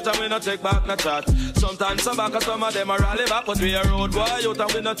boy, you tell me not take back no chat. Sometimes some back, some of them a rally back. But we a road boy, you tell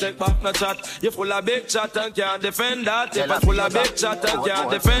me not take back no chat. You full of big chat and can't defend that. If I full of big chat and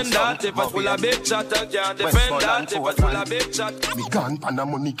can't defend that. If I full of big chat and can't defend that. If I full of big chat. Me gone pan a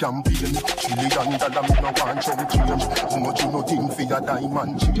money campaign. $1 billion me no want some change. How much you no think for your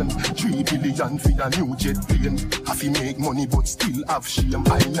diamond chain? $3 billion for your new jet plane. Have you make money but still have shame.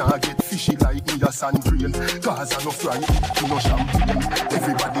 I nah get fishy like me a sand grain. Cause I no fry, you no champagne.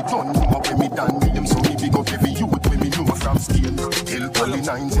 Everybody done know when me done name. So me big up every youth when me know from Spain. Tell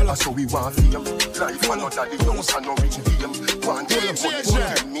 29, tell us how we want fame. Life another the house and no rich game. One day me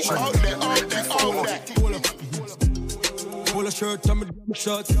pull a shirt and me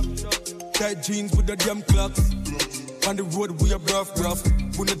shorts. Tight jeans with the damn clocks. On the road we a rough.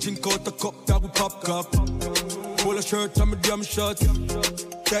 We no drink out a cup that we pop cup. Pull a shirt and me damn shorts.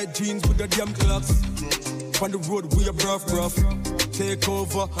 Tight jeans with the damn clocks. On the road we a rough. Take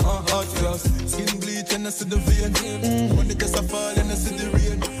over, hot glass. Skin bleach and I see the vein. When the dust a fall and I see the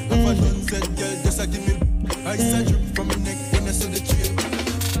rain. Have a done said girl just a give me. Ice a drip from my neck when I see the chain.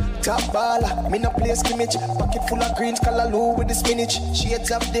 Top baller, me no play skimmage. Pocket full of greens, callaloo with the spinach. Shades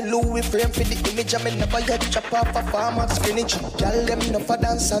of the Louis frame for the image. I me never yet chop off a farm of spinach. Girl them no for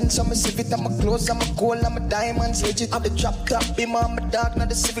dance and so me civic. I'm a clothes, I'm a gold, I'm a diamonds legit. I'm the drop top, be my dog, not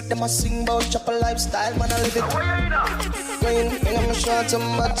the civic. Them a sing about chop a lifestyle, man I live it. Playing in my shorts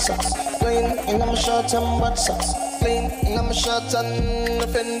and bad socks. Playing in my shorts and bad socks. Playing in my shorts and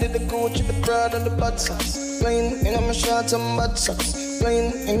offended the Gucci, the Prada and the bad socks. Playing in my shorts and bad socks.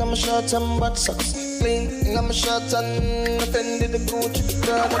 Playing in my shorts and bad socks. Playing in my shorts and offended the Gucci, the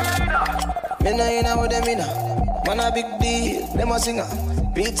Prada. Me nah in with them inna. Man a big deal, them a singer.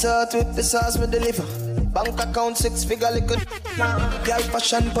 Pizza with the sauce we deliver. Bank account 6 figure liquor. Girl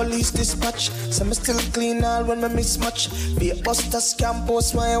fashion police dispatch. So me still clean all when me mismatch. Be a buster scam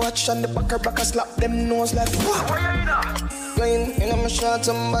post my watch. And the backer slap them nose like what? Playing in my shorts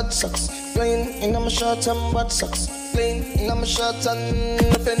and bad socks. Playing in my shorts and bad socks. Playing in my shorts and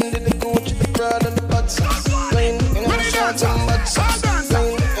offended the Gucci, the Prada and the bad socks. Playing in my shorts and bad socks.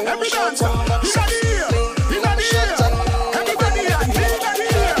 Playing in my shorts and bad socks. Playing in my shorts and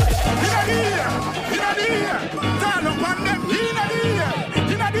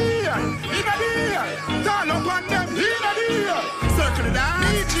Circle the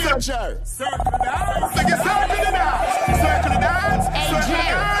dance, like a circle the dance, circle the dance, circle the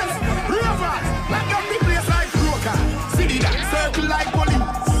dance. Rovers, like up the place like broker. See the dance, circle like police.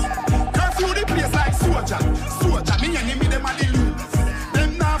 Curfew the place like soldier. Me and me them are the loose.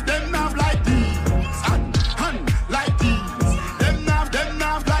 Them nav like these. Hand like these. Them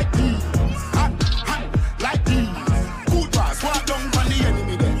nav like these. Hand like these. Good pass, walk down from the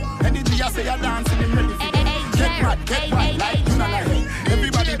enemy then. Anything I say I dance in the ready. Get mad like you know like.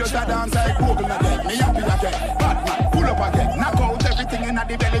 Everybody does a dance like me happy again. Batman, pull up again. Knock out everything in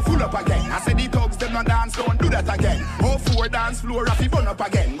the belly, full up again. I said the thugs, them no dance, don't do that again. Oh, 4 dance floor, if you burn up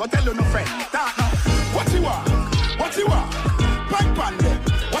again. Go tell you no friend, start now. What you want? What you want? Pan pan them.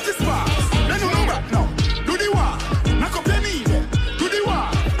 What is fast? They know no rap now. Do the war. Knock up your knee them. Do the war.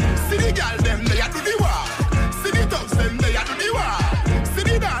 See the girl them, they a do the war. See the thugs them, they a do the war. See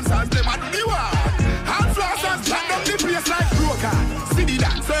the dancers, them a do the war. Hand flossers, jack up the place like broker. See the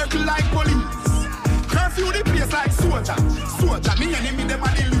dance, circle like police. Curfew the place like soldier. Soldier, me enemy, them a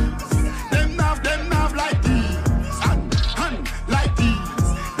the loose. Them nav like these. Hand like these.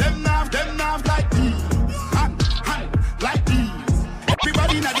 Them nav like these. Hand like these.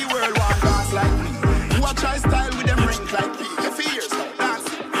 Everybody in the world want dance like me. Who a try style with them ring like me. If he hears no dance,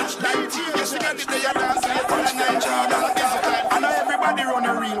 like tears. You see that they are dancing. I know everybody run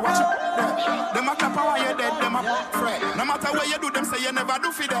a reel. Watch it. Them a clap while you're dead. Them a fret. No matter what you do, them say you never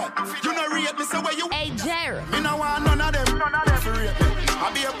do for that. You know rate me, so where you? Hey Jerry. Me no want none of them. For rate me. I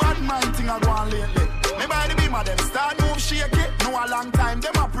be a bad man thing I go on lately. Me by the beam of them start move shake it. No a long time.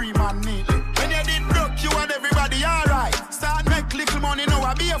 Them a pre-man neatly. When you did broke, you and everybody alright. Start make little money, now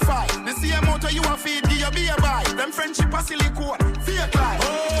I be a fight. The same motor you a feed, give you be a buy. Them friendship a silly code, fake life.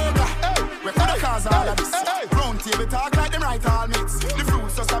 Oh God, hey, we coulda cause all of this. Round table talk like them right all mates. The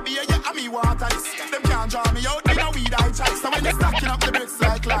fruits just a beer, yeah, and me water this. Them can't draw me out, me no weed I try. So when you stacking up the bricks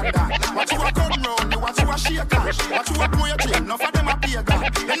like London, watch you a come round, you watch you a shake cash. Watch you a blow your chain, enough of them a pay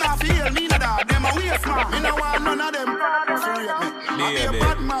God. They not feel me no dog, them a waste man. Me no want none of them. For real me, I be a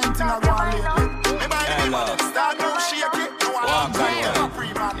bad man thing I go on lately. Me by the beam of them start no shake it. No one time,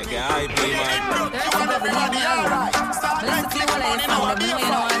 pre-man. You can hype me, man. You want everybody alright. Start making money, now I be a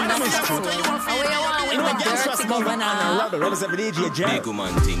fight. Big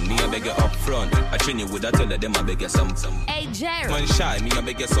woman thing, me a beg you up front. I train you with a tell them I beg you some. Hey Jerry. Man shy, me a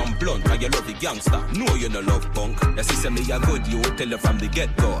beg you some blunt. Cause you love the gangster, no you no love punk. The system me a good, you tell you from the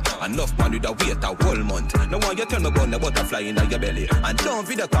get-go. Enough man with a wait a whole month. Now why you tell me about the butterfly in your belly? And don't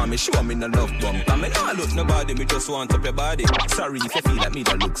video call me, show me no love bump. I mean I look nobody, me just want up your body. Sorry if you feel like me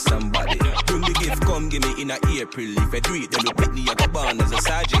that look somebody. Bring the gift, come give me in a April. If you do it, then you pick me, I go born as a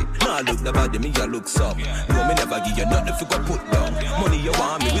sergeant. Now look nobody, me I look some. No, me never give you nothing if you go put down. Money you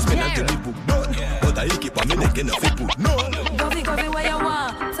want me, we spend until we book done. But I keep on me neck enough to put no. Coffee, where you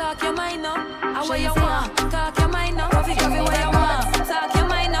want, talk your mind now. I where you want, talk your mind now. Coffee, where you want, talk your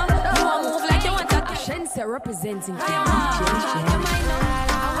mind now. You want move like you want to. Shense representing Talk your mind now.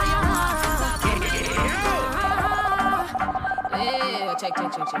 Yeah, check.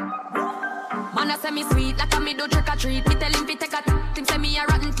 Man, I say me sweet like a me do trick or treat. Me tell him fi take a him say me a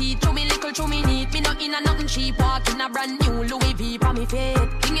rotten teeth. Chew me little, chew me neat. Me no in a nothing cheap. Walk in a brand new Louis V for me feet.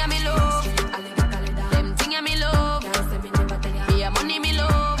 Thing ya me love, them thing ya me love. Yeah, money me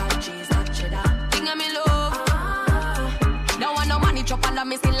love, thing ya me love. No one no money chop under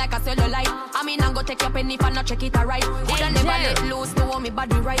me skin like a cellulite. I mean I go take your penny if I not check it alright. Woulda never let loose to hold me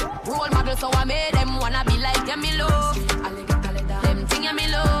body right. Role model so I made them wanna be like ya me love. Them thing ya me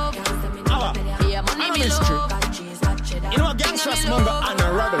love. Yeah, money me love. You know a gangster's monger and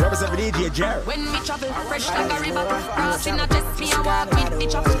a rubber represent DJ Jerry. When me travel, fresh like a river. Crossing a test, me a walk with the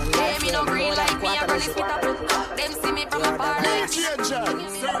chopper. Hey, me no green like me, a really spit up. Them see me from afar like It's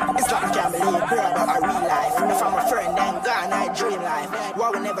like I can't believe bro about a real life. If I'm a friend, then gone, I dream life. Why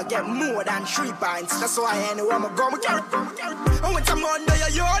we never get more than 3 pints? That's why anywhere I'm going, we carry. And when I'm under your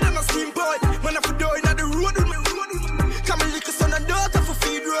yard, I'm a steamboat. When I'm for doing at the road with me. Come and lick a son and daughter for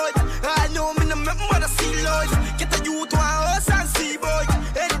feed road. I know me no make mother see life. Get a youth to a house and see boy.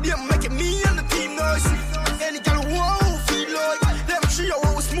 Any day making me and the team noise. Any girl who feel like them she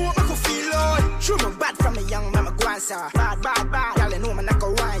always smoke make her feel like. Show me bad from a young mama go answer. Bad. Girl you know me not go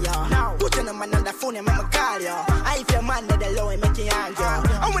want ya. Now putting them on the phone and mama call ya. I if your man that alone make you angry.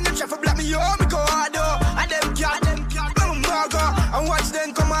 And when them try to black me up, me go hard and them cat, I'm mugger. And watch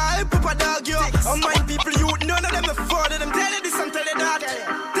them come out, papa dog yo. And my people you none of them afford them. Tell you this and tell you that.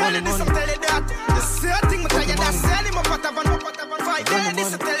 Tell you this and tell you that. The same thing me tell you that. Sell him a pot of fight. Tell you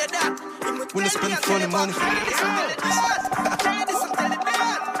this and tell you that. When you spend funny money. Tell you this and tell you that. Tell you this and tell you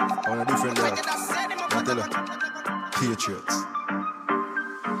that. On a different level. I tell you, Patriots.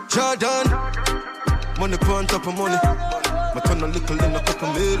 Jordan, money on top of money. My turn a little in a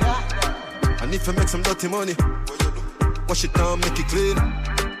couple mil. And if you make some dirty money, wash it down, make it clean.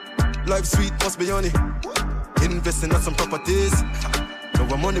 Life sweet, must be honey. Investing on some properties.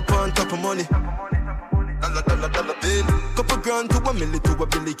 Now money on top of money. Dollar bill. Couple grand to $1 million to $1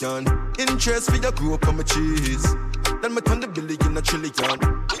 billion. Interest for your grow up on my cheese. Then me turn the billion a trillion.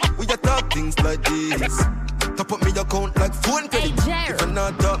 We talk things like this. Top up me account like phone credit. If I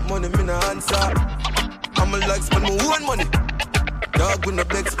not talk money, me no answer. I'ma like spend my own money. Dog with no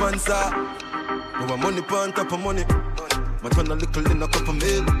big sponsor. No my money on top of money. My turn a little in a couple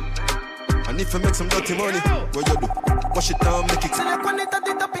mil. And if I make some dirty money, what you do? Wash it down, make it. Select one it at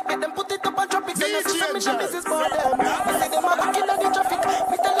the topic, make them put it up on traffic. Say you see some mission business for them. I say them a back in the traffic.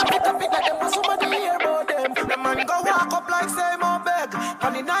 Me tell them it topic like them was somebody hear about them. The man go walk up like say more beg.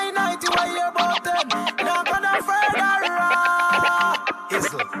 On the 990 I hear about them. Now gonna further raw.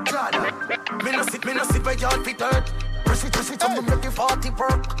 Isle, Jordan. Me no sit by y'all feet hurt. Press it, I'm making 40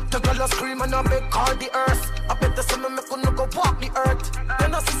 work. The girl a scream and I beg call the earth. I bet the sun me couldn't go walk the earth.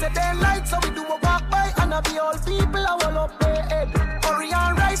 Then I see say they light, so we do a walk by. And I be all people, I will up their head. Curry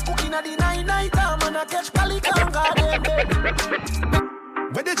and rice, cooking at the night time. And I catch Cali and garden bed.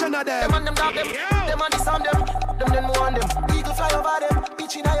 Where the Jenna there? Them and them dog them. Them and the sound them. Them want them. Eagle fly over them.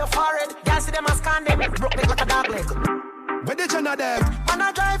 Pitch in your forehead. Girl see them and scan them. Broke neck like a dog leg. Where the Jenna there? Man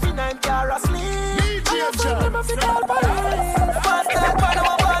I drive in and car asleep. And I find them a fit all by fast time, but I'm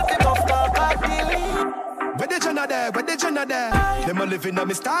about to go for a delete. Where the Jenna there? Where the Jenna there? Them a living on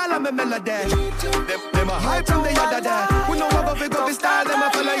me style and me melody. Them a hype from the other day. We know about big up style, them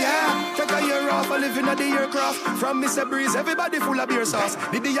a follow, yeah. Take a year off, a living at the aircraft. From Mr. Breeze, everybody full of beer sauce.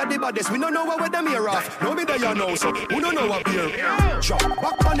 The day of the baddest, we don't know what them here off. No me there you know, so we don't know what beer. Drop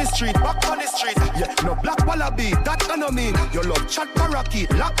back on the street, yeah, no black wallaby, that I know mean. Your love chat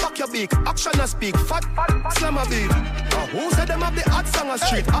parakeet, lock back your beak, action and speak, fat slam a beat. Who said them have the hot song on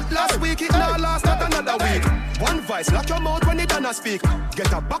street? Last week, it now last, not another week. One voice, lock your mouth when it done a speak.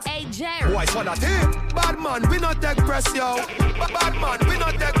 Get a box, boy, swallow it. Bad man, we not take press, yo. Bad man, we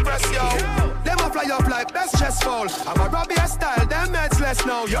not take press, yo. Them a fly up like best chest fall. I'm a Robbie style, them heads less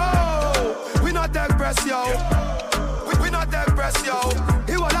now, yo. We not take press, yo. We not take press, yo.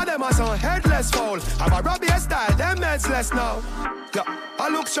 He all of them are some headless fall. I'm a Robbie style, them heads less now. Yeah, I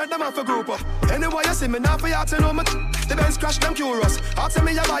look straight them off a group up. Anyway you see me now for you to know me. The Benz crash them curious. Ask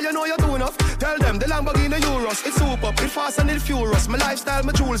me you buy, you know you do enough. Tell them the Lamborghini Euros. It's super, it fast and it furious. My lifestyle,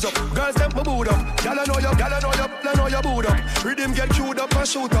 my jewels up. Girls them my boot up. Y'all know you boot up. Rhythm get queued up and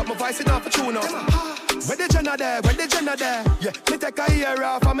shoot up. My voice it off a tune up. Where the Jenna there? Where the Jenna there? Yeah, me take a year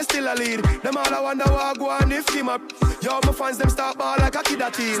off and me still a lead. Them all I wonder what go on if him up. Yo, my fans them start ball like a kid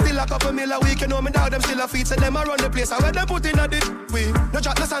a teen. Still a couple mil a week, you know me dog them still a feed. So them a run the place. I where them put in a dit. We no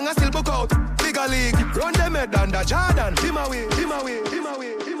chat no song I still book out. Bigger league, run them head under Jordan. Him away, him away, him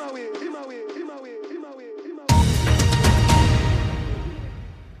away, him away, him away, him away, him away, him away.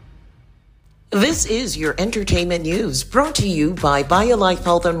 This is your entertainment news brought to you by BioLife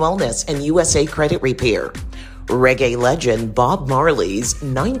Health and Wellness and USA Credit Repair. Reggae legend Bob Marley's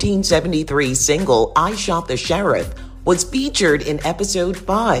 1973 single I Shot the Sheriff was featured in episode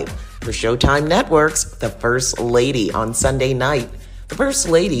 5 for Showtime Network's The First Lady on Sunday night. The First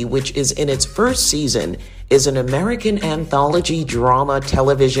Lady, which is in its first season, is an American anthology drama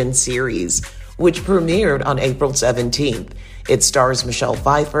television series, which premiered on April 17th. It stars Michelle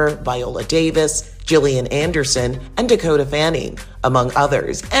Pfeiffer, Viola Davis, Gillian Anderson, and Dakota Fanning, among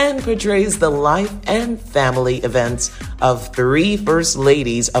others, and portrays the life and family events of 3 First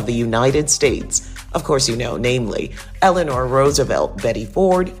Ladies of the United States. Of course, you know, namely Eleanor Roosevelt, Betty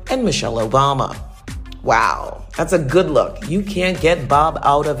Ford, and Michelle Obama. Wow, that's a good look. You can't get Bob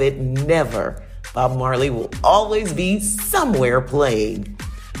out of it, never. Bob Marley will always be somewhere playing.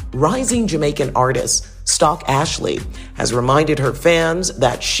 Rising Jamaican artist Stock Ashley has reminded her fans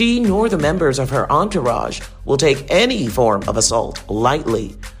that she nor the members of her entourage will take any form of assault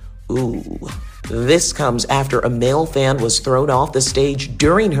lightly. Ooh. This comes after a male fan was thrown off the stage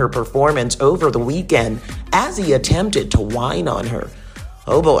during her performance over the weekend as he attempted to whine on her.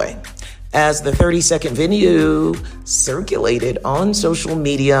 Oh boy. As the 30-second video circulated on social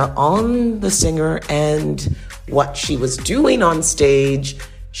media on the singer and what she was doing on stage,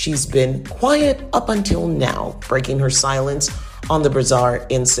 she's been quiet up until now, breaking her silence on the bizarre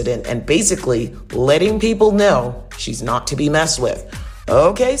incident and basically letting people know she's not to be messed with.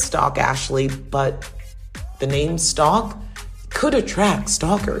 Okay, Stock Ashley, but the name Stock could attract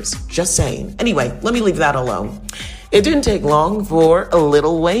stalkers. Just saying. Anyway, let me leave that alone. It didn't take long for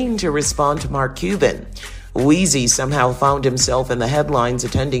Lil Wayne to respond to Mark Cuban. Weezy somehow found himself in the headlines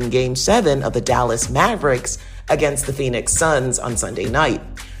attending Game 7 of the Dallas Mavericks against the Phoenix Suns on Sunday night.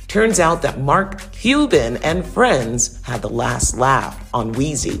 Turns out that Mark Cuban and friends had the last laugh on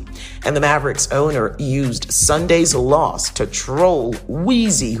Weezy, and the Mavericks owner used Sunday's loss to troll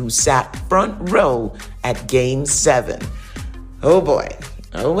Weezy, who sat front row at Game 7. Oh boy.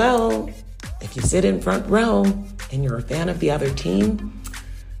 Oh well. If you sit in front row and you're a fan of the other team,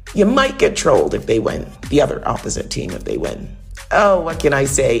 You might get trolled if they win. The other opposite team if they win. Oh, what can I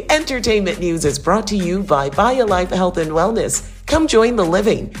say? Entertainment news is brought to you by BioLife Health and Wellness. Come join the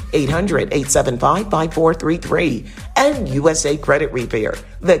living. 800-875-5433. And USA Credit Repair.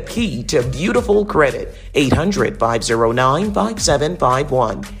 The key to beautiful credit.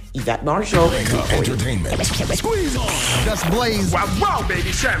 800-509-5751. Yvette Marshall. Entertainment. Squeeze on. Just blaze. Wow, wow,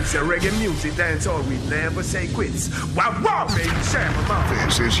 baby, shams your reggae music. That's all we never say quits. Wow, wow, baby, sham.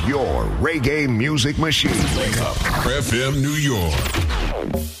 This is your reggae music machine. Wake up. FM New York.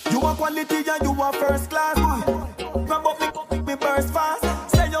 You are quality and you are first class. Grab up me burst fast.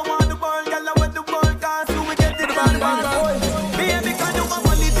 Say you want the world, girl, I want the world cast. You will get it bad, bad. Baby, because you are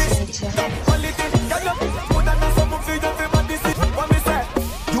quality. Quality. Girl, you put on some for your favorite disease. What me say?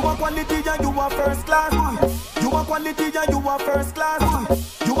 You are quality and you are first class. You are quality and you are first class.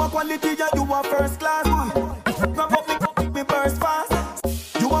 You are quality and you are first class. Grab up me burst fast.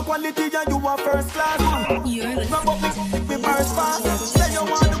 You are quality and you are first class. Grab up me burst fast. Say you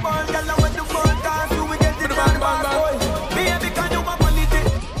want the world, girl, I want the world cast. You will get it bad, bad. Baby, because you are quality.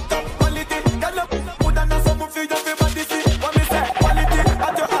 Quality. Girl, you put on some for your favorite disease. What me say? Quality.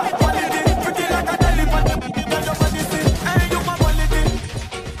 At your heart, quality. Pretty like a jelly, but girl, your body see. Hey, you are quality.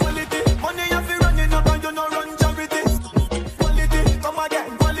 Quality. Money you feel running up and you no run charity. Quality. Come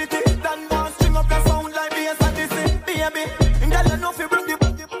again. Quality. Then one string up your sound like bass and this is. Baby, girl, you know fi bring the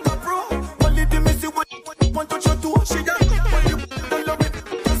pro. Quality, me see what want to show to she got. Quality, love it.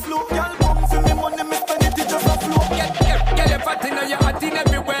 Slow, girl, come for me money, me spend it just a flow. Get your fat in your heart in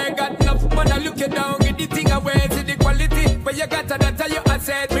everywhere. Got enough money, look you down, get the thing away. See the quality, where you got that you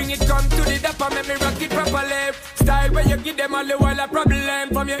said. Bring it come to the dapper, make me rock it properly. Style where you give them all the wall a problem.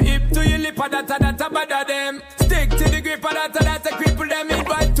 From your hip to your lip, that bother them. Stick to the grip, that cripple them.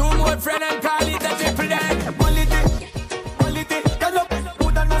 Invite two more friends and call it a triple them. Quality, quality, girl, you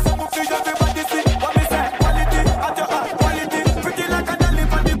put on some for your favorite disease. What me say? Quality, at your heart, quality. Pretty like a jelly,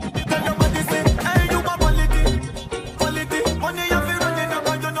 but girl, your body say. Hey, you are quality, quality. Money you feel running up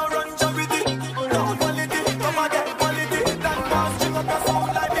and you no run charity. No quality, come again, quality. That boss string up your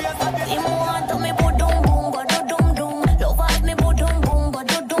sound like bass and this. Him want to me put dum boom, but do dum dum. Love us me put dum boom, but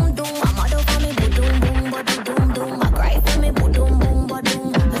do dum dum. I'm mad over me put dum boom, but do dum dum. I cry for me put dum boom, but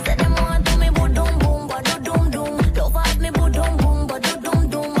dum. Me say them want to me put dum boom, but do dum dum. Love us me put dum boom, but do dum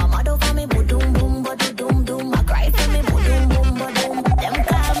dum. I'm mad over me put dum boom, but do dum dum. I cry for me put dum boom, but dum. Them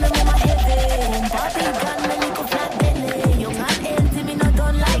call me mama heavy, papi gun me Nicco flat belly. Young and healthy, me not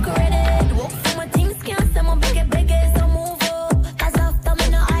done like ready. Walk for my things, can't say my big, so move up. 'Cause after me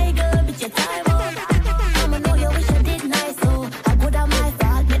no eye girl, bitch your time up. I'ma know you wish you did nice, so I could have my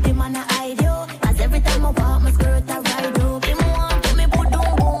fault, make the man a hide you. 'Cause every time I walk, my skirt I ride up. Him want to me put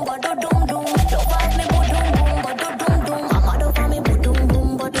dum boom, but do dum dum. Love off me put dum boom, but do dum dum. I'm mad over me put dum boom,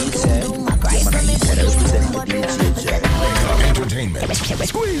 but do dum dum. I cry for me put dum boom, but do dum. Entertainment.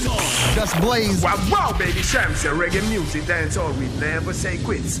 Squeeze on. Just blaze. Wow, wow, baby, shams your reggae music. That's all we never say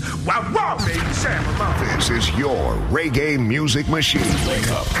quits. Wow, wow, baby, sham. This is your reggae music machine. Wake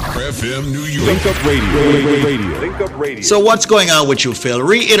up. FM New York. Link Up Radio. So what's going on with you, Phil?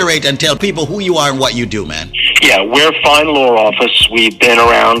 Reiterate and tell people who you are and what you do, man. Yeah, we're Fine Law Office. We've been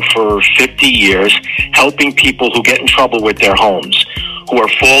around for 50 years helping people who get in trouble with their homes, who are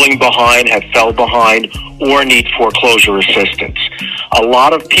falling behind, have fell behind, or need foreclosure assistance. A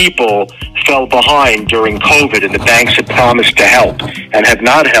lot of people fell behind during COVID and the banks had promised to help and have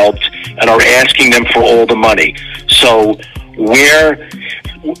not helped and are asking them for all the money. So we're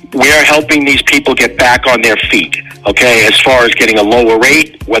helping these people get back on their feet, okay, as far as getting a lower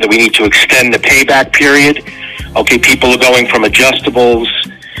rate, whether we need to extend the payback period. Okay, people are going from adjustables,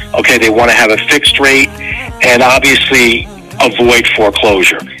 okay, they want to have a fixed rate, and obviously avoid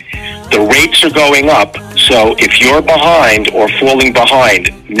foreclosure. The rates are going up, so if you're behind or falling behind,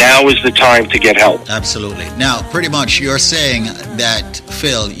 now is the time to get help. Absolutely. Now, pretty much you're saying that,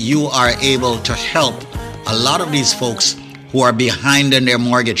 Phil, you are able to help a lot of these folks who are behind in their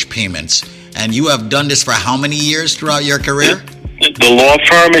mortgage payments. And you have done this for how many years throughout your career? The law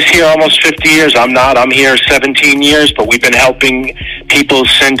firm is here almost 50 years. I'm here 17 years, but we've been helping people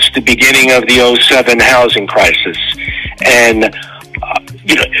since the beginning of the 2007 housing crisis. And,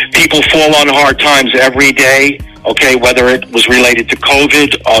 people fall on hard times every day, okay, whether it was related to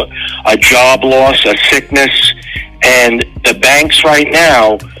COVID, a job loss, a sickness. And the banks right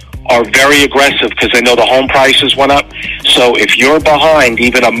now are very aggressive because they know the home prices went up. So if you're behind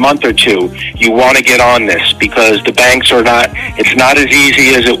even a month or two, you want to get on this because the banks it's not as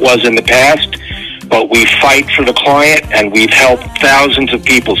easy as it was in the past, but we fight for the client and we've helped thousands of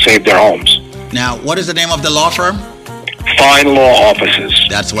people save their homes. Now, what is the name of the law firm? Fine Law Offices.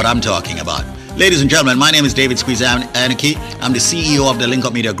 That's what I'm talking about. Ladies and gentlemen, my name is David Squeeze Anarchy. I'm the CEO of the Link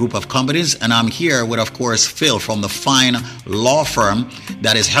Up Media Group of Companies, and I'm here with, of course, Phil from the fine law firm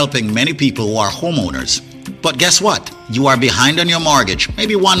that is helping many people who are homeowners. But guess what? You are behind on your mortgage.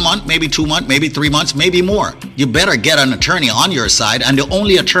 Maybe 1 month, maybe 2 months, maybe 3 months, maybe more. You better get an attorney on your side, and the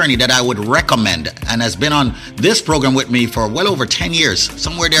only attorney that I would recommend and has been on this program with me for well over 10 years,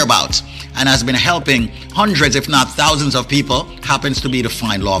 somewhere thereabouts, and has been helping hundreds, if not thousands of people, happens to be the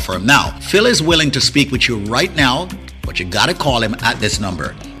fine law firm. Now, Phil is willing to speak with you right now, but you got to call him at this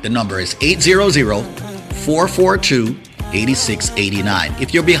number. The number is 800-442-8689.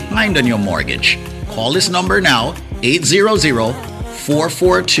 If you're behind on your mortgage, call this number now,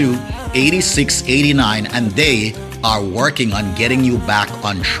 800-442-8689, and they are working on getting you back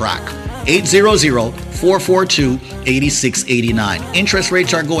on track. 800-442-8689. Interest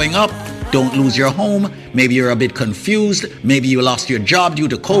rates are going up. Don't lose your home. Maybe you're a bit confused. Maybe you lost your job due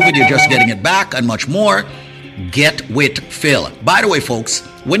to COVID. You're just getting it back and much more. Get with Phil. By the way, folks,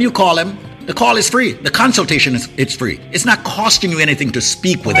 when you call him, the call is free. The consultation it's free. It's not costing you anything to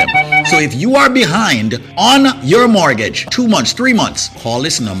speak with him. So if you are behind on your mortgage, 2 months, 3 months, call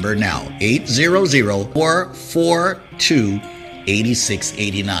this number now.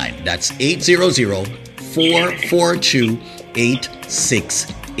 800-442-8689. That's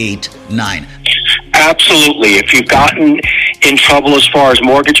 800-442-8689. Absolutely. If you've gotten in trouble as far as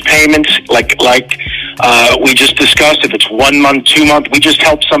mortgage payments, like we just discussed, if it's 1 month, 2 months, we just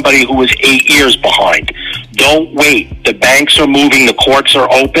helped somebody who was 8 years behind. Don't wait. The banks are moving, the courts are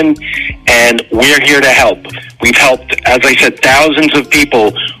open, and we're here to help. We've helped, as I said, thousands of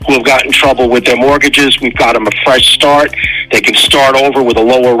people who have gotten in trouble with their mortgages. We've got them a fresh start. They can start over with a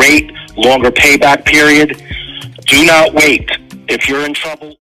lower rate, longer payback period. Do not wait. If you're in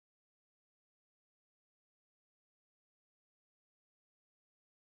trouble...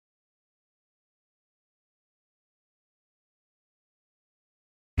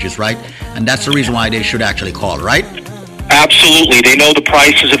 right? And that's the reason why they should actually call, right? Absolutely. They know the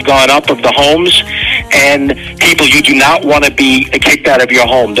prices have gone up of the homes, and people, you do not want to be kicked out of your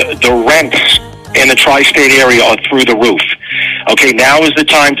home. The rents in the tri-state area are through the roof. Okay, now is the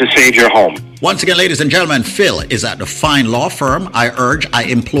time to save your home. Once again, ladies and gentlemen, Phil is at the fine law firm. I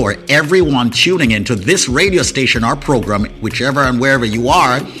implore everyone tuning into this radio station or program, whichever and wherever you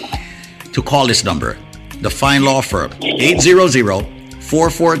are, to call this number. The fine law firm,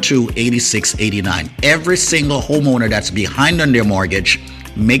 800-442-8689. Every single homeowner that's behind on their mortgage,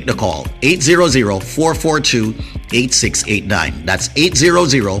 make the call. 800-442-8689. That's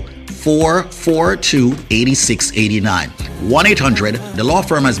 800-442-8689. 1-800. The law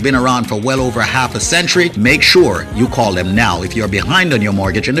firm has been around for well over half a century. Make sure you call them now if you're behind on your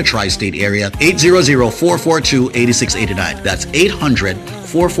mortgage in the tri-state area. 800-442-8689. That's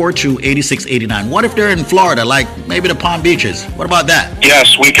 800-442-8689. What if they're in Florida, like maybe the Palm Beaches? What about that?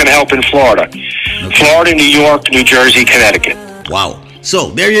 Yes, we can help in Florida. Okay. Florida, New York, New Jersey, Connecticut. Wow. So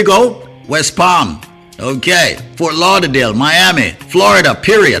there you go. West Palm. Okay. Fort Lauderdale, Miami, Florida,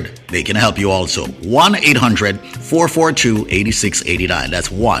 period. They can help you also. 1-800-442-8689. That's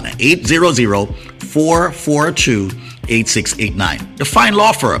 1-800-442-8689. The fine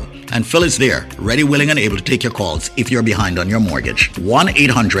law firm. And Phil is there, ready, willing, and able to take your calls if you're behind on your mortgage.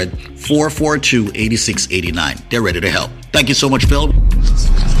 1-800-442-8689. They're ready to help. Thank you so much, Phil.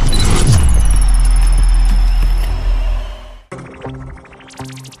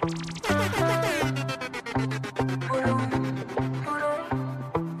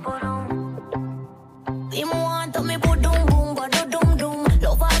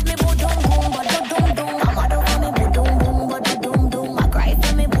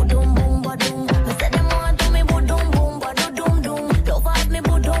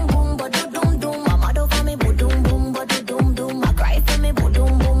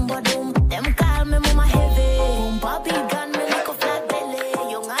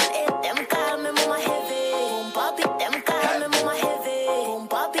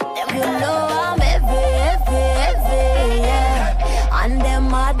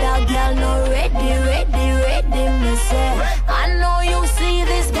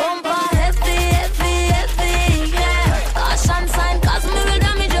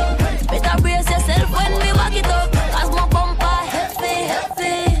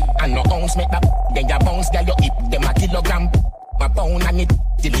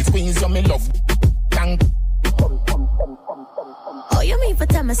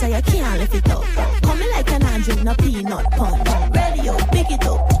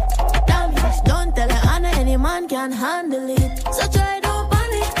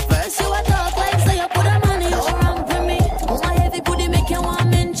 First you a talk like so you put a money. Don't ramp with me. Who my heavy booty make you want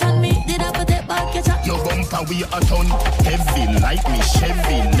weigh a ton. Heavy like me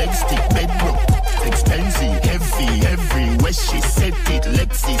Chevy, leg stick, bedrock. Expensive, heavy, everywhere she set it.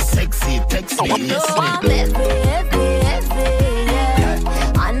 Lexi, sexy, texty, yes. Heavy,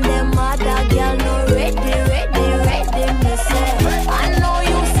 yeah. And them other girl no ready, me say. I know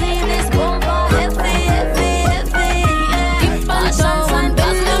you see this bumper, heavy, yeah. Dip and toe and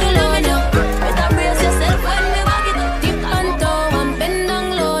bend down low now. Better brace yourself when we walk it up. Dip and toe and bend down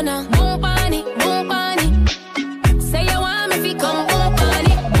low now. Boom pani. Say you want me fi come boom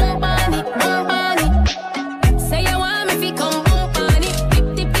pani. Say you want me fi come boom pani.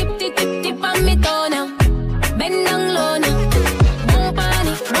 Dip on me toe now. Bend down low now. Boom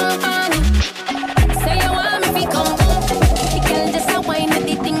pani. Say you want me fi come boom. The girl just a whine with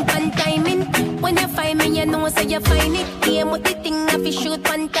the thing pan timing. When you find me, you know say you find it. Aim with the thing, I fi shoot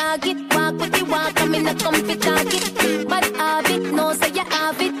pan target. Walk with the walk, I'm in a comfy target. But have it, no say you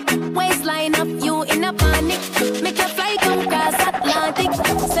have it. Waistline up, you in a panic. Make you fly come cross Atlantic.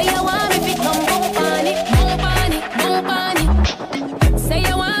 Say you want me fi come boom pani. Say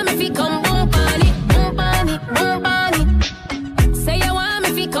you want me fi come boom pani. Say you want me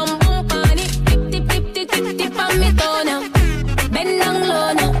fi come boom pani. Tip on me toe now. Bend down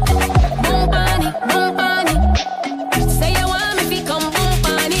low now. Boom pani. Say you want me fi come boom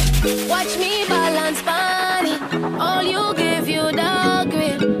pani. Watch me balance pani. All you give you dog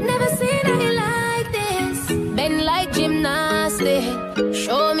grip. Never seen nothing like this. Bend like gymnastics.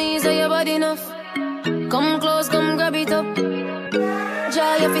 Show me so your body enough. Come close, come grab it up.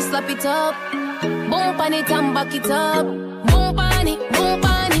 Jaw your fist, slap it up. Boom pan it and back it up. Boom pani.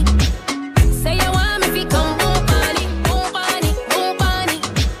 Say you want me fi come boom pani.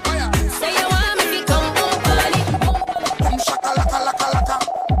 Say you want me fi come boom pani. Boom shaka laka laka laka.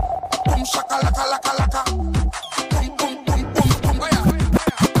 Boom shaka laka laka laka. Boom boom boom boom boom boya.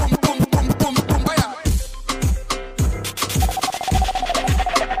 Boom boom boom boom boom boya.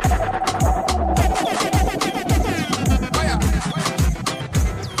 Boya.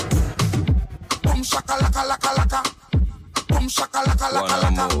 Boom shaka laka laka laka. Boom shaka laka laka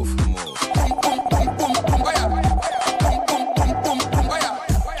laka. Boom boom boom boom boom boya. Boom boom boom boom boom boya.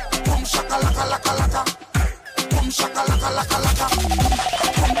 Boom shaka laka laka laka. Boom shaka laka laka laka.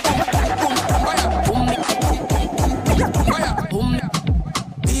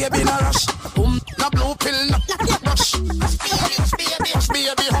 Baby, no rush. No blue pill, no rush.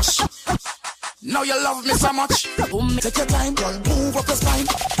 Baby, hush. Now you love me so much. Take your time, girl. Move up your spine.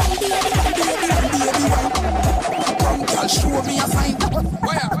 Baby, wine. Come, girl, show me a sign.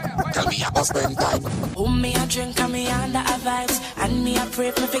 Tell me about spend time. Me a drink and me under a vibes. And me a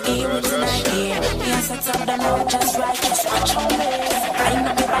pray for forgive you tonight. Yeah, me a set up the note just right. Just watch on me. Wind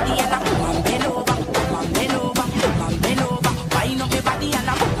up my body and I come on bend over. Come on bend over. Come on bend over. Wind up my body and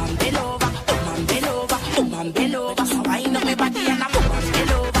I come on bend over. Come on bend over. Come on bend over. So wind up my body and I come on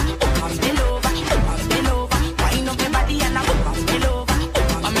bend over. Come on bend over. Come on bend over. Wind up my body and I come on bend over.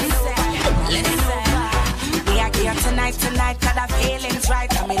 Come on bend over. Let's say we are here tonight, cause the feeling's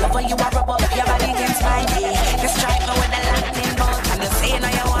right. And me love when you are rub up your body against mine. Yeah, just strike me with the lightning bolt. And you say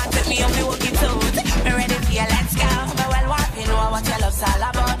now you want it, me up me walk it out. Me ready for you, let's go. Me well want to know what your love's all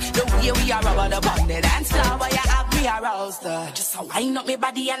about. The way we are rubber the bond, the dance floor where you have me aroused. Just a wind up me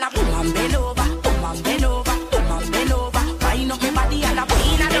body and I boom and bend over. Boom and bend over. Boom and bend over. Wind up me body and I boom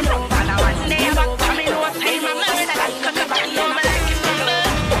and bend over. And I one day I'm back coming over. Time I'm like that. Cut me body and I like it from back.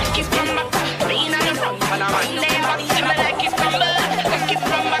 Keep from back. Lean on the front. And I one day I'm back. I like it from back. Keep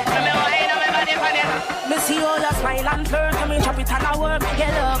from back. And I wind up my body for you. Me see all your smile and flirt. And me chop it and I work.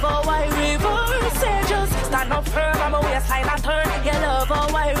 Your love oh why reverse. Say just stand up firm. I'm a waistline and turn. Your love oh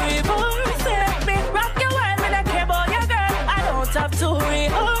why reverse. Me rock your world. Me don't care about your girl. I don't have to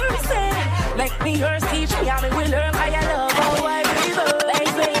rehearse it. Like me yours teach me and me will learn. Cause your love oh why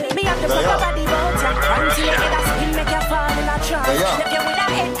reverse. Me have to put your body bout ya. Until you get a skin make you fall in a trance. If you with a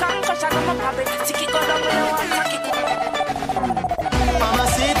head concussion I'm a pop it. Tick it go down with a one tack it.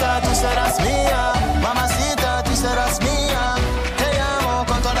 Mamacita, tú serás mía. Mamacita, tú serás mía. Te amo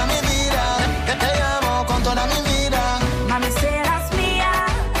con toda mi vida. Te amo con toda mi vida. Mami serás mía.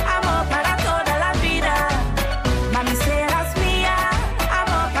 Amor para toda la vida. Mami serás mía.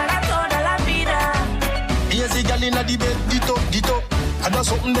 Amor para toda la vida. Here's the girl inna the bed, get up. And that's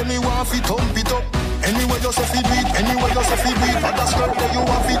something that me want fi thump it up. Anyway you say fi do it, anyway you say fi do it. And that's skirt that you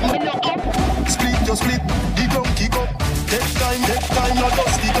want fi split, just split. The drum kick up. Take time, not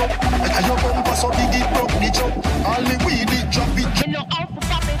just stick up. And your bumper so big it broke the chop. All me weed it, drop it. Me no out for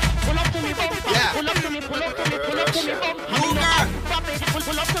pop it. Pull up to me bumper. Yeah. Pull up to me bumper. Pull up to me bumper. Pop it.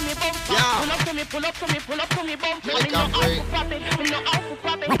 Pull up to me bumper. Yeah. Pull up to me, bump. Me no out for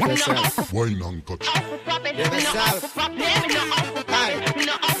profit. Wine and touch.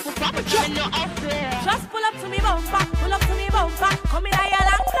 Just pull up to me, bumper. Come in, I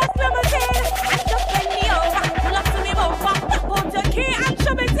like that limousine. And just bend me over. Pull up to me, bumper. Put your key and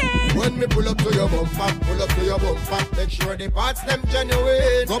shove it in. When me pull up to your bumper, make sure the parts them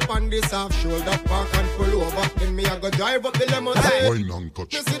genuine. Up on this half shoulder, park and pull over. Then me I go drive up the limousine. Wine and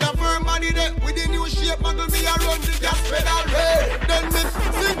touch. You see the firm body there with the new shape, muggle me around the gas pedal way. Then me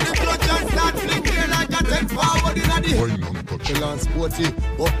sink the clutch and start flicking like a 10 forward in the Wine and touch. Chill and sporty,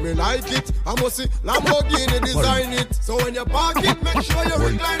 but me like it. I must see Lamborghini design it. So when you park it, make sure you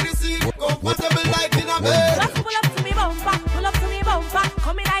recline the seat. Comfortable like in a bed. Just pull up to me, bumper.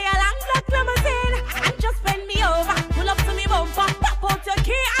 Come in, I like that limousine. And just bend me over. Pull up to me, bumper. Put your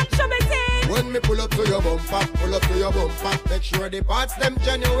key and shove it in. When me pull up to your bumper, make sure the parts them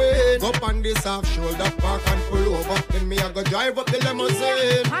genuine. Up on this half shoulder, park and pull over. Then me I go drive up the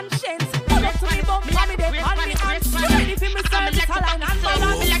limousine. Conscience, pull up to me, bumper. Me dey on me hands. Ready for me service, all and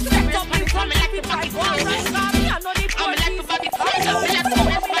balance. Set up me from me drive one and come. Me I know the police.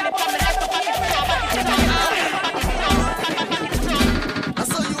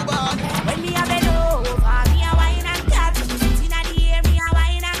 When me a bend over, me a wine and cat. Inna the air, me a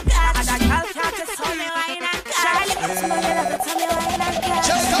wine and cat. And a girl can't just tell me wine and cat. Charlie, somebody love it, tell me wine and cat.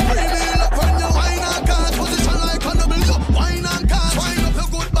 Just a pretty look when you wine and cat. Position like a W, wine and cat. Wine up your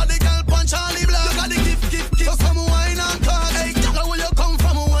good body, girl, punch Charlie Black. You got the gift. So come wine and cat. Hey, girl, where you come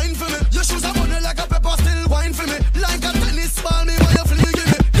from, wine for me. Your shoes are bunny like a pepper, still wine for me. Like a tennis ball, me where you fling give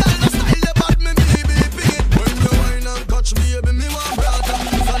me. Girl, the style you bad, me baby, pick it. When you wine and touch me, baby, me want brother.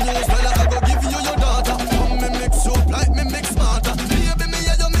 If I know spell, I go give you your daughter. Come me mix up like me mix smarter. Baby, me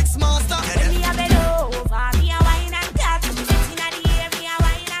yeah, you mix master. When me a bend over, me a wine and cat. Inna the air, me a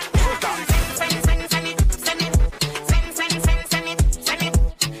wine and cat. Send it.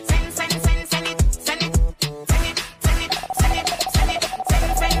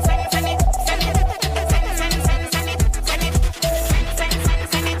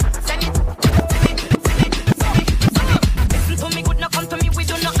 Listen to me good, no come to me with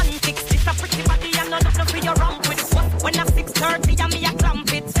no antics. This a pretty body and no nothing for your wrong with. When I'm 6:30 and me a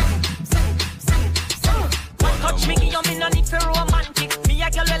clamp it. One touch me, give me no need for romantic. Me a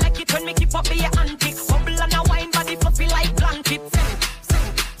girl like it when me keep up be a antic. Bubble and a wine body fluffy like blanket.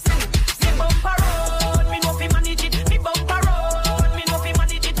 Me bumper road, me know fi manage it. Me bumper road, me know fi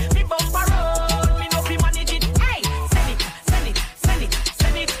manage it. Me bumper road, me know fi manage it. Hey, send it.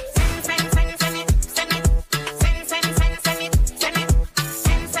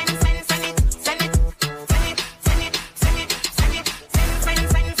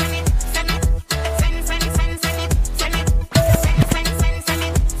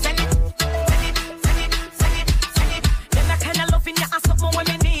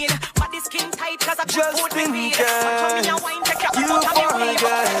 Just in case you forget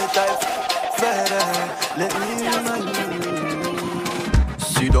I've better let me remind you.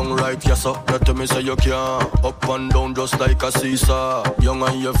 Sit down right, yes sir. You tell me say you can. Up and down just like a seesaw. Young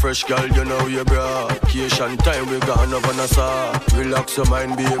and you fresh, girl, you know you bra. Vacation time we gone over Nassau. Relax your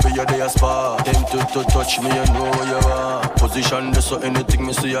mind, baby, you're there spa. Tempted to touch me, you know where you are. Position this so anything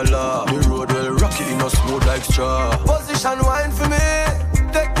me see a lot. The road will rock it, no smooth like straw. Position wine for me.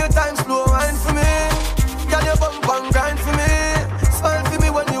 Take your time, slow wine for me. Girl, you bump and grind for me. Smile for me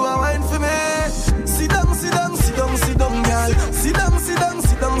when you are wine for me. Sit down, girl. Sit down, girl. Sit down, girl.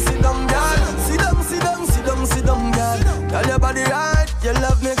 Sit down, girl. Girl, your body right, you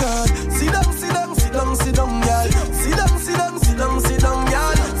love me, girl. Sit down, girl. Sit down, girl.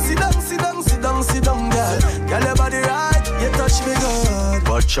 Sit down, girl. Girl, your body right, you touch me, girl.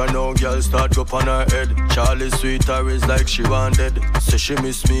 Watch her now, girl, start up on her head. Charlie sweet her is like she wanted. Say she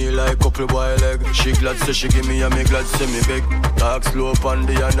miss me like couple boy leg. She glad say she give me and me glad say me beg. Talk slow up on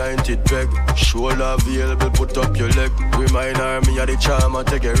the 90 peg. Shoulder available, put up your leg. Remind her me of the charm and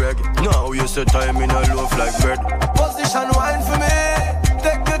take a reg. Now you say time in a loaf like bread. Position wine for me.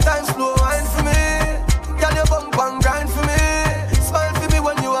 Take your time, slow wine for me. Girl, you bump and grind for me. Smile for me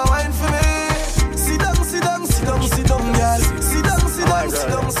when you are wine for me. Sit down, girl. Sit down, girl. Sit down,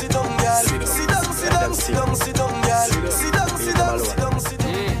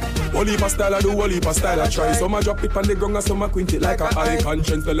 Whole heap of style I do, whole heap of style I try. Some a drop it on the ground and some a quint it like a eye.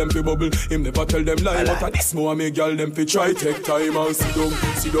 Conscience tell them fi bubble, him never tell them lie. But at this more me girl them fi try. Take time and sit down.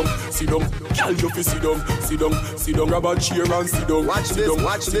 Girl you fi sit down. Grab a chair and sit down. Watch this.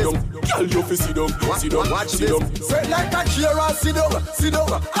 Girl you fi sit down. Sit like a chair and sit down.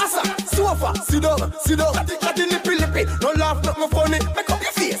 Asa, sofa, sit down. Got the lippy. No laugh, not my funny. Make up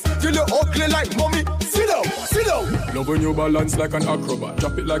your face till you ugly. ugly like mommy. Sit down, sit down. Love when you balance like an acrobat.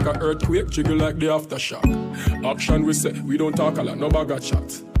 Drop it like an earthquake, jiggle like the aftershock. Action we say, we don't talk a lot, no bag of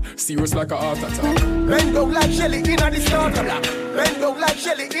chat. Serious like a heart attack. Bend down like Shelly in the starter block. Bend down like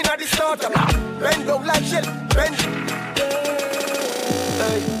Shelly in the starter block. Bend down like Shelly. Bend.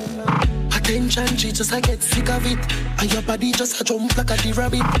 Attention, she just I get sick of it. And your body just a jump like a the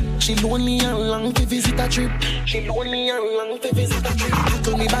rabbit. She lonely and long to visit a trip. She lonely and long to visit a trip.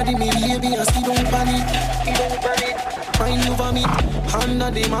 To me body, me baby, and still don't panic. Still don't panic. Fine over me.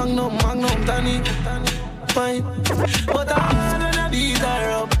 Under the magnum, tonic. Fine. But I wanna beat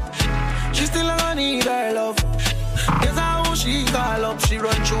her up. She still gonna need her love. Guess how she call up. She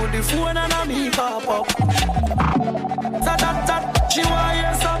run through the phone and I me pop up. Tat. She want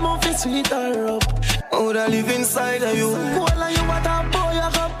hear some of it sweet her up. Oh, I live inside of you. All of you what a boy,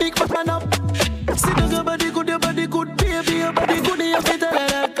 I got big man up. See your body good, baby, your body good, you fit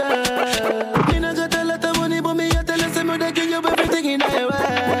like a. Me not got a lot of money, but me I tell you, me they give you everything in the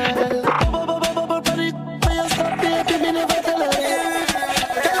world. Body, but you stop, baby, me never tell her.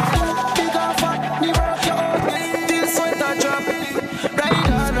 Big or fat, me work your own. Till sweat a drop.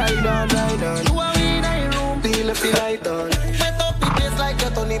 Ride on. You are in a room, feel light on. Like a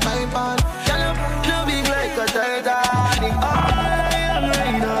Tony Piper, no big like a Titanic. I am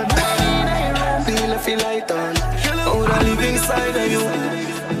right on. Feel light on. Oh, I live inside of you.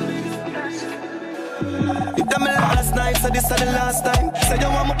 You tell me last night, so this is the last time. Say you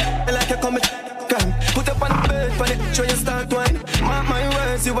want me like you come can. Put up on the bed, on it, show you start wine. Mark my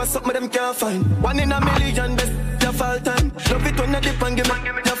words, you are something them can't find. 1 in a million, best your fall time. Love it when you dip and give me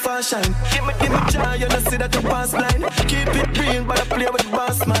your fast shine. Give me joy, you know see that you pass line. Keep it real, but I play with the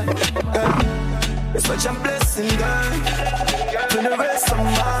boss man. It's such a blessing, girl. For the rest of my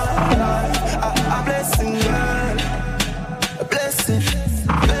life, a blessing, girl. A blessing.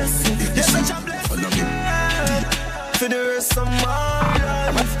 You're such a blessing, girl. For the rest of my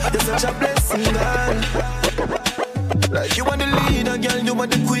life, you're such a blessing, girl. Like you want the leader, girl, you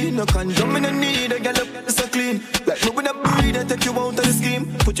want the queen. No condom in the need, a girl up so clean. Like me when I breathe, I take you out of the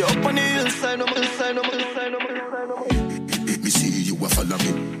scheme. Put you up on the hillside, no. Me see you a follow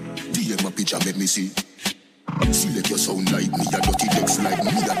me. DM a picture, make me see. Select your sound like me, a dirty legs like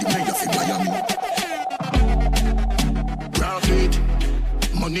me, a the mayor for Miami. Profit,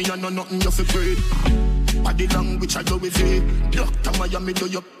 money and no nothing you fi afraid. Body language I go with it. Doctor Miami do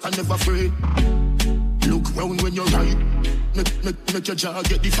you, I never afraid. Look round when you ride. Make your jaw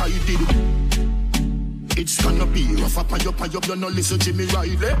get divided. It's gonna be rough up and up, you no listen to me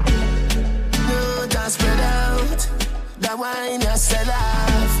Riley. No, just spread out. That wine you sell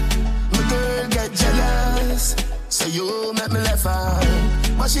off. My girl get jealous. So you make me laugh out.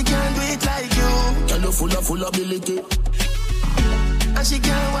 But she can't do it like you. Girl full ability. And she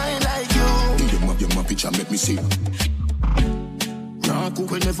can't wine like you. Give them a picture, make me see. Nah, cook,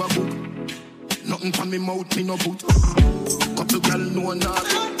 we never cook. Nothing from me mouth, me no put. Couple girl know nah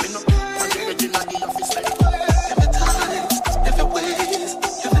cook. Me no put. I get in the office like. Every time, every ways,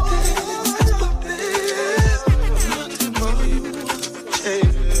 every day, it's my day. Nothing more you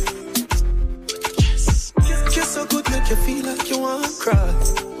change. Yes. Kiss so good, make you feel like you want to cry.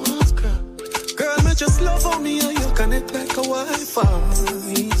 Girl, me just love on me and you connect like a Wi-Fi.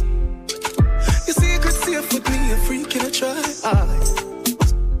 Your secret safe with me, a freak in a try.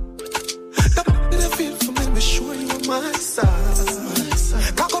 That feel for me, be sure you on my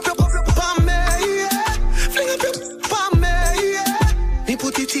side. Cock up your palm, yeah. Fling up your palm, yeah. Me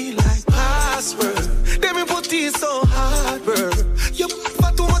put it in like password. Then me put it so hard, bro. You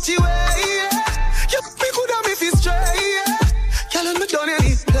put too much away, yeah. You be good at me if it's straight, yeah. Girl, me done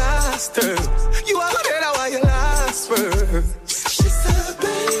any plaster. You are dead, how you last for. She said,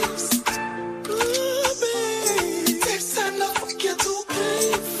 babes.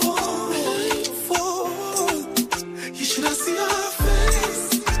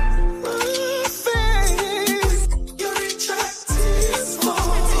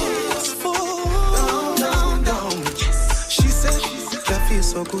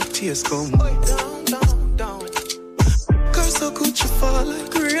 So good, tears come. Down. Girl, so good, you fall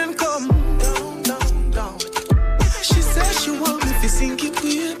like rain come. Down. She said she want me to sink it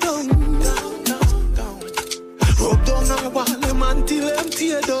way down. Rub down her wall, until them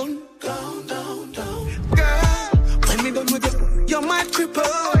tear down. Girl, when me done with you, you might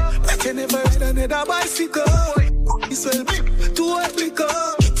cripple. Like you never ride another bicycle. It's well big, too hot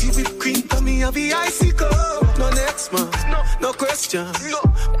liquor. Kitty with cream for me, have the icicle. No next man, no question.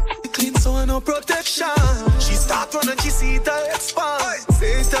 Clean so no protection. She start running, she see it expand.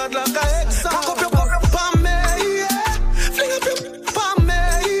 Say it out like a exam. Cock up your palm, yeah. Fling up your palm,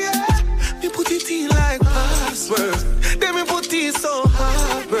 yeah.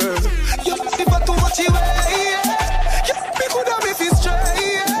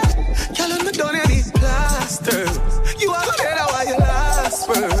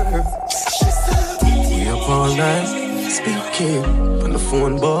 her. We up all night, speaking on the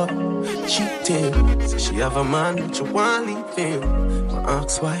phone, boy, cheating. Say she have a man, but you want leave him. I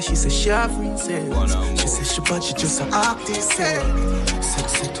ask why, she said she have reasons. She said she but she just an artist.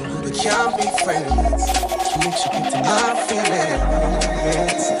 Said to her we can't be friends. She makes you get in my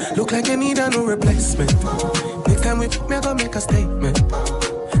feelings. Look like you need a new replacement. Next time we me I go make a statement.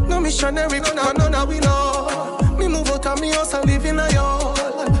 No missionary, no, we know. Me move out of me house and live in a yard.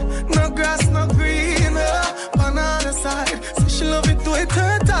 No grass, no green, on the other side. Say she love it to it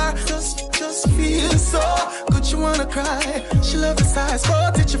hurt her. Just feel so good, you wanna cry. She love the size,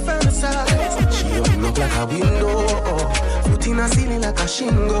 but it you fantasize. She open up like a window, foot in a ceiling like a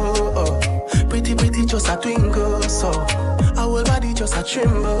shingle. Pretty, just a twinkle, so her whole body just a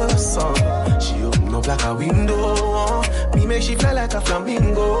tremble, so she open up like a window. Me make she fly like a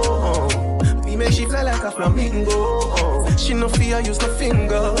flamingo. Me make she fly like a flamingo. She no fear, use no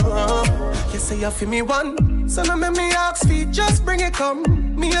finger. You say you feel me one, so now make me ask feet, just bring it come.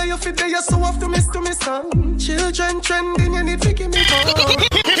 Me and you fit there, you so off to miss song. Children trending, you need to give me home.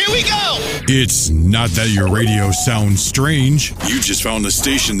 Here we go! It's not that your radio sounds strange. You just found the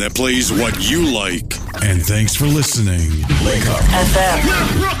station that plays what you like. And thanks for listening. Wake up. FM. We're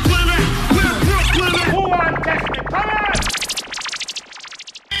Brooklyn! We're Brooklyn! Who wants me? Come on!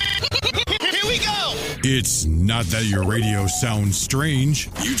 Here we go! It's not that your radio sounds strange.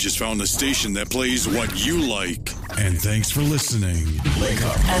 You just found the station that plays what you like. And thanks for listening. Wake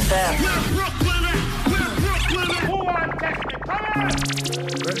up. FM. We're Brooklyn! We're Brooklyn! Who wants me? Come on!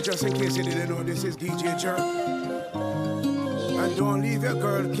 Well, just in case you didn't know, this is DJ Jer. And don't leave your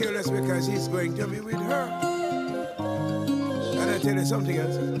girl careless because he's going to be with her. And I tell you something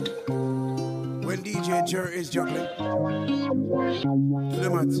else. When DJ Jer is juggling to the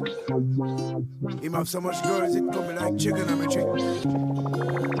mat, he have so much girls it coming like chicken on my tree.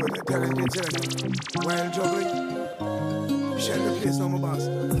 But I tell him, while juggling, share the place no more boss.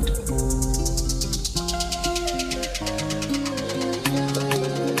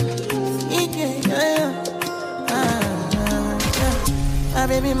 My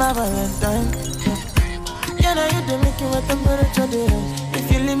baby, my Valentine. You know you do make it with temperature there.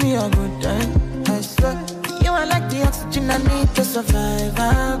 If you leave me a good time, I swear. You are like the oxygen I need to survive.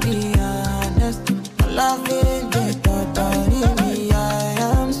 I'll be honest. My love is the thought of me. I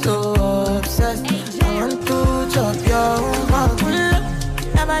am so obsessed. I want to chop your mouth.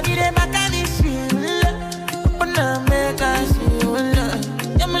 Never did it back at this shit. Open up, make us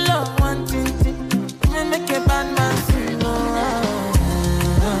see. Yeah, my love, one thing. Me make a bad man see.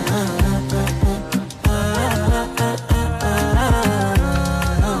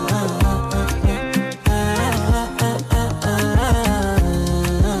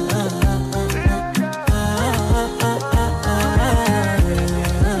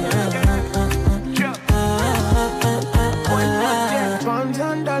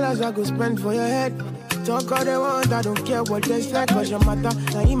 I go spend for your head. Talk all they want, I don't care what they say. Cause your matter,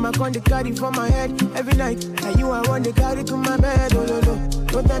 now you my con they carry for my head every night. Now you I want to carry to my bed. Oh no no,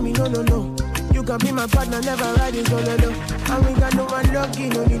 don't tell me no no no. You can be my partner, never riding solo no. And we got no one lucky,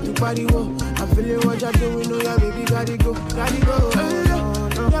 no need to party whoa. I'm feeling what you're doing, know your baby gotta go, gotta go.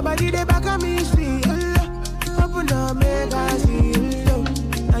 Your body they back on me, see. Open up, make I see.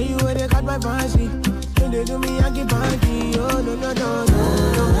 Now you where they got my fancy. When they do me, I get banky. Oh no no no no no.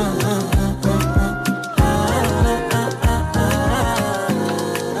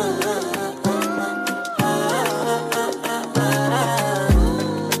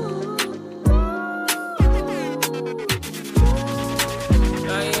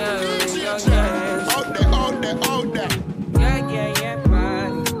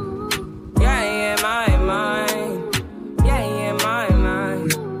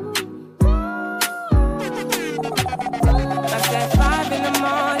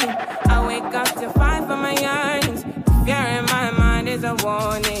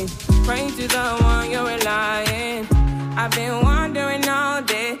 Warning, pray to the one you're relying. I've been wandering all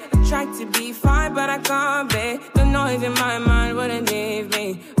day. I tried to be fine, but I can't be. The noise in my mind wouldn't leave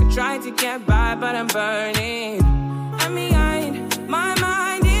me. I tried to get by, but I'm burning. I'm behind my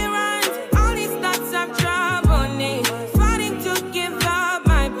mind, it runs. All these thoughts have trouble me. Fighting to give up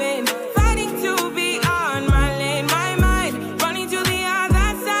my pain. Fighting to be on my lane. My mind running to the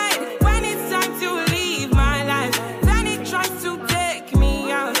other side. When it's time to leave my life, then it tries to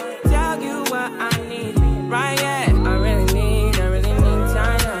tell you what I need, right? Yeah, I really need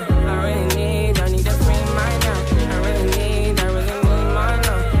time now. I need to free my now. I really need my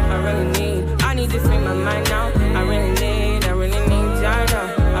now. I need to free my mind now.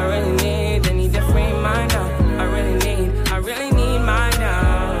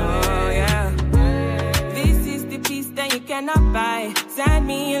 buy. Send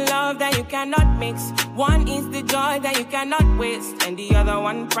me a love that you cannot mix. One is the joy that you cannot waste, and the other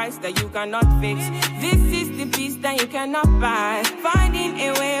one price that you cannot fix. This is the peace that you cannot buy. Finding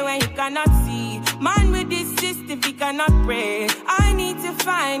a way where you cannot see. Man with this system, he cannot pray. I need to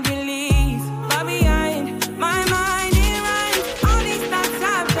find release. But behind my mind, it runs. All these thoughts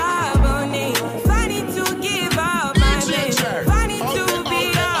have trouble me. Funny to give up my place. Funny to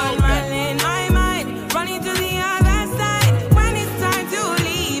be on my lane. I might run into the other side when it's time to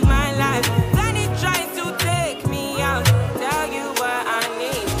leave my life. Then it tries to take me out. Tell you what I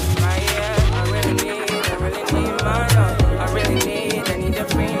need. Right here, I really need my love. I really need to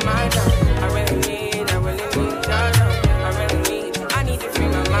free my love. I really need your love. I need to free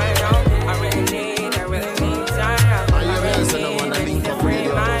my mind out. I really need your love. I really need to free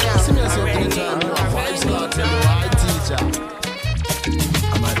my love. See me as opening time, you know, vibes start to do I teacher.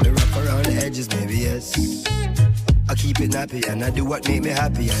 I might be rough around the edges, maybe yes. I keep it nappy and I do what make me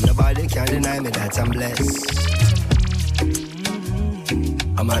happy, and nobody can deny me that I'm blessed.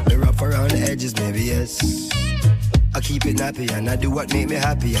 I might be rough around the edges, maybe yes. I keep it nappy and I do what make me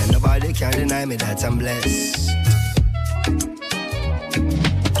happy, and nobody can deny me that I'm blessed.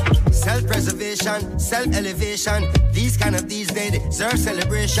 Self-preservation, self-elevation. These days deserve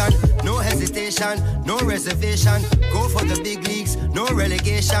celebration. No hesitation, no reservation. Go for the big leagues, no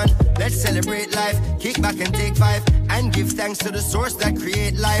relegation. Let's celebrate life, kick back and take 5, and give thanks to the source that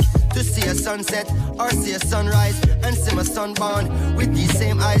create life. To see a sunset or see a sunrise, and see my son born with these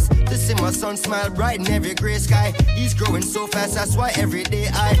same eyes. To see my son smile bright in every grey sky. He's growing so fast, that's why every day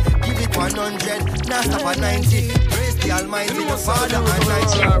I give it 100, now stop at 90. Praise the Almighty, the Father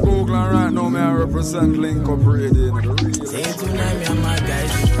and Google right now, me I represent Nicco Radio. Say tonight me and my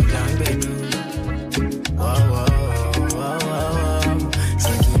guys we down bedroom. Whoa.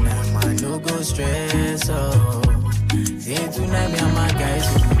 Say tonight man no go stress oh. Say tonight me and my guys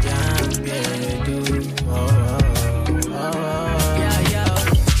we down bedroom. Yeah,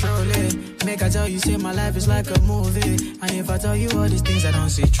 truly. Make I tell you, say my life is like a movie. And if I tell you all these things I don't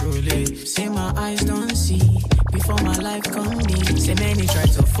see truly. Say my eyes don't see before my life come be. Say many try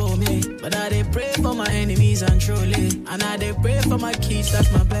to fool me, but I they pray for my enemies and truly. And I they pray for my kids,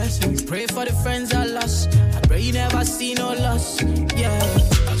 that's my blessing. Pray for the friends I lost. I pray you never see no loss. Yeah,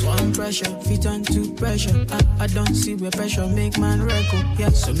 that's one pressure, fit on to pressure. I don't see where pressure make man record. Yeah,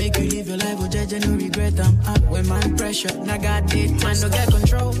 so make you live your life with judge and no regret. I'm up when man pressure. Now God did, man no get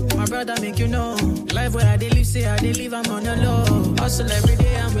control. My brother make you know. Life where I they live, say I they live, I'm on the low. Hustle every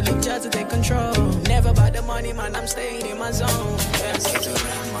day, I'm willing to take control. Never about the money, man, I'm staying in my zone. Yeah, say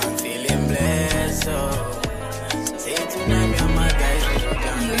tonight, I'm feeling blessed, oh. Say tonight, me and my guys,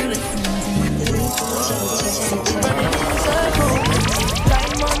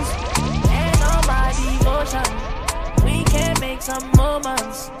 Diamonds, ain't nobody devotion. We can make some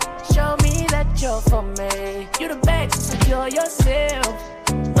moments. Show me that you're for me. You the best, secure yourself.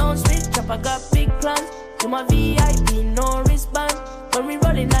 Don't switch up, I got big plans. You my VIP, no wristband. When we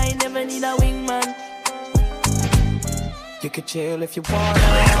rollin', I never need a wingman. You could chill if you want.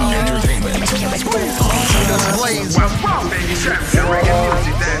 Entertainment. Wow, baby, Sam, reggae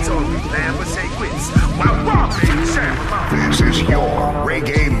music, that's all we never say quits. Wow, baby, Sam. This is your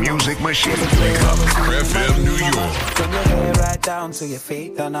reggae music machine. FM New York. From your head right down to your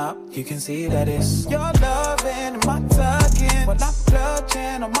feet done up, you can see that it's your loving, my tugging. When I'm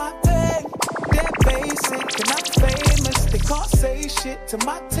clutching on my thing, they're basic and I'm famous. They can't say shit to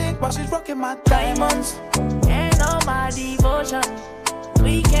my tick while she's rocking my diamonds. Ain't no my devotion.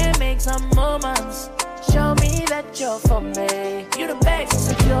 We can make some moments. Show me that you're for me. You the best,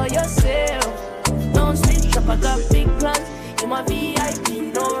 secure yourself. Don't switch up, I got big plans. You my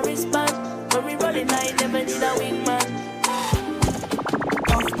VIP, no wristband. When we rollin', I never need a wingman.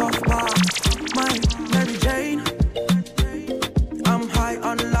 Puff, my Mary Jane. I'm high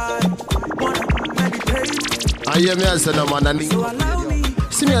on life, wanna meditate. I hear me as a man and So allow me.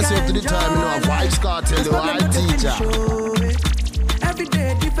 see me as up to the time, you know, a vibes cartel, the I teacher. Every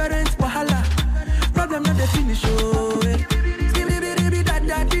day different wahala. Problem not the finish, oh. Skibidi da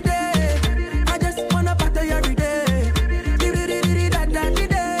da di day. I just wanna party every day. Skibidi da da di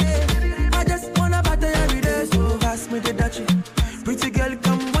day. I just wanna party every day. So pass me the dachi. Pretty girl,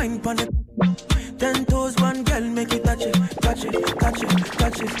 come wine pon it. 10 toes, one girl, make it touch it, touch it, touch it,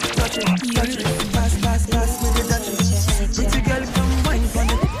 touch it, touch it, touch it. Pass me the dachi. Pretty girl, come wine pon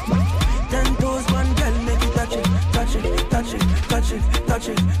it. 10 toes, one girl, make it touch it, touch it, touch it, touch it, touch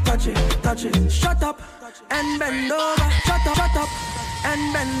it, touch it, touch it. Shut up and bend over. Shut up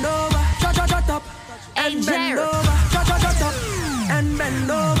and bend over. Shut up and bend over. Shut up and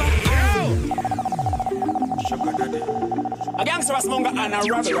bend over. A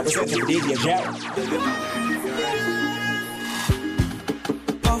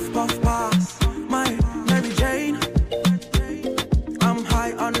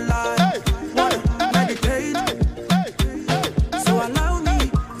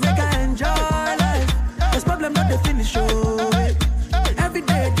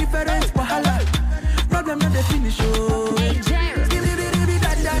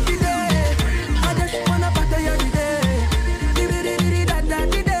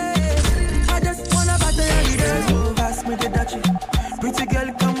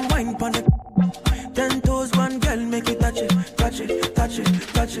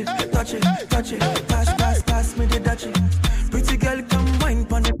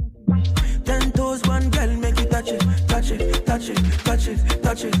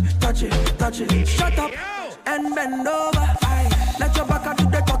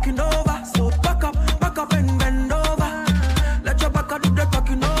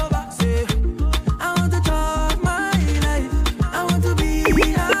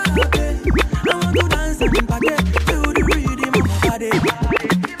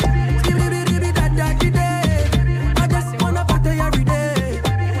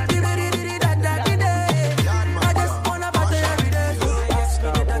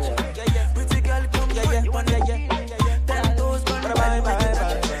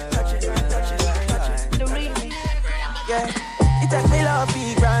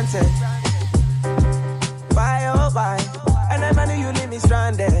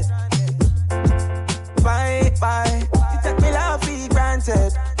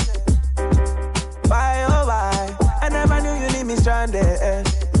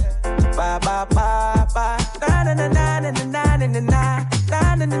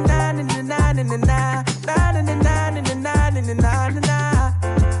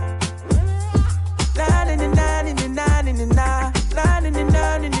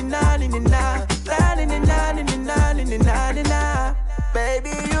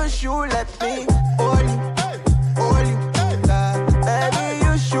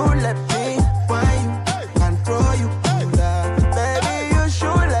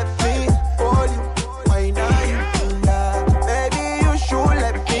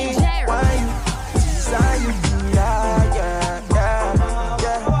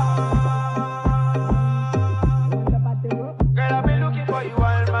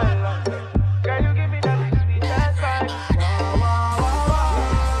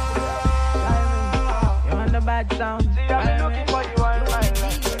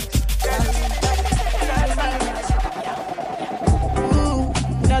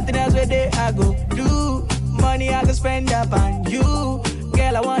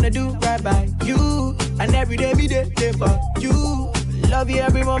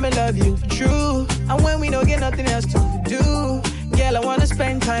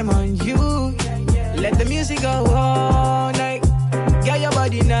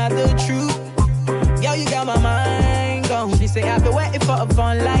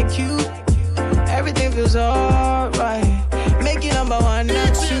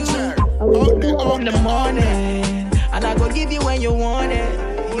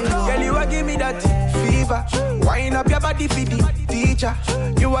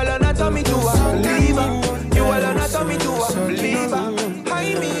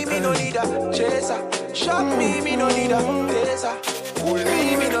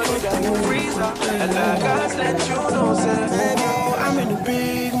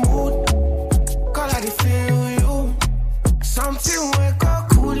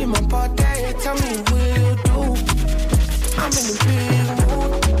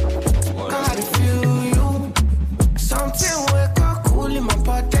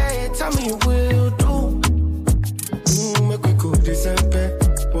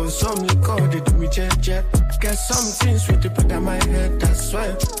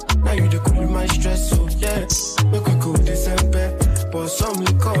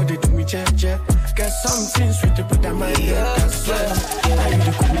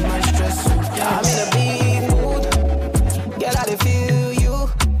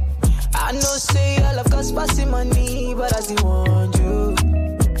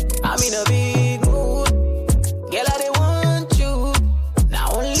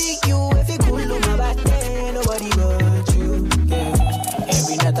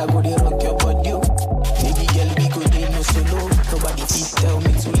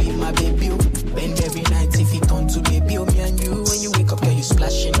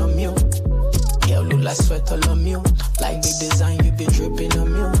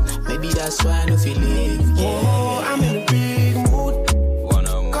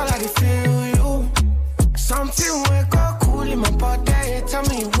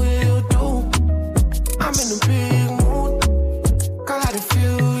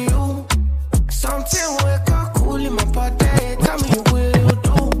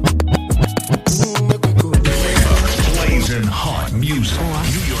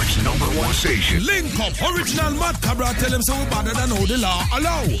up. Original Mad Cabra tell them so we better than how the law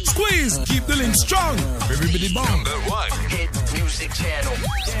allow. Squeeze, keep the link strong. Everybody bomb. Number 1 hit music channel.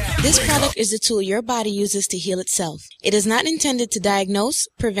 This product is the tool your body uses to heal itself. It is not intended to diagnose,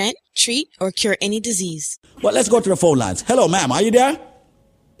 prevent, treat, or cure any disease. Well, let's go to the phone lines. Hello, ma'am. Are you there?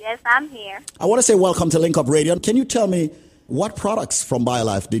 Yes, I'm here. I want to say welcome to Link Up Radio. Can you tell me what products from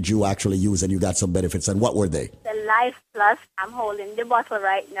BioLife did you actually use and you got some benefits, and what were they? The Life Plus. I'm holding the bottle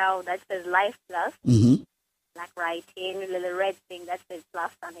right now that says Life Plus. Mm-hmm. Black writing, a little red thing that says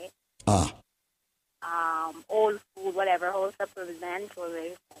Plus on it. Ah. Old food, whatever, whole supplement.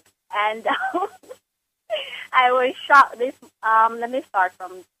 And I was shocked this, let me start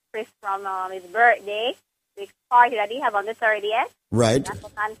from Chris, from his birthday. Big party that he have on the 30th. Right. That's a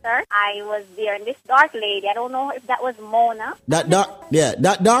concert. I was there, and this dark lady, I don't know if that was Mona. That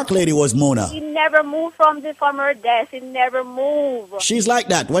dark lady was Mona. She never moved from her desk. She never moved. She's like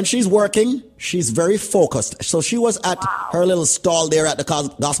that. When she's working, she's very focused. So she was at her little stall there at the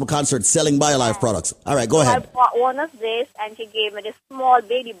gospel concert selling BioLife products. All right, go ahead. I bought one of this, and she gave me this small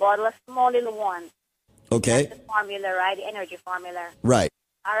baby bottle, a small little one. Okay. That's the formula, right? The energy formula. Right.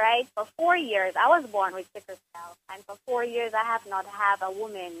 All right, for 4 years, I was born with sickle cell, and for 4 years, I have not had a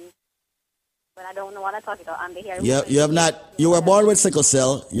woman, but I don't know what I'm talking about on the here. You have not, you were born with sickle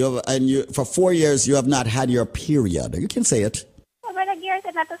cell, for 4 years, you have not had your period. You can say it. Well, Brother Gary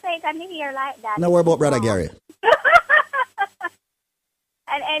said not to say it on the here like that. No, worry about Brother Gary.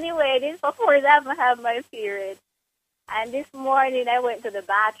 And anyway, this for 4 years, I haven't had my period. And this morning, I went to the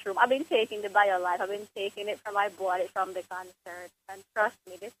bathroom. I've been taking the BioLife. I've been taking it from my body from the concert. And trust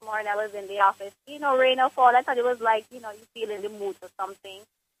me, this morning I was in the office. Rain or fall. I thought it was like, you feel in the mood or something.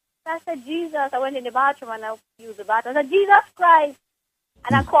 So I said, Jesus. I went in the bathroom and I used the bathroom. I said, Jesus Christ.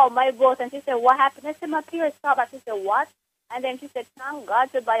 And I called my boss and she said, what happened? I said, my period stopped. And she said, what? And then she said, thank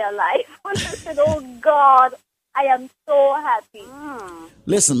God to BioLife. And I said, oh, God. I am so happy.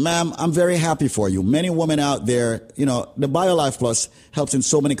 Listen, ma'am, I'm very happy for you. Many women out there, the BioLife Plus helps in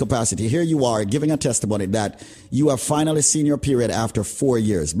so many capacity. Here you are giving a testimony that you have finally seen your period after 4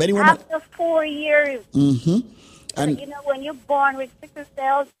 years. Many women. After 4 years. Mm-hmm. And when you're born with sickle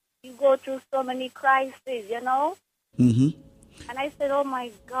cell, you go through so many crises, Mm-hmm. And I said, oh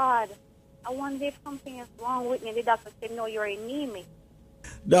my God, I wonder if something is wrong with me. The doctor said, no, you're anemic.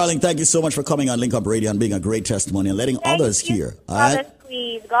 Darling, thank you so much for coming on Link Up Radio and being a great testimony and letting others hear. All right?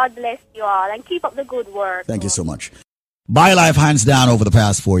 Squeeze. God bless you all and keep up the good work. Thank you so much. BioLife, hands down, over the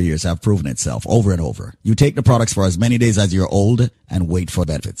past 4 years, have proven itself over and over. You take the products for as many days as you're old and wait for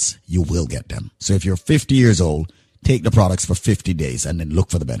benefits. You will get them. So if you're 50 years old, take the products for 50 days and then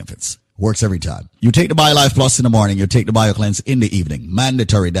look for the benefits. Works every time. You take the BioLife Plus in the morning, you take the BioCleanse in the evening.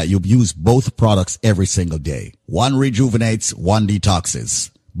 Mandatory that you use both products every single day. One rejuvenates, one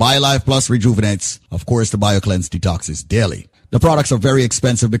detoxes. BioLife Plus rejuvenates. Of course, the BioCleanse detoxes daily. The products are very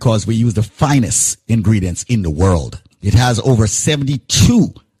expensive because we use the finest ingredients in the world. It has over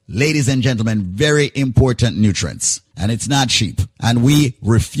 72, ladies and gentlemen, very important nutrients. And it's not cheap. And we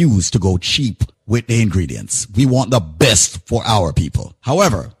refuse to go cheap with the ingredients. We want the best for our people.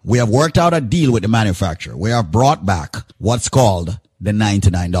 However, we have worked out a deal with the manufacturer. We have brought back what's called the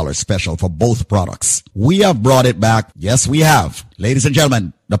 $99 special for both products. We have brought it back. Yes, we have. Ladies and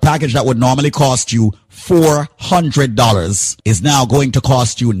gentlemen, the package that would normally cost you $400 is now going to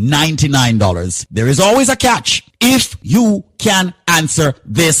cost you $99. There is always a catch if you can answer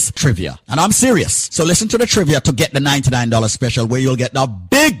this trivia. And I'm serious. So listen to the trivia to get the $99 special where you'll get the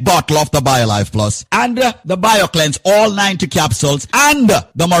big bottle of the BioLife Plus and the BioCleanse, all 90 capsules, and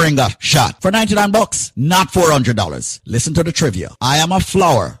the Moringa shot for $99, not $400. Listen to the trivia. I am a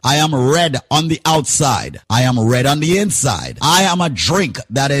flower. I am red on the outside. I am red on the inside. I am a drink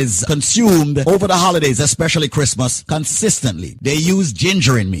that is consumed over the holidays, especially Christmas, consistently. They use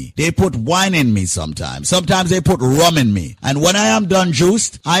ginger in me. They put wine in me sometimes. Sometimes they put rum in me. And when I am done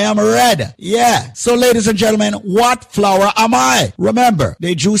juiced, I am red. Yeah. So ladies and gentlemen, what flower am I? Remember,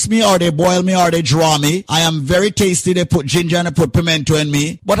 they juice me or they boil me or they draw me. I am very tasty. They put ginger and they put pimento in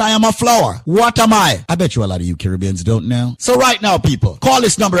me. But I am a flower. What am I? I bet you a lot of you Caribbeans don't know. So right now, people, call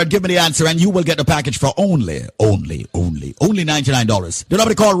this number and give me the answer and you will get the package for only $99. The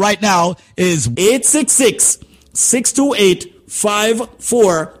number to call right now is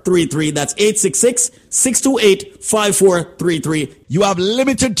 866-628-5433. That's 866-628-5433. You have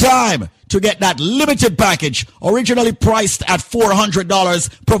limited time to get that limited package, originally priced at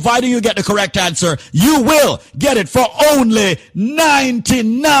 $400. Providing you get the correct answer, you will get it for only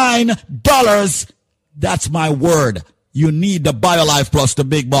 $99. That's my word. You need the BioLife Plus, the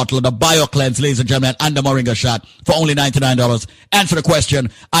big bottle, the BioCleanse, ladies and gentlemen, and the Moringa shot for only $99. Answer the question.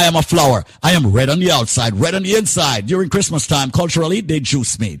 I am a flower. I am red on the outside, red on the inside. During Christmas time, culturally, they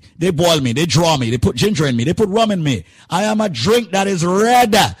juice me. They boil me. They draw me. They put ginger in me. They put rum in me. I am a drink that is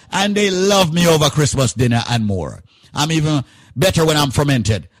red, and they love me over Christmas dinner and more. I'm even better when I'm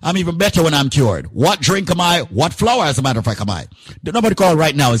fermented. I'm even better when I'm cured. What drink am I? What flower, as a matter of fact, am I? The number to call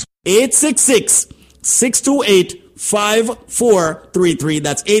right now is 866-628-5433.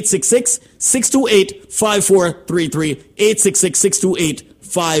 That's 866-628-5433.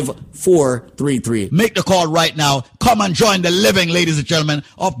 866-628-5433. Make the call right now. Come and join the living, ladies and gentlemen,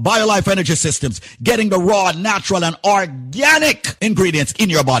 of BioLife Energy Systems. Getting the raw, natural, and organic ingredients in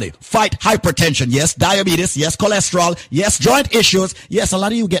your body. Fight hypertension. Yes, diabetes. Yes, cholesterol. Yes, joint issues. Yes, a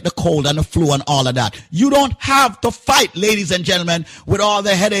lot of you get the cold and the flu and all of that. You don't have to fight, ladies and gentlemen, with all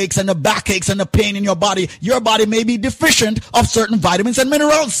the headaches and the backaches and the pain in your body. Your body may be deficient of certain vitamins and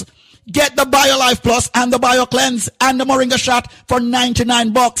minerals. Get the BioLife Plus and the BioCleanse and the Moringa shot for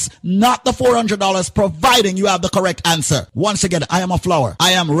 $99, not the $400, providing you have the correct answer. Once again, I am a flower.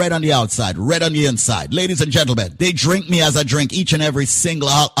 I am red on the outside, red on the inside. Ladies and gentlemen, they drink me as I drink each and every single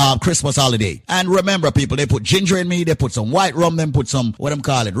Christmas holiday. And remember, people, they put ginger in me, they put some white rum, they put some, what I'm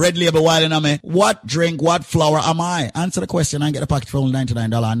calling, red label wine in me. What drink, what flower am I? Answer the question and get a package for only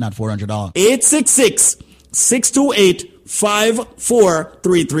 $99 and not $400.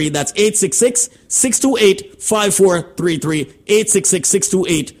 866-628-5433. That's 866-628-5433.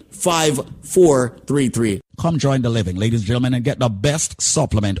 866-628-5433. Come join the living, ladies and gentlemen, and get the best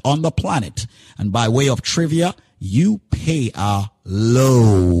supplement on the planet. And by way of trivia, you pay a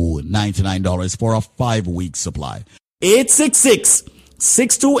low $99 for a 5-week supply.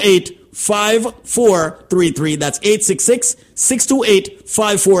 866-628-5433. That's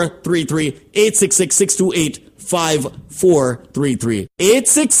 866-628-5433. 866-628-5433.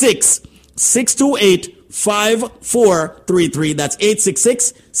 866-628-5433. That's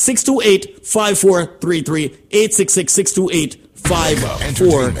 866-628-5433. 866-628-5433.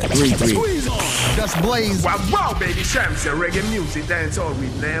 That's Blaze. Wow, wow, baby, Sham, say reggae music, that's all we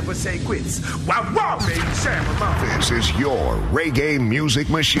never say quits. Wow, wow, baby, Sham, This is your reggae music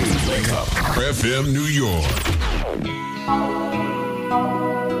machine. Wake up, FM New York.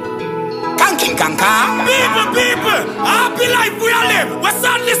 Kanking kanka. People, happy life we all live. What's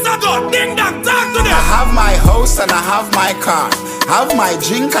on this about? Ding dong, talk to them. I have my house and I have my car. Have my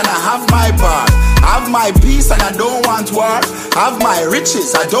drink and I have my bar. Have my peace and I don't want war. Have my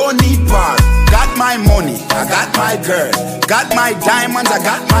riches, I don't need bar. Got my money, I got my girl. Got my diamonds, I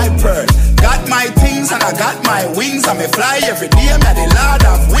got my pearl. Got my things and I got my wings. I may fly every day, I'm the Lord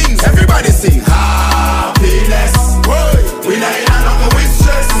of wings. Everybody sing happiness. Whoa, we not in nothing with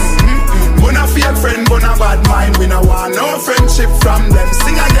stress. Bona fake friend, bona bad mind. We no want no friendship from them.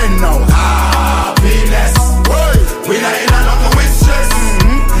 Sing again now. Happiness. Whoa, we not in nothing with stress.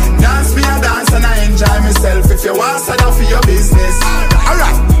 Dance me a dance and I enjoy myself. If you want to for your business.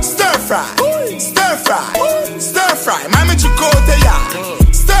 Alright, stir fry, stir fry, stir fry. Mami chukote ya.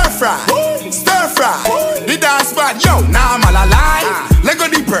 Stir fry, stir fry. The dance bad, yo, now I'm all alive. Lego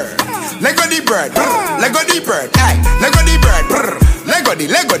the bird, Lego the bird, Lego the bird, hey, Lego the bird, Lego the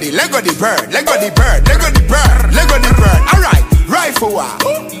bird, Lego the bird, Lego the bird, Lego the bird. Alright, rifle war,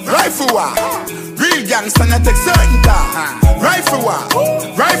 real gangsta not take certain time. Rifle war,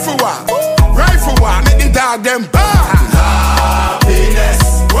 make the dog them bark. Happiness,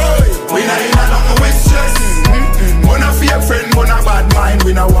 we not in nothing with stress. Bona fake friend, bona bad mind.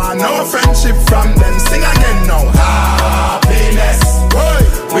 We no want no friendship from them. Sing again now. Happiness,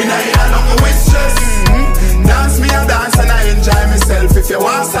 we not in nothing with stress. Dance me a dance and I enjoy myself. If you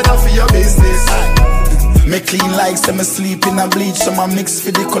want to for your business. Me clean like say me sleep in a bleach. So my mix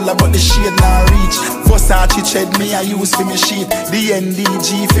for the color but the shade now reach. Versace shed me I use for me sheet. The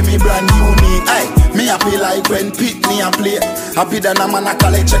NDG for me brand unique. Ay, me happy like when Pete me a play. Happy than a man a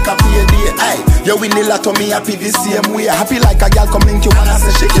collect check a payday. Ay, you win the lotto me happy the same way. Happy like a girl coming to you and I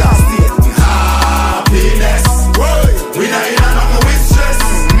say she can't stay. Happiness, we not in nothing with stress.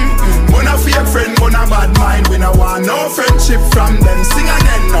 Bona fake friend, bona bad mind. We no want no friendship from them. Sing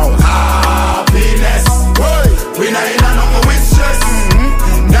again now. Happiness, we not in nothing with stress.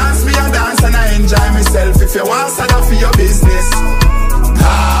 Dance me a dance and I enjoy myself. If you want to for your business.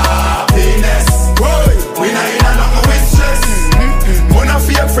 Happiness, we not in nothing with stress. Bona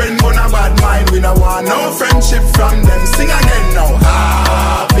fake friend, bona bad mind. We no want no friendship from them. Sing again now.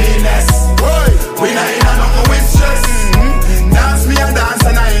 Happiness.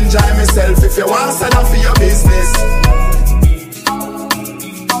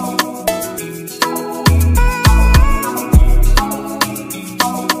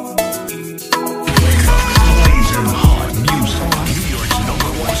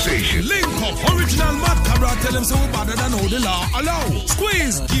 Hello,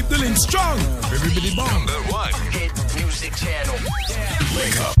 squeeze, keep the link strong. Everybody bomb. Number 1 hit music channel.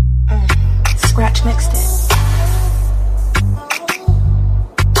 Wake up. Scratch mixed it.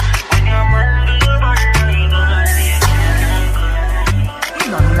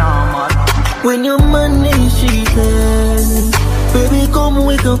 When your money cheating, baby come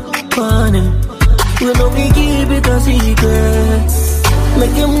wake up on him. We no be keep it a secret.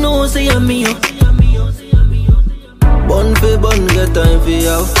 Make him know say I'm me up. Bun for bun, get time for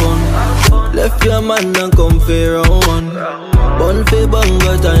your fun. Left your man and come for round one. Bun for bun,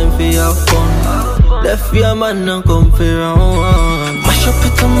 get time for your fun. Left your man and come for round one. Mash up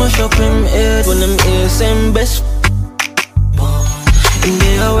it and mash up him head. When them ears him best. In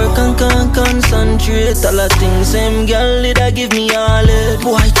the work and can't concentrate. All the things same girl did I give me all it.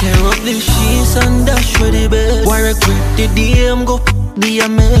 Boy tear up the sheets and dash for the bed. Why regret the DM go be a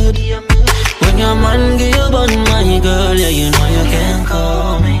maid. When your man give you bun my girl, yeah you know you can't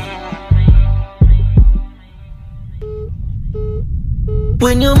call me.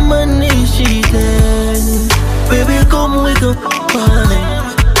 When your man is cheating, baby come wake up on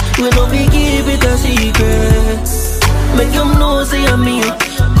it. We no be keep it a secret. Make him know say I'm me.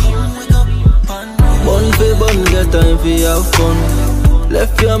 Bun for bun, get time for your fun.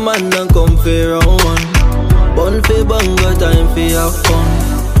 Left your man and come for round one. Bun for bun, get time for your fun.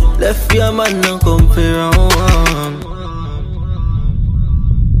 Left your man and come for round one.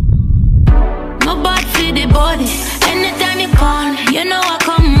 My bad for the body. Anytime you call, you know I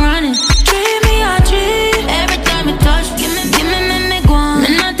come running. Treat me a treat. Every time you touch, give me, make me go on.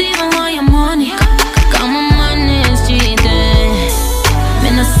 Me not even want your money. Come on, money is cheating. Me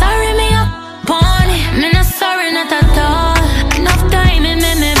not sorry, me up pony. Me not sorry, not at all. Enough time, it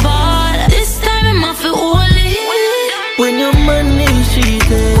made me ball. This time, it might feel holy. When your money is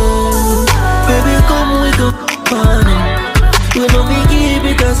cheating, baby, come wake up on it. We no be keep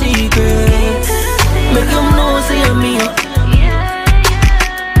it a secret. Make him know say I'm me up.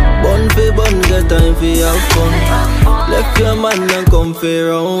 Bun for bun, get time for your fun. Left your man and come for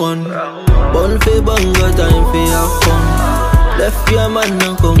round one. Bun for bun, get time for your fun. Left your man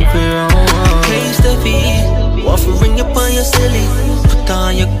and come for round one. Hey Steffi, want to ring up on your silly. Put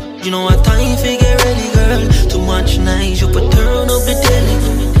on your, you know what time for get ready, girl. Too much nice, you put turn up the telly.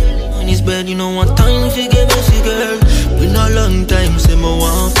 On his bed, you know what time for get messy, girl. Been a long time, say my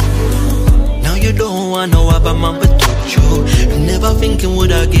want. Now you don't want no other man but touch you. You never thinking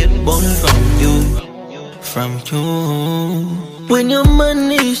would I get born from you. From you. When your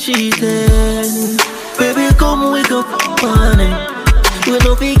money is cheating, baby come wake up on it. We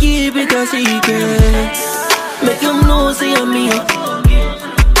no be keep it a secret. Make him know say I'm me up.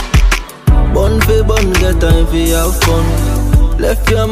 Bun for bun, get time for your fun. Left your